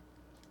while,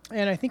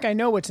 and I think I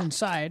know what's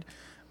inside.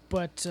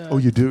 But Oh,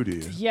 you do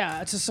you?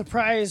 yeah, it's a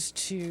surprise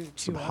to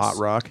Some us. hot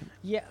rock.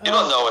 Yeah, You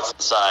don't know what's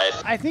inside.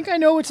 I think I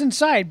know what's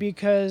inside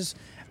because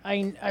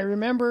I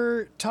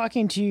remember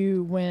talking to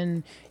you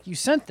when you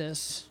sent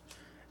this,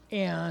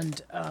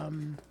 and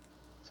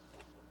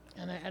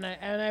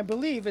I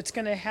believe it's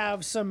going to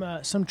have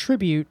some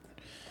tribute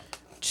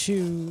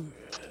to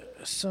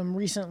some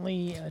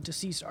recently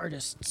deceased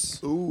artists.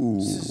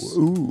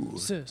 Ooh.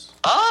 Sis.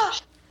 Huh?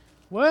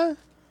 What?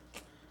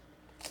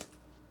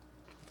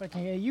 If I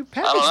can, you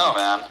I don't know,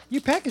 man. You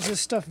package this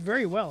stuff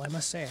very well, I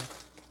must say.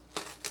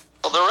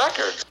 Well, the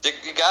records.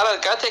 You gotta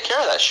take care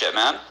of that shit,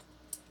 man.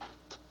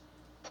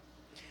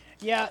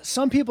 Yeah,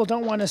 some people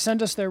don't want to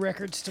send us their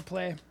records to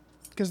play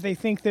because they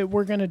think that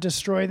we're going to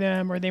destroy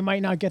them, or they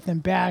might not get them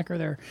back, or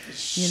they're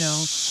too. We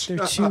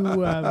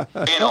don't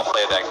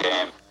play that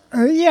game.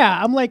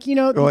 Yeah, I'm like,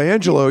 Well,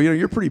 Angelo,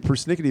 you're pretty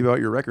persnickety about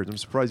your records. I'm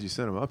surprised you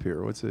sent them up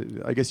here. What's it?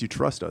 I guess you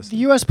trust us. the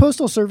U.S.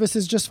 Postal Service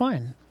is just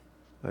fine.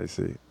 I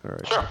see. All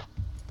right. Sure.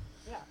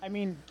 Yeah, I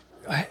mean,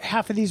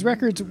 half of these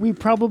records we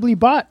probably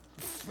bought,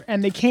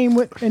 and they came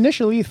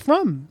initially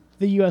from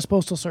the U.S.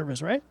 Postal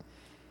Service, right?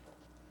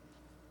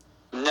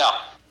 No.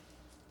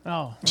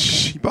 Oh,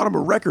 okay. You bought them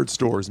at record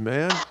stores,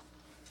 man. What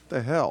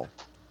the hell?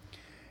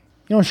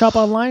 You don't shop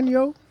online,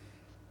 yo?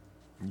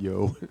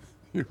 Yo.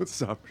 You don't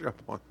stop shop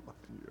online,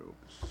 yo.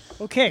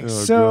 Okay, Oh,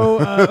 so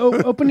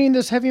opening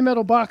this heavy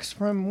metal box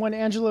from one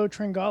Angelo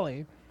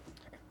Tringali,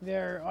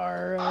 there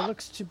are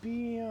looks to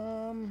be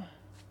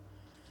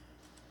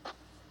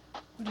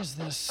what is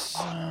this?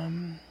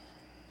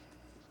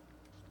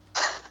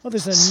 Oh,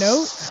 there's a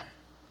note.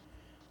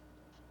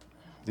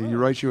 Did he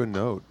write you a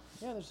note?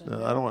 Yeah, there's a No,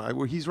 note. I don't want.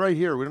 Well, he's right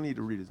here. We don't need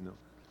to read his note.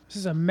 This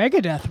is a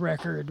Megadeth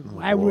record. Oh,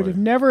 I would boy. have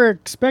never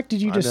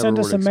expected you I to never send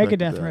us a would expect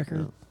Megadeth that, record.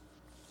 no.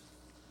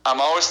 I'm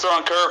always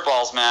throwing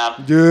curveballs, man.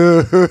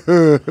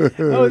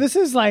 Oh, this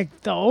is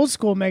like the old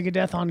school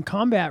Megadeth on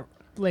Combat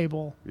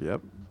label.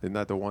 Yep. Isn't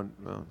that the one?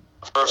 No.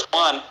 First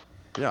one.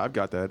 Yeah, I've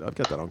got that. I've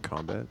got that on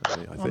Combat. I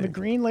On think. the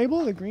green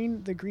label, the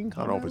green I Combat.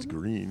 don't know if it's label?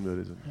 green, but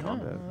it's Yeah,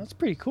 Combat. that's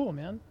pretty cool,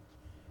 man.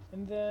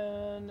 And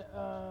then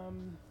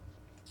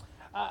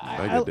I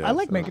Megadeth,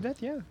 like huh?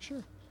 Megadeth. Yeah,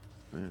 sure,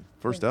 Yeah.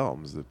 First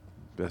album's the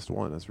best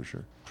one, that's for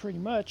sure. pretty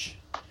much.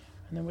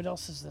 And then what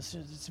else is this?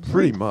 It's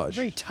Pretty very, much.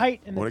 very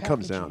tight in the When it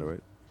comes down to packaging.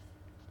 it.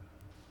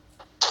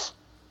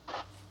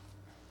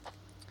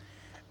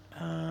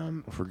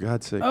 For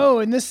God's sake. Oh,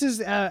 and this is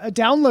a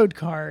download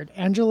card.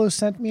 Angelo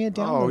sent me a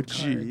download Oh, card.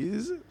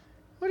 jeez.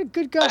 What a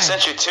good guy. I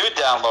sent you 2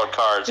 download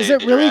cards. Is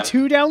it really Adrian.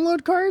 2 download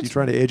You cards?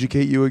 trying to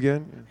educate you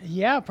again?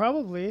 Yeah,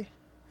 probably.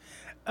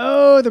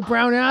 Oh, the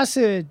Brown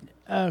Acid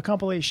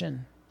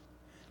compilation.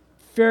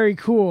 Very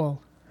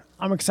cool.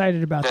 I'm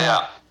excited about Yeah.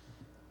 that.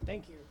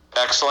 Thank you.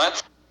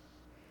 Excellent.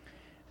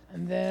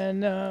 And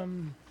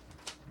then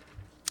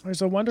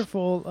there's a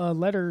wonderful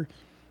letter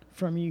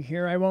from you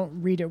here. I won't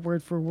read it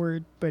word for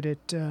word, but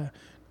it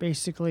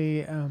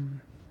basically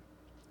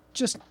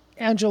just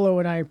Angelo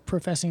and I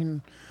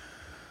professing.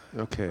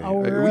 Okay.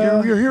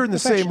 Our, You're here in the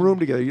same affection. room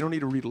together. You don't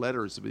need to read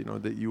letters,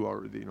 that you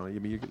are, I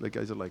mean, like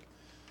I said,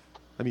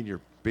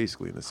 you're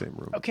basically in the same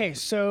room. Okay,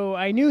 so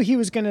I knew he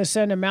was going to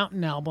send a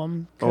Mountain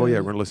album. Oh, yeah,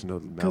 we're going to listen to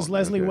Because Mountain.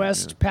 Leslie Okay,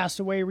 West yeah. passed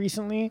away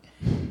recently,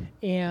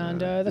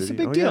 and that's Did a he?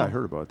 big Oh, deal. Yeah, I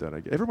heard about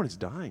that. Everyone's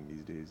dying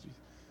these days.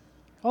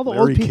 All the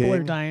Larry old people are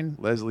King, dying.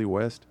 Leslie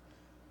West.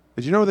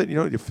 Did you know that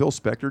Phil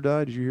Spector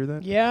died? Did you hear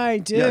that? Yeah, I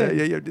did.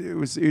 Yeah.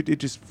 It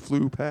just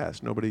flew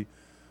past. Nobody.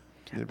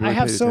 Really I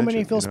have paid so many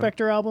attention, Phil you know?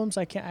 Spector albums.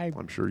 I can't.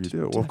 I'm sure you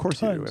do. Well, of course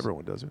you do. Tons.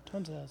 Everyone does it.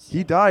 Tons of those.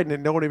 He died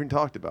and no one even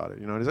talked about it.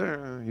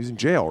 He's in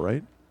jail,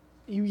 right?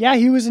 Yeah,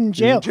 he was in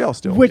jail. jail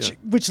still, which yeah.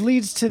 which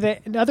leads to the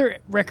another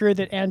record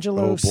that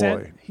Angelo Oh,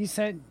 sent. boy. He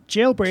sent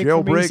Jailbreak,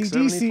 Jailbreak from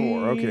AC/DC.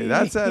 74. Okay,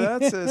 that's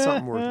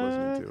something worth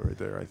listening to right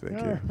there, I think.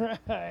 Yeah.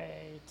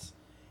 Right.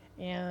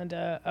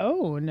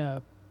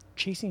 And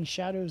Chasing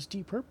Shadows,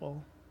 Deep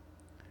Purple.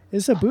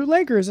 Is this a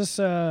bootleg or is this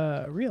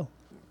real?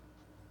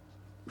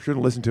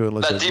 Shouldn't listen to it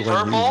unless That there's Deep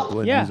Glenn Purple? Hughes,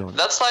 Glenn Yeah. Hughes on it.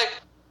 That's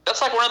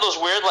like one of those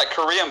weird like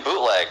Korean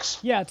bootlegs.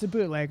 Yeah, it's a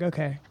bootleg.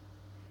 Okay.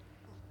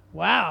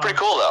 Wow. Pretty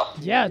cool though.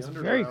 Yeah, it's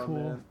very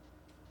cool.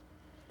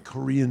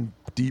 Korean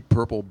Deep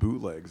Purple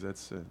bootlegs.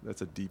 That's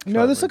a deep.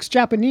 No, cut, this right? looks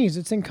Japanese.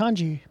 It's in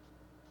kanji.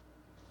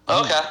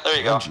 Okay, there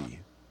you go. Kanji.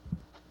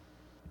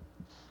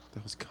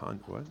 That was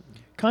what?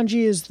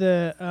 Kanji is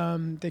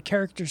the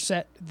character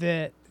set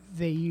that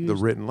they use. The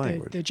written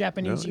language. The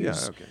Japanese No?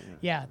 use. Yeah, okay.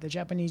 Yeah, the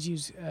Japanese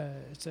use.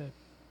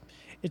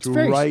 It's To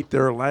very. write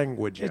their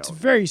language It's out.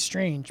 very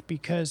strange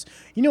because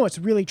what's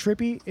really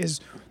trippy is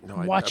No,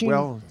 watching a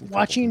couple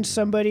watching things.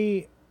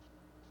 somebody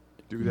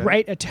Do that?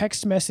 write a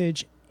text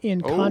message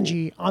in Oh.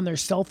 kanji on their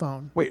cell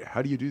phone. Wait,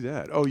 how do you do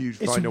that? Oh, you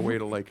It's find a r- way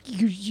to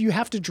You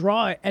have to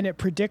draw it and it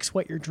predicts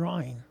what you're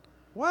drawing.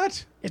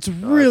 what? It's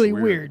really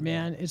weird. weird,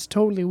 man. It's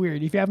totally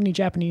weird. If you have any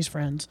Japanese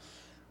friends,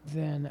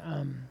 then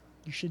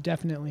you should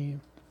definitely.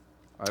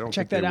 I don't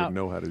Check think that they out. would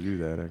know how to do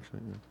that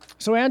actually. Yeah.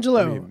 So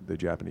Angelo, I mean, the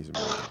Japanese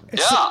Americans.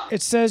 Yeah.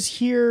 it says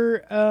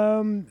here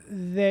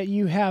that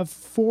you have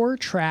 4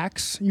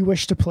 tracks you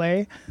wish to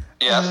play.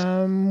 Yes.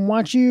 Why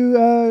don't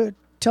you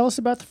tell us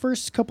about the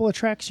first couple of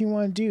tracks you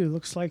want to do?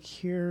 Looks like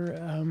here.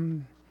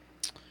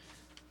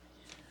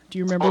 Do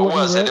you remember What what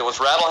was you it? wrote? It was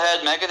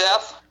Rattlehead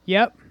Megadeth.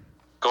 Yep.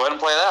 Go ahead and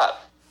play that.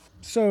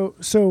 So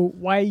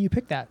why you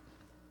pick that?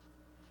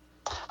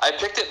 I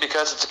picked it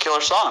because it's a killer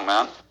song,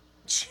 man.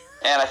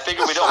 And I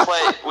figure we don't play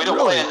Really?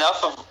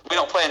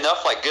 play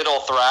enough like good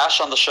old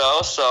thrash on the show,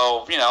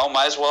 so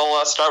might as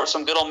well start with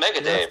some good old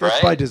Megadeth, That's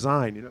right? by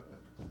design,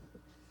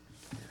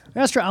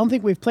 That's true. I don't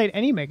think we've played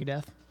any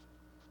Megadeth.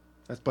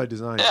 That's by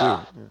design Yeah. too.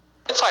 Yeah.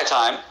 It's high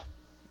time,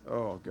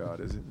 Oh God,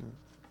 is it? and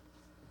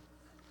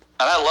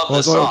I love Well,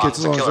 this as long, song. okay, It's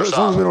a killer as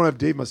long as we song. don't have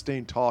Dave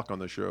Mustaine talk on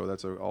the show,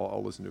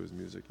 I'll listen to his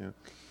music. Yeah.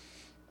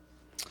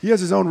 He has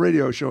his own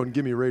radio show on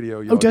Gimme Radio.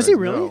 Oh, does he guys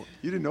really? know.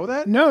 You didn't know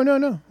that? No.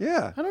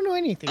 Yeah. I don't know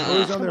anything. Well,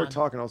 he's on Come there on.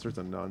 talking all sorts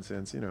of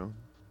nonsense,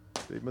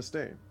 Dave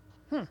Mustaine.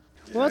 Well,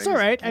 that's all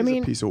right. I He's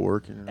mean, a piece of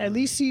work. at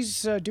least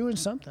he's doing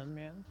something,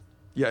 man.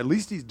 Yeah, at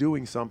least he's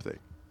doing something.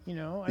 I He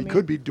mean,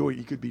 could be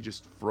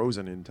just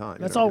frozen in time.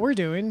 That's all we're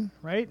doing,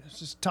 right? It's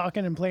just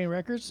talking and playing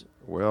records.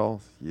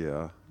 Well,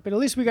 yeah. But at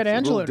least we got It's a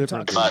Angelo little to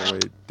talk different to. than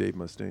the way Dave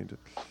Mustaine did.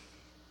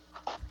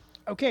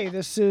 Okay,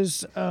 this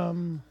is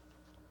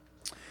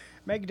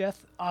Megadeth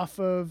off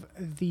of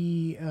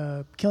the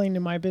Killing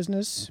in My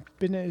Business.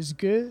 Business is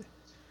good.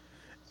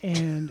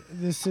 And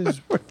this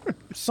is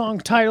song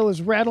title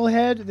is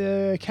Rattlehead.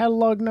 The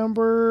catalog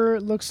number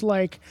looks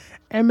like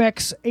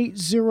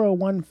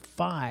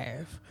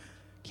MX8015.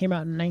 Came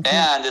out in 19.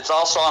 And it's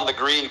also on the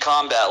Green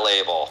Combat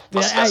label.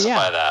 Let's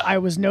specify that. I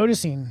was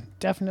noticing.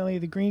 Definitely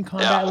the Green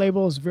Combat Yeah.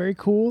 label is very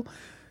cool.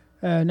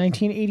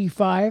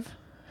 1985.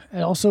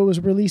 It also was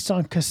released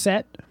on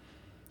cassette,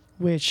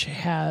 which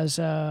has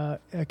a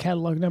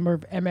catalog number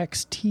of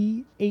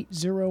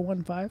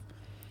MXT8015.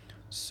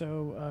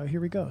 So here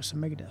we go,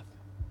 some Megadeth.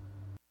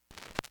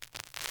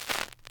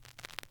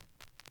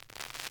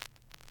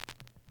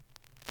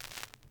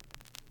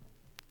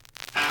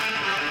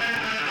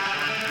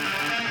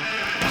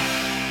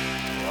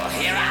 Well,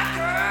 here I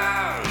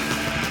come.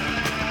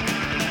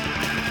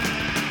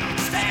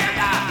 Stand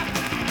up.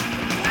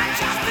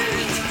 Plant your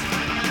feet.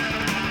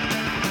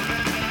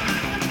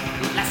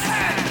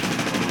 Listen.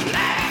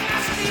 Let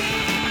us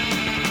steam.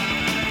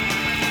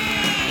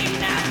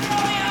 Now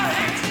throw your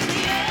hands in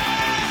the air.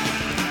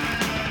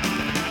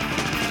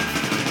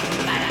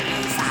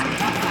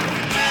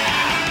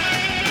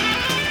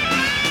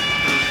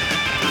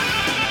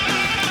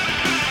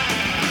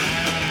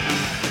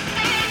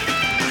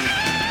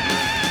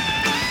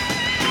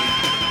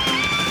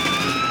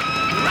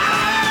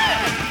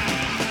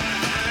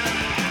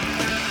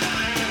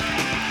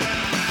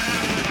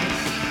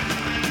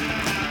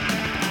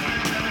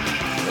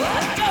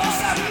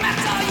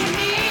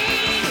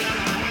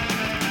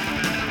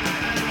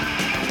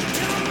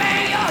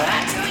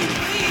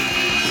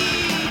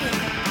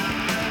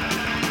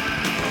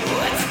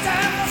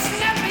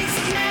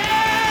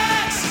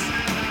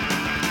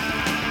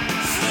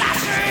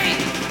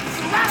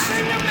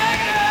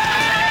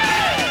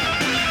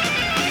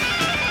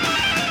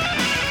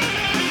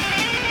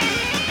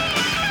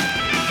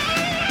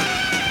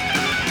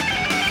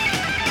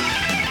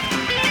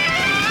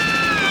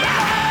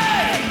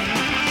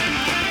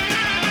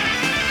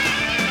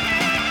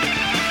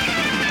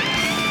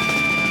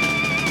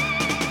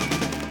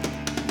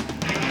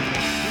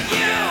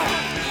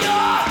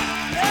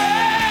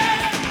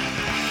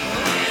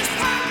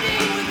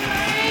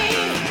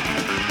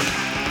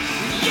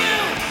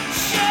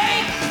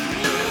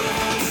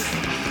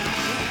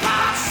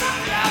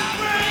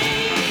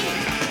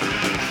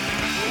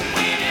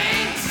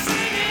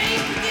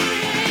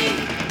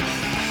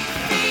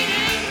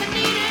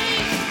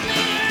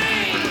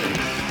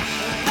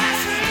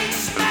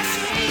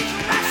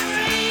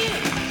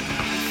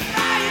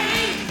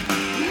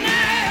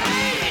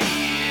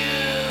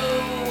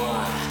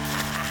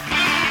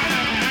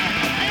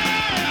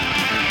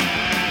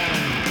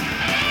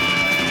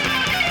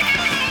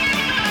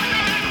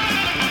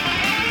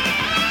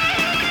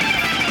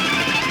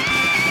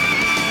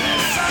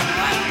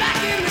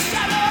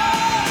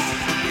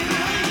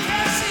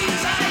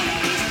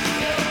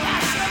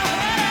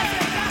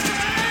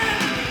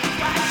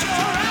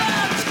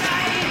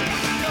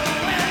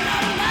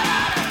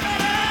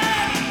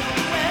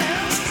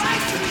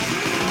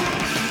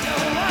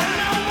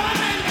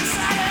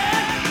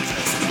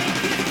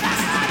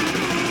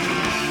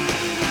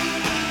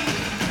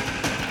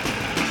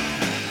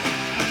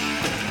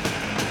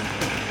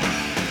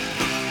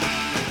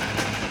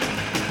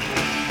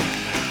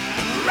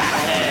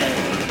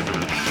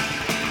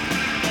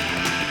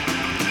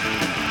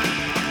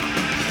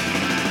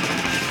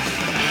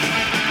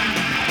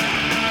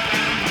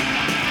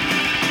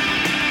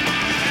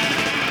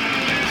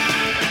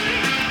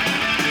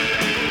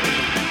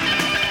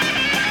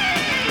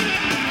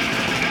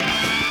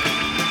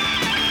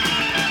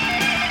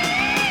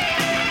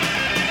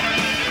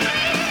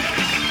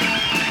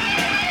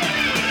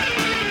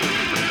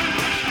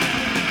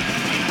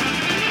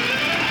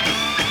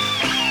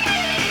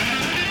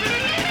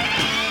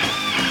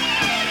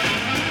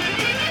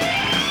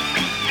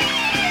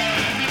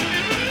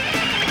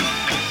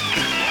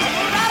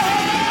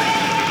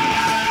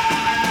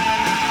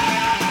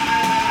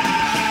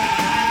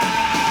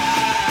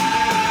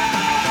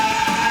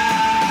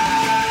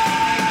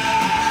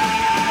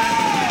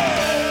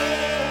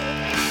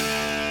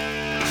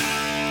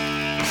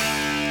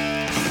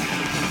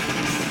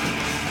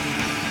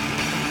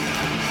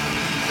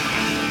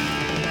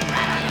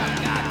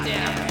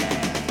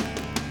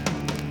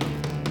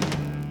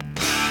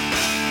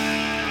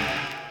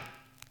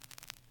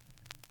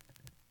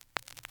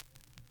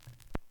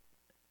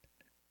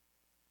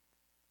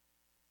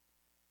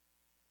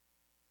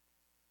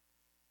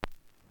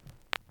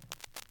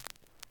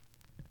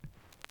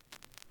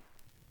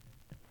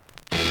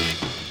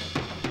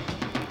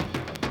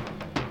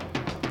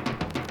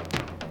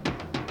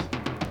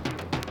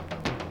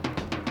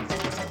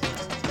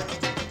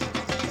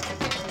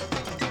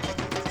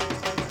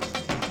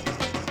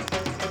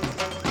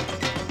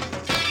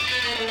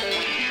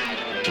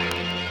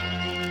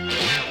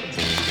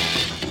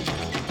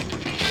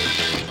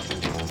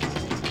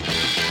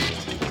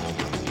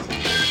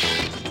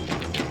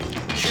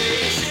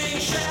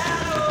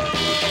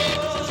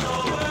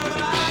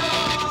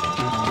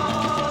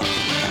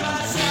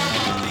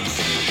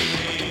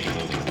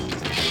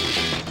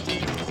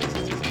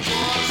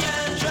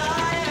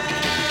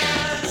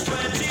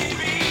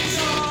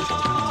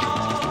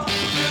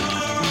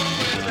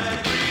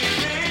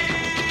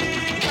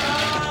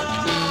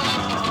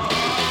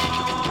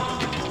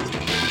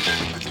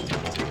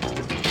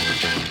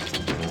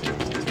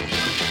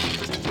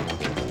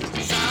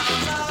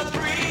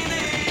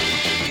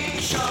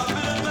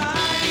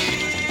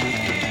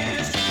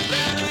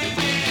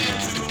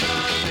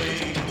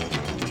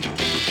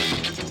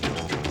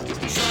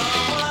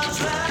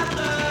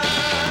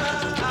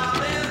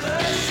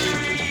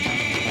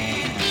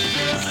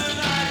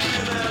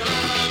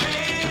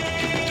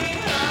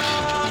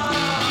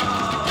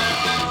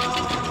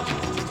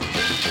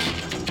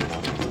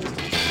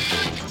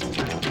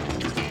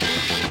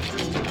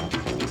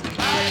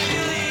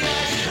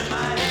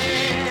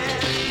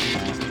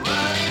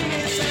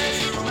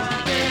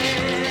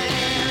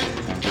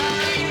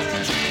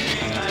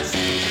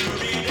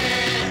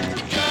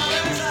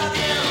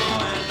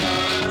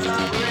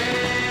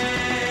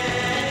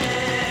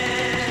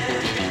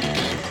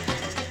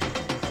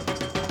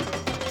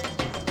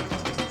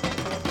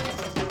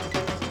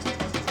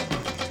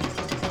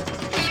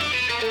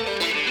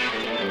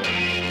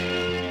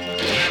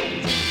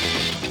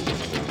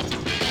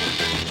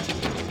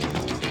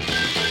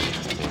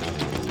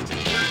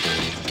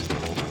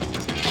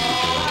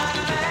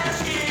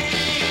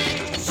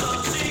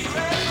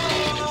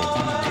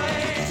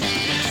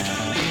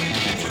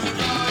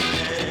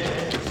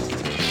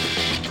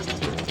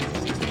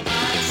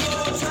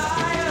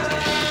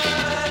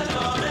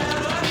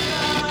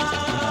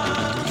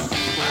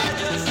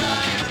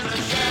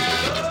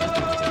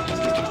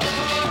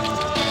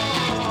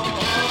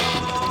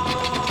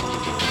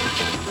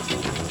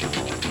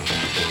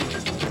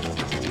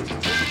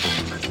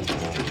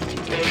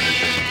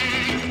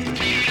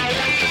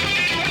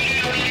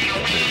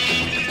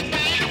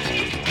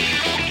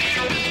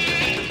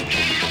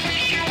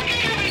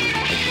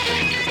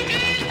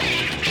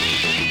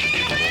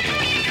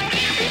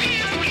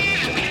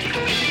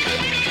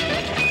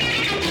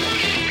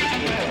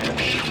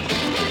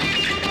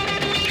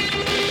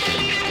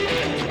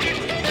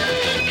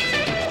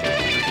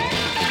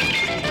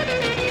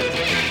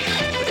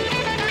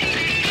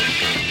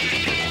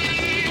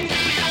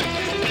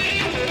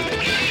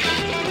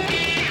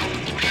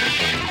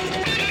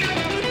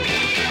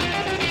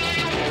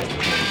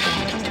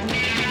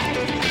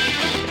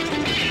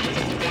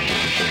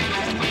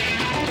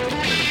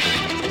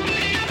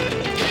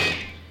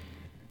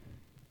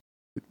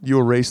 You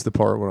erased the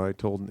part when I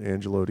told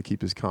Angelo to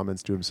keep his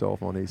comments to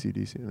himself on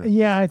AC/DC.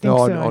 Yeah, I think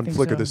No, so. on I think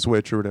Flick so. of the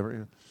Switch or whatever.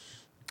 Yeah.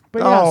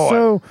 But yeah,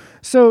 Oh,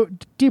 so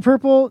Deep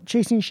Purple,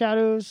 Chasing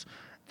Shadows,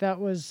 that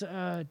was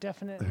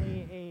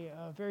definitely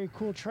a very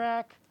cool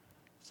track.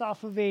 It's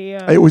off of a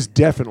It was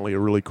definitely a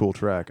really cool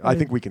track. I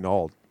think we can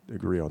all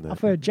agree on that.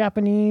 off a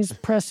Japanese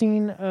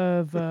pressing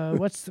of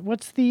what's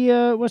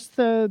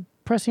the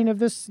pressing of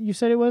this? You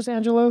said it was,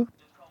 Angelo?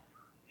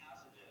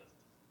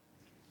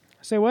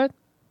 Say what?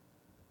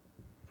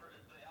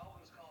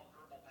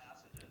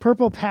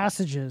 Purple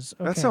Passages.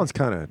 Okay. That sounds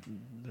kind of,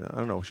 I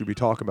don't know, should we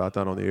talk about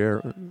that on the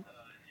air?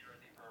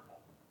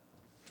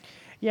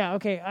 Yeah,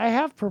 okay. I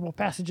have Purple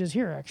Passages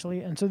here, actually.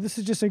 And so this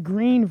is just a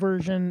green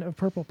version of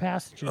Purple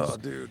Passages. Oh,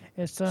 dude.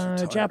 It's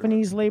a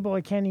Japanese label.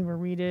 I can't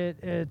even read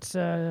it. It's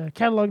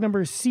catalog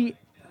number C.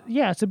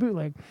 Yeah, it's a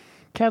bootleg.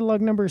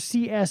 Catalog number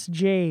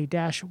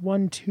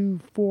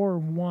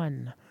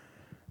CSJ-1241.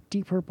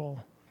 Deep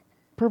Purple.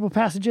 Purple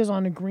Passages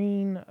on a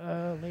green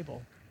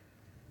label.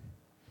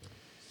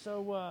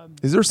 So,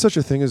 Is there such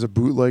a thing as a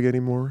bootleg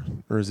anymore?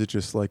 Or is it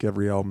just like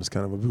every album's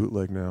kind of a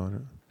bootleg now?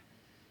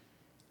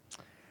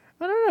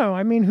 I don't know.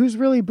 I mean, who's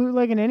really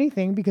bootlegging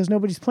anything because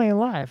nobody's playing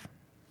live?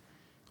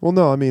 Well,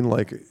 no, I mean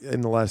like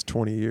in the last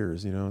 20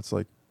 years, it's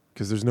like,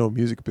 because there's no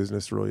music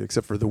business really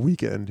except for the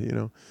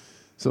weekend,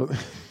 So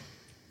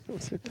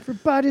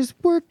Everybody's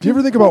working. do you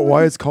ever think about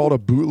why it's called a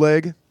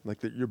bootleg?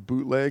 Like that your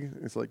bootleg,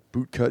 it's like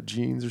bootcut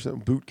jeans or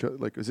something. Bootcut,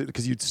 like is it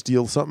because you'd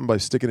steal something by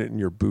sticking it in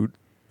your bootleg?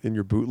 Is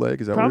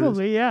that what it is?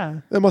 Probably,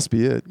 yeah. That must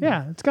be it.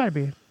 Yeah, it's got to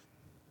be.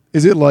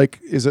 Is it like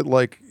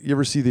you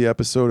ever see the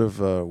episode of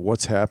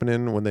What's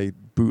Happening when they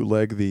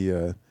bootleg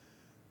the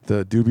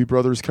Doobie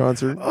Brothers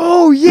concert?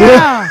 Oh,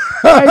 yeah.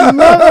 I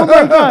love, oh,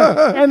 my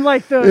God. And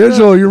like the...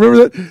 Angelo, you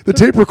remember that? The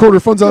tape recorder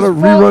falls out of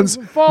falls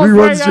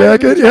reruns right out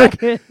of jacket. the Yeah.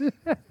 jacket.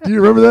 Do you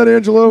remember that,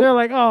 Angelo? They're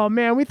like, oh,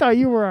 man, we thought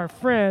you were our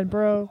friend,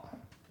 bro.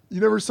 You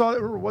never saw it?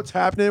 Remember What's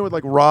Happening with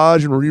like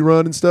Raj and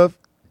Rerun and stuff?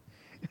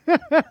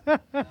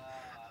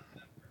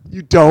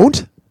 You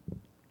don't?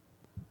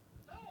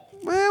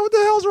 Man, what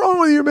the hell's wrong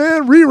with you,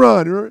 man?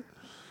 Rerun. Remember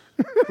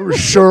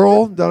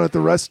Cheryl down at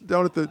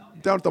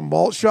the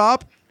malt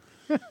shop?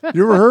 You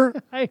remember her?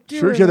 I do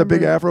Sure, she had that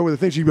big remember. afro with a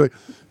thing. She'd be like,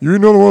 "You're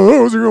another one of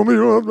those. You're gonna be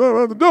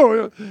on the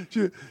door."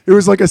 It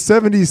was like a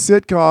 '70s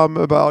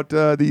sitcom about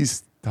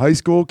these high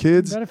school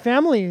kids. Got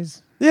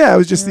families. Yeah, it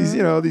was just these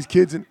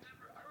kids in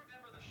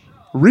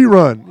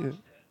Rerun. Yeah.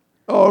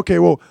 Oh, okay.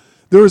 Well,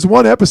 there was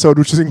one episode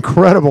which is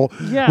incredible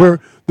Yeah. where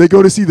they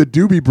go to see the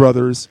Doobie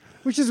Brothers.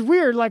 Which is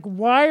weird. Like,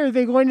 why are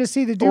they going to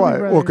see the Doobie Why?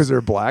 Brothers? Well, because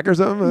they're black or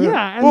something.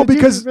 Yeah, and Well, the Doobie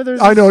because Brothers-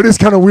 I know it is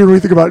kind of weird when you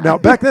think about it now.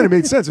 Back then it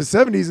made sense. It's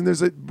 '70s and there's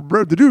the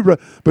Doobie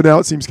Brothers, but now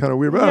it seems kind of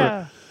weird. But, I don't know.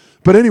 Yeah.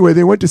 But anyway,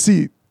 they went to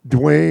see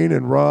Dwayne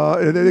and Ra,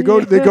 and they go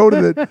to the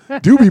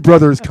Doobie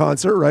Brothers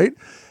concert, right?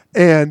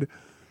 And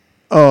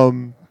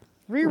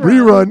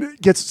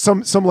Rerun gets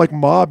some like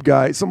mob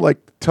guy, some like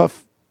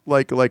tough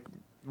like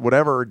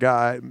whatever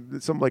guy,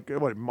 some like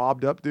what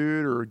mobbed up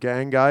dude or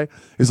gang guy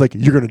is like,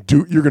 you're gonna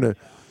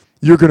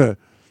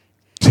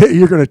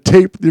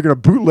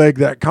bootleg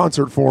that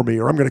concert for me,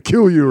 or I'm gonna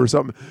kill you or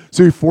something.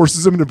 So he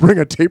forces him to bring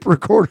a tape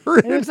recorder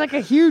in. And it's like a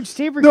huge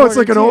tape recorder. No, it's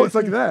like too. it's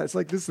like that. It's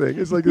like this thing.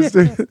 It's like this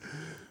thing.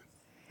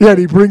 Yeah, and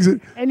he brings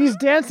it. And he's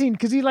dancing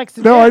because he likes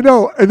to No, dance. I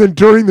know. And then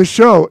during the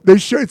show, they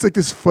show it's like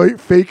this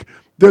fake.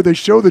 They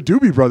show the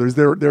Doobie Brothers.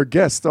 They're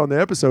guests on the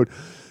episode,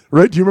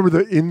 right? Do you remember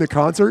in the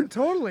concert?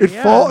 Totally,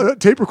 yeah.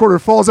 Tape recorder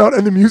falls out,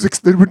 and the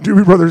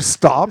Doobie Brothers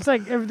stop, It's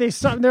like if they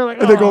stop, they're like,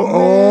 and they go, man."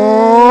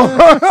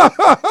 "Oh!"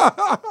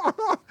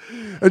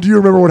 And do you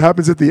remember what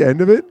happens at the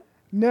end of it?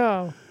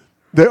 No.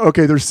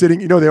 They're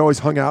sitting. They always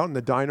hung out in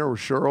the diner with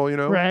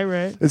Cheryl.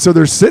 Right. And so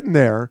they're sitting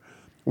there,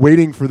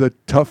 waiting for the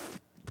tough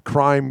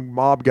crime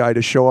mob guy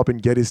to show up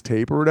and get his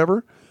tape or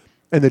whatever.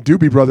 And the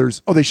Doobie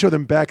Brothers, they show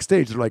them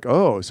backstage. They're like,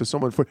 oh, so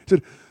someone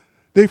said,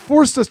 they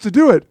forced us to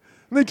do it.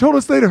 And they told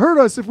us they'd hurt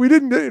us if we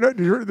didn't.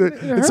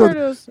 And so hurt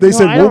us. they No,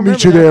 said, I we'll don't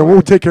meet you remember that there. We'll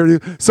part. take care of you.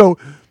 So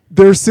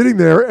they're sitting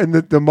there, and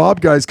the mob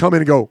guys come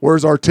in and go,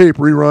 where's our tape?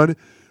 Rerun.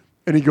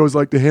 And he goes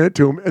like to hand it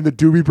to him. And the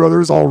Doobie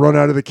Brothers all run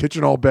out of the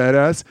kitchen all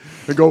badass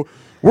and go,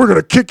 we're going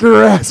to kick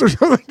your ass or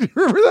something. Do you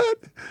remember that?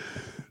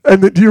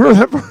 And do you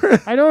remember that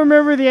part? I don't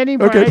remember the ending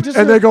part. Okay,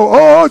 I they go,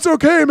 "Oh, it's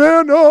okay,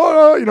 man."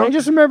 I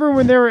just remember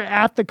when they were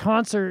at the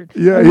concert.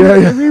 Yeah, and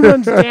yeah.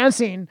 Rerun's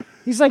dancing.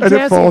 He's like And it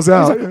dancing. falls He's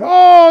out. like,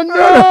 oh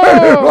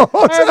no!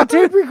 falls I have a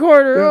tape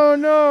recorder. Oh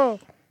no!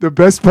 The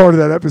best part of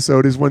that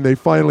episode is when they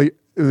finally,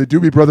 the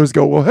Doobie Brothers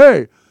go, "Well,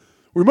 hey,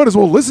 we might as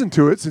well listen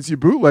to it since you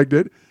bootlegged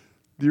it."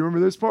 Do you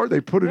remember this part?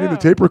 They put it in Yeah. the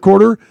tape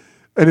recorder,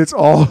 and it's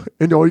all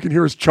you can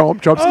hear is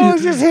chomps. Oh,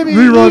 it's just him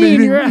Rerun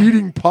eating, right.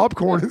 eating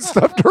popcorn and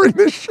stuff during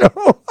this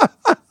show.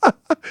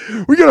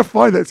 We gotta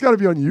find that. It's got to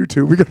be on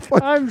YouTube. We gotta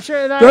find. I'm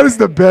sure That is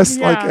the best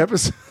yeah,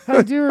 episode.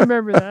 I do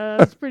remember that.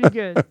 That's pretty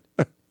good.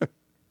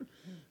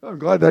 I'm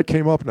glad that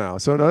came up now.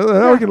 So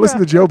now we can listen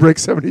to Jailbreak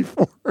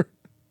 74.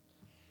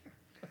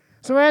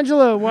 So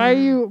Angelo, why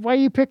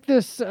you pick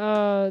this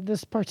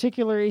this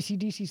particular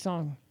AC/DC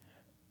song?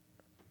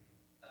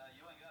 You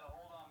ain't got a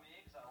hold on me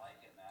 'cause I like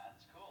it, man.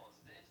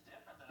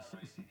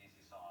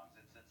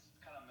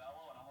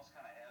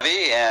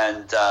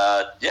 And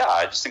yeah,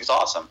 I just think it's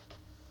awesome.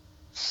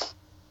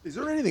 Is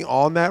there anything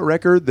on that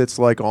record that's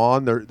like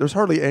on there? There's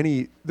hardly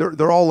any.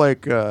 They're all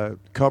like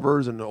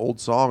covers and old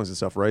songs and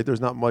stuff, right?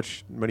 There's not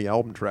many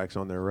album tracks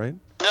on there, right?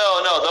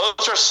 No,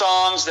 those are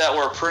songs that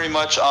were pretty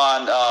much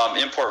on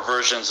import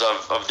versions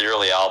of the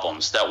early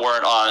albums that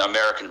weren't on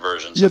American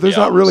versions. Yeah, of there's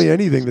the not albums. really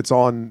anything that's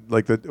on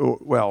like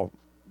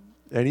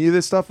any of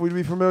this stuff we'd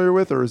be familiar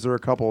with, or is there a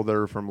couple that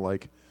are from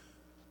like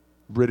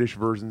British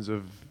versions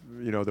of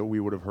that we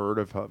would have heard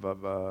of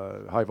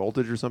High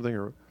Voltage or something?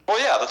 Or Well,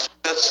 yeah,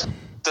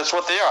 that's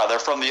what they are. They're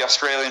from the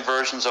Australian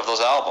versions of those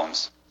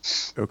albums.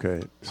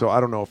 okay, so I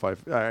don't know if I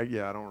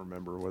don't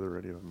remember whether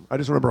any of them. I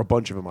just remember a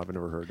bunch of them I've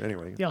never heard.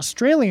 Anyway, The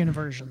Australian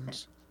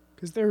versions,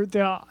 because the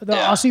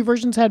Aussie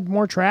versions had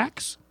more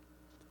tracks.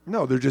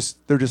 no, they're just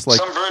like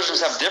Some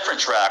versions have different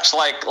tracks,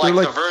 like like-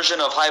 the version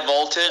of High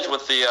Voltage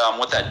with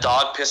that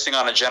dog pissing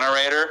on a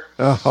generator.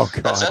 oh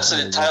god. That's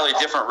an entirely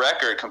different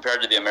record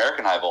compared to the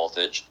American High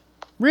Voltage.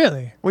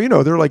 Really?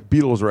 Well, they're like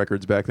Beatles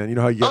records back then. You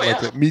know how you get Oh,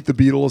 like yeah. the Meet the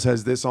Beatles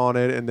has this on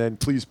it, and then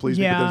Please Please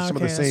Me, but Yeah, then some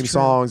of okay, the same that's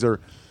true. songs, or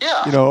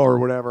Yeah. or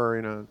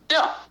whatever,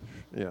 Yeah.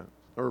 yeah,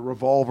 or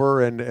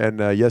Revolver and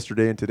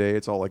Yesterday and Today.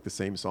 It's all like the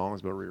same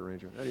songs but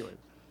rearrangement. Anyway,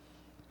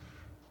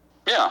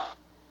 Yeah.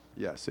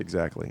 yes,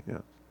 exactly, yeah.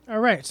 All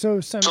right.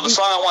 So So the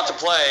song I want to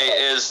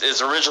play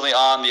is originally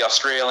on the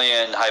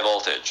Australian High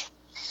Voltage.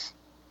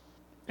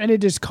 and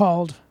it is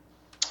called.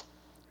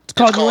 It's It's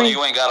called called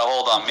You Ain't Got a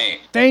Hold on Me.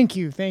 Thank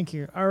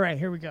you. All right,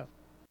 here we go.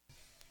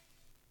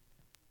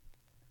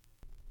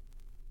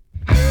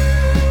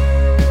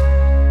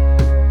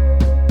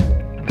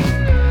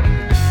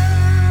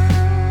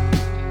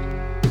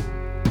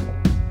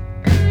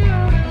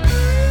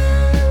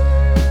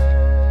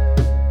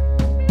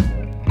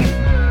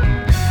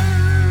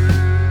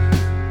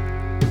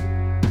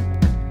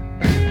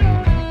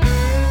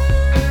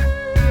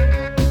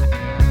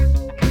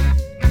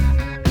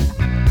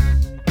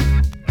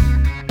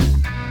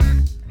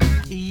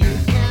 You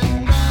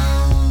can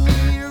roll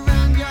me around.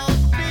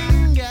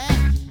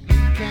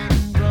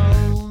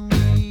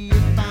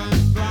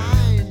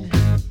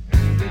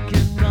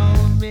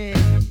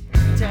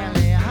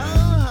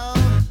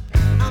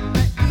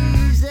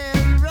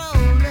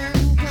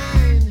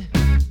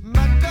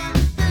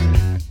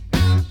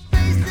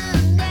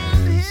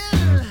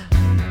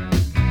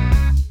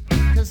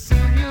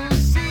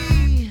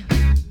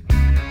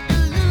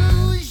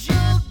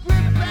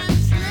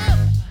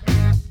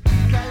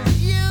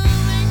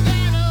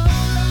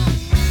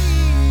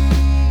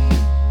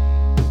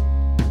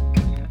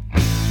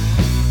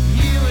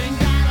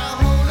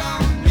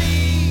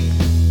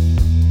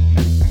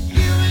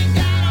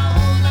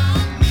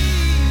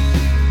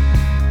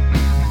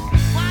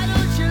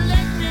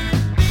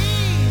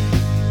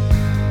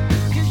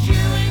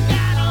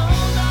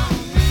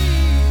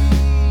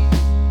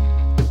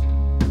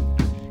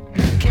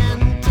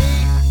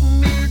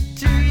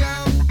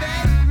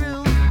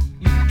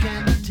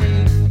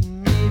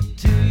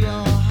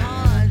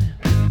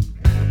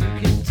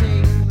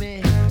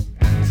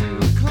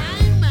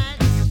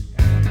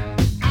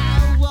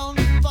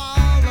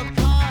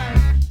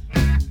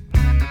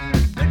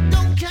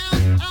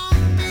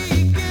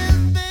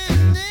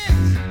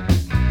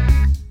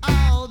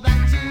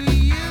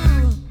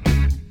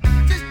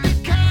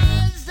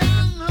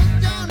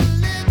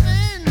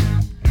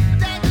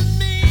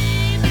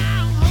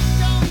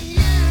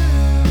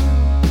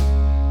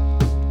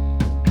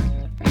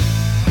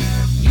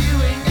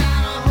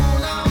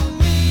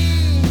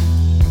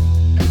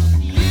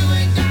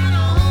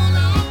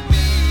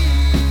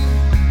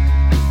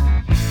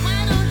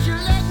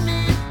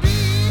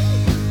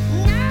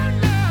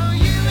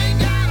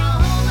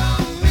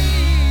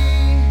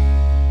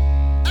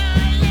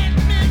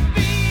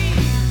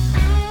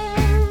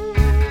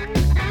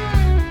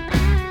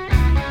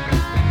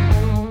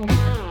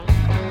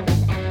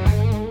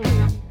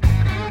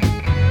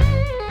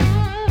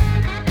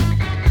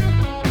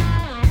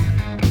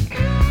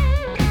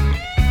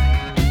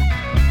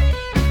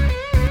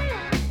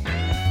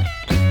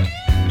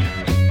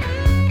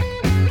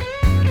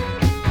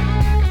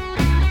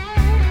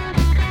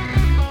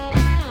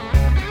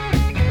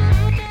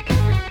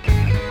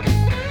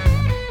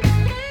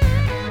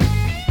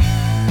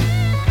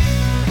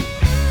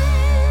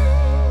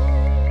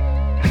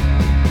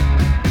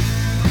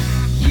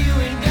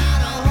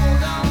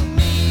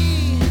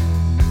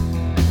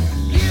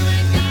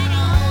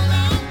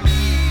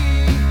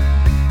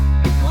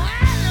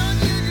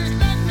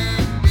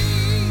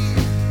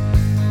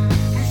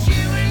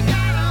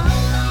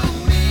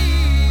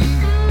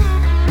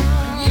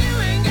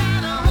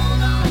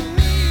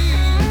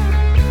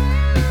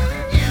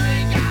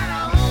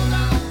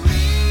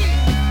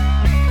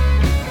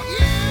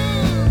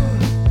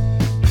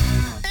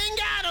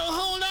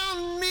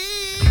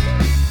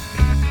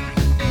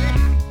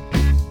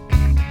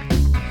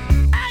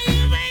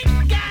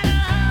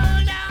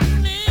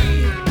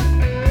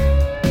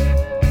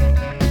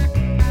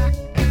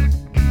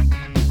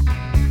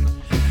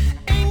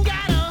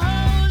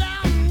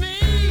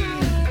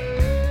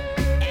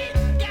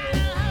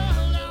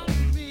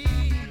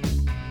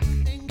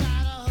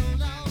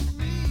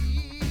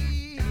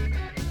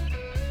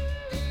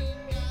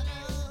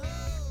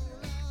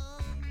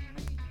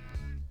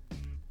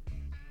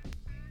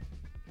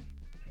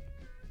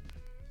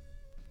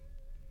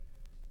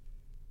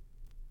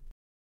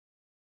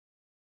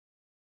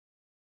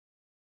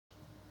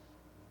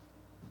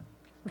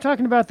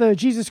 talking about the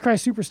Jesus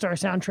Christ Superstar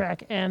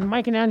soundtrack, and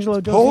Mike and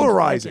Angelo don't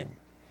Polarizing.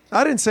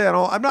 I didn't say it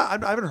all. I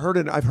haven't heard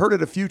it. I've heard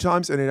it a few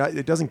times, and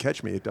it doesn't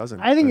catch me. It doesn't.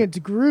 I think it's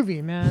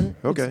groovy, man.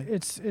 Okay.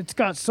 It's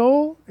got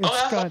soul.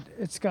 yeah.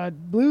 It's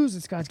got blues.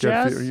 It's got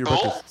jazz. You're about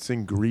Cool. to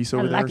sing Grease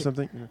over I there like or it.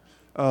 something.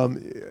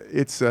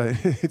 It's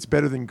it's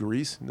better than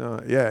Grease.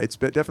 No, yeah, it's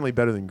definitely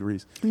better than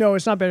Grease. No,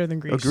 it's not better than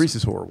Grease. Oh, Grease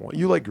is horrible.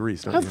 You like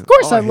Grease, don't you? Of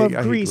course, Oh, I love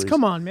hate Grease.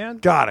 Come on, man.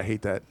 God, I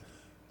hate that.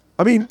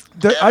 I mean,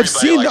 Everybody I've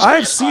seen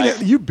likes Grease, it.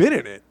 right? You've been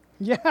in it.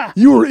 Yeah.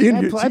 You were in I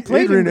it. pl- I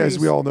played in Adrian, as we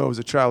Grease. all know, is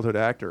a childhood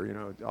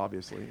actor.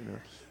 Obviously,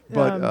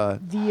 But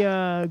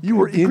you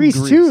were in Grease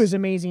 2 Grease. is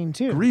amazing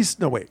too. Grease.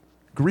 No, wait.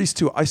 Grease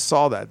 2. I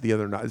saw that the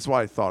other night. That's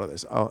why I thought of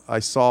this. I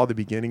saw the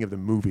beginning of the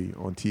movie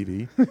on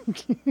TV.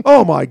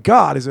 Oh my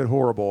God, is it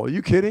horrible? Are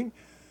you kidding?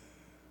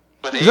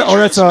 With Is that, oh,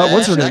 that's Adrian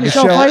what's her Smith, name? that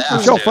Michelle guy's Pfeiffer. badass,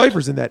 Michelle dude.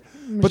 Pfeiffer's in that.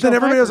 But Michelle then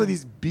everybody else Pfeiffer. are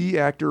these B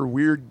actor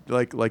weird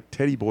like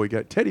Teddy boys.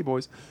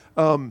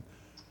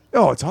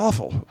 It's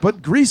awful.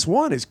 But Grease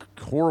 1 is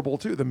horrible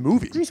too. The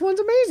movie. Grease 1's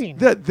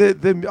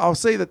amazing. I'll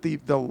say that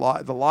the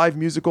live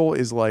musical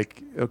is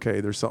like, okay,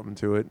 there's something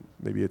to it.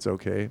 Maybe it's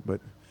okay, but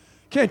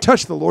can't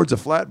touch the Lords of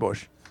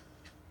Flatbush.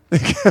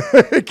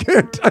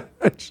 Can't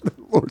touch the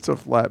Lords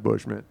of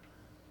Flatbush, man.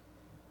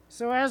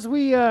 So as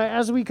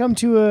we come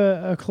to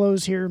a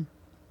close here,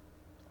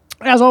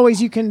 as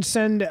always, you can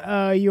send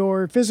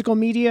your physical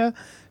media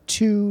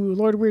to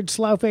Lord Weird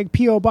Slough-Egg,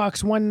 P.O.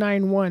 Box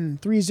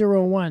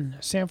 191301,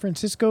 San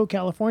Francisco,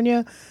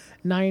 California,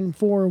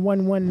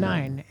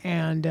 94119.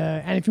 And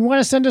if you want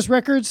to send us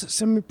records,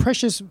 some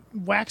precious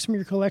wax from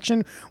your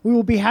collection, we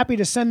will be happy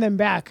to send them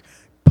back,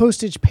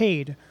 postage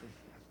paid,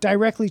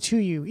 directly to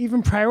you,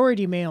 even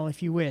priority mail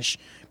if you wish,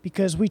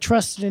 because we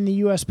trusted in the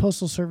U.S.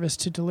 Postal Service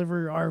to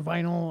deliver our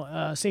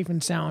vinyl safe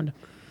and sound.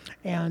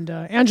 And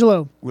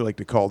Angelo, We like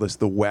to call this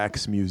the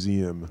Wax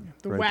Museum.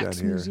 The right Wax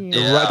down here. Museum.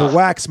 Yeah. The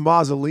Wax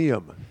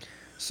Mausoleum.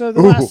 so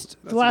the Ooh, last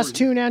that's last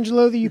tune,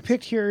 Angelo, that you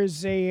picked here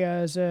is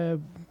a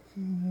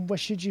what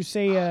should you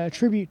say, a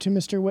tribute to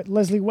Mr.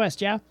 Leslie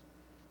West, yeah?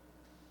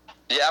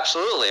 Yeah,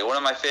 absolutely. One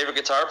of my favorite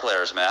guitar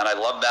players, man. I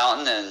love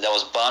Mountain, and I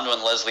was bummed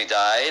when Leslie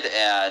died.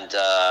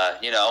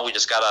 And, we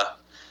just got to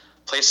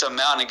play some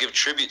Mountain and give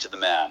tribute to the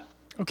man.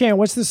 Okay, and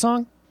what's the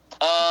song?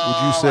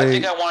 I say-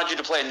 think I wanted you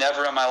to play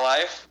Never in My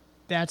Life.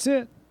 That's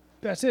it.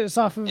 It's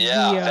off of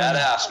Yeah, the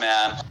badass,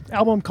 man.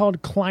 album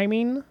called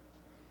Climbing.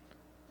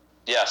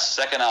 Yes,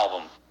 second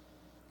album.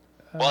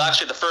 Well,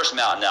 actually, the first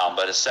Mountain album,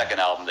 but his second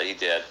album that he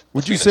did.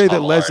 Would you It's say that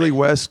Tunnel Leslie Already.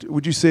 West?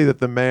 Would you say that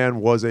the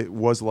man was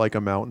like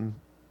a mountain?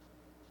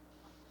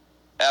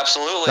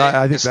 Absolutely.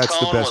 I think His that's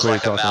the tone best was way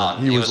like to talk a about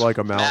mountain. him. He was like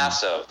a mountain.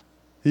 Massive.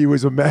 He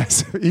was a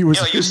massive. He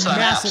was You son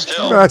Massive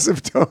still.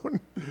 massive tone,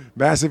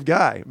 massive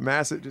guy,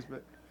 massive. Just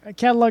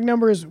Catalog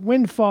number is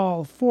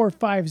Windfall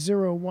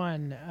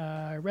 4501.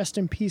 Rest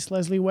in peace,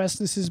 Leslie West.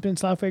 This has been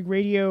Slough-Egg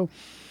Radio,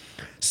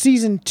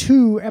 Season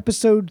 2,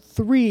 Episode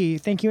 3.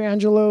 Thank you,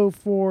 Angelo,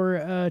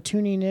 for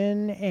tuning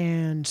in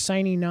and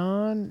signing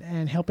on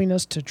and helping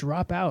us to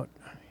drop out.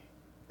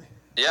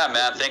 Yeah,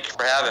 man. Thank you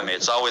for having me.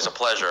 It's always a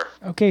pleasure.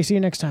 Okay, see you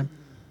next time.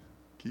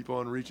 keep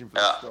on reaching for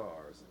Yeah. the stars.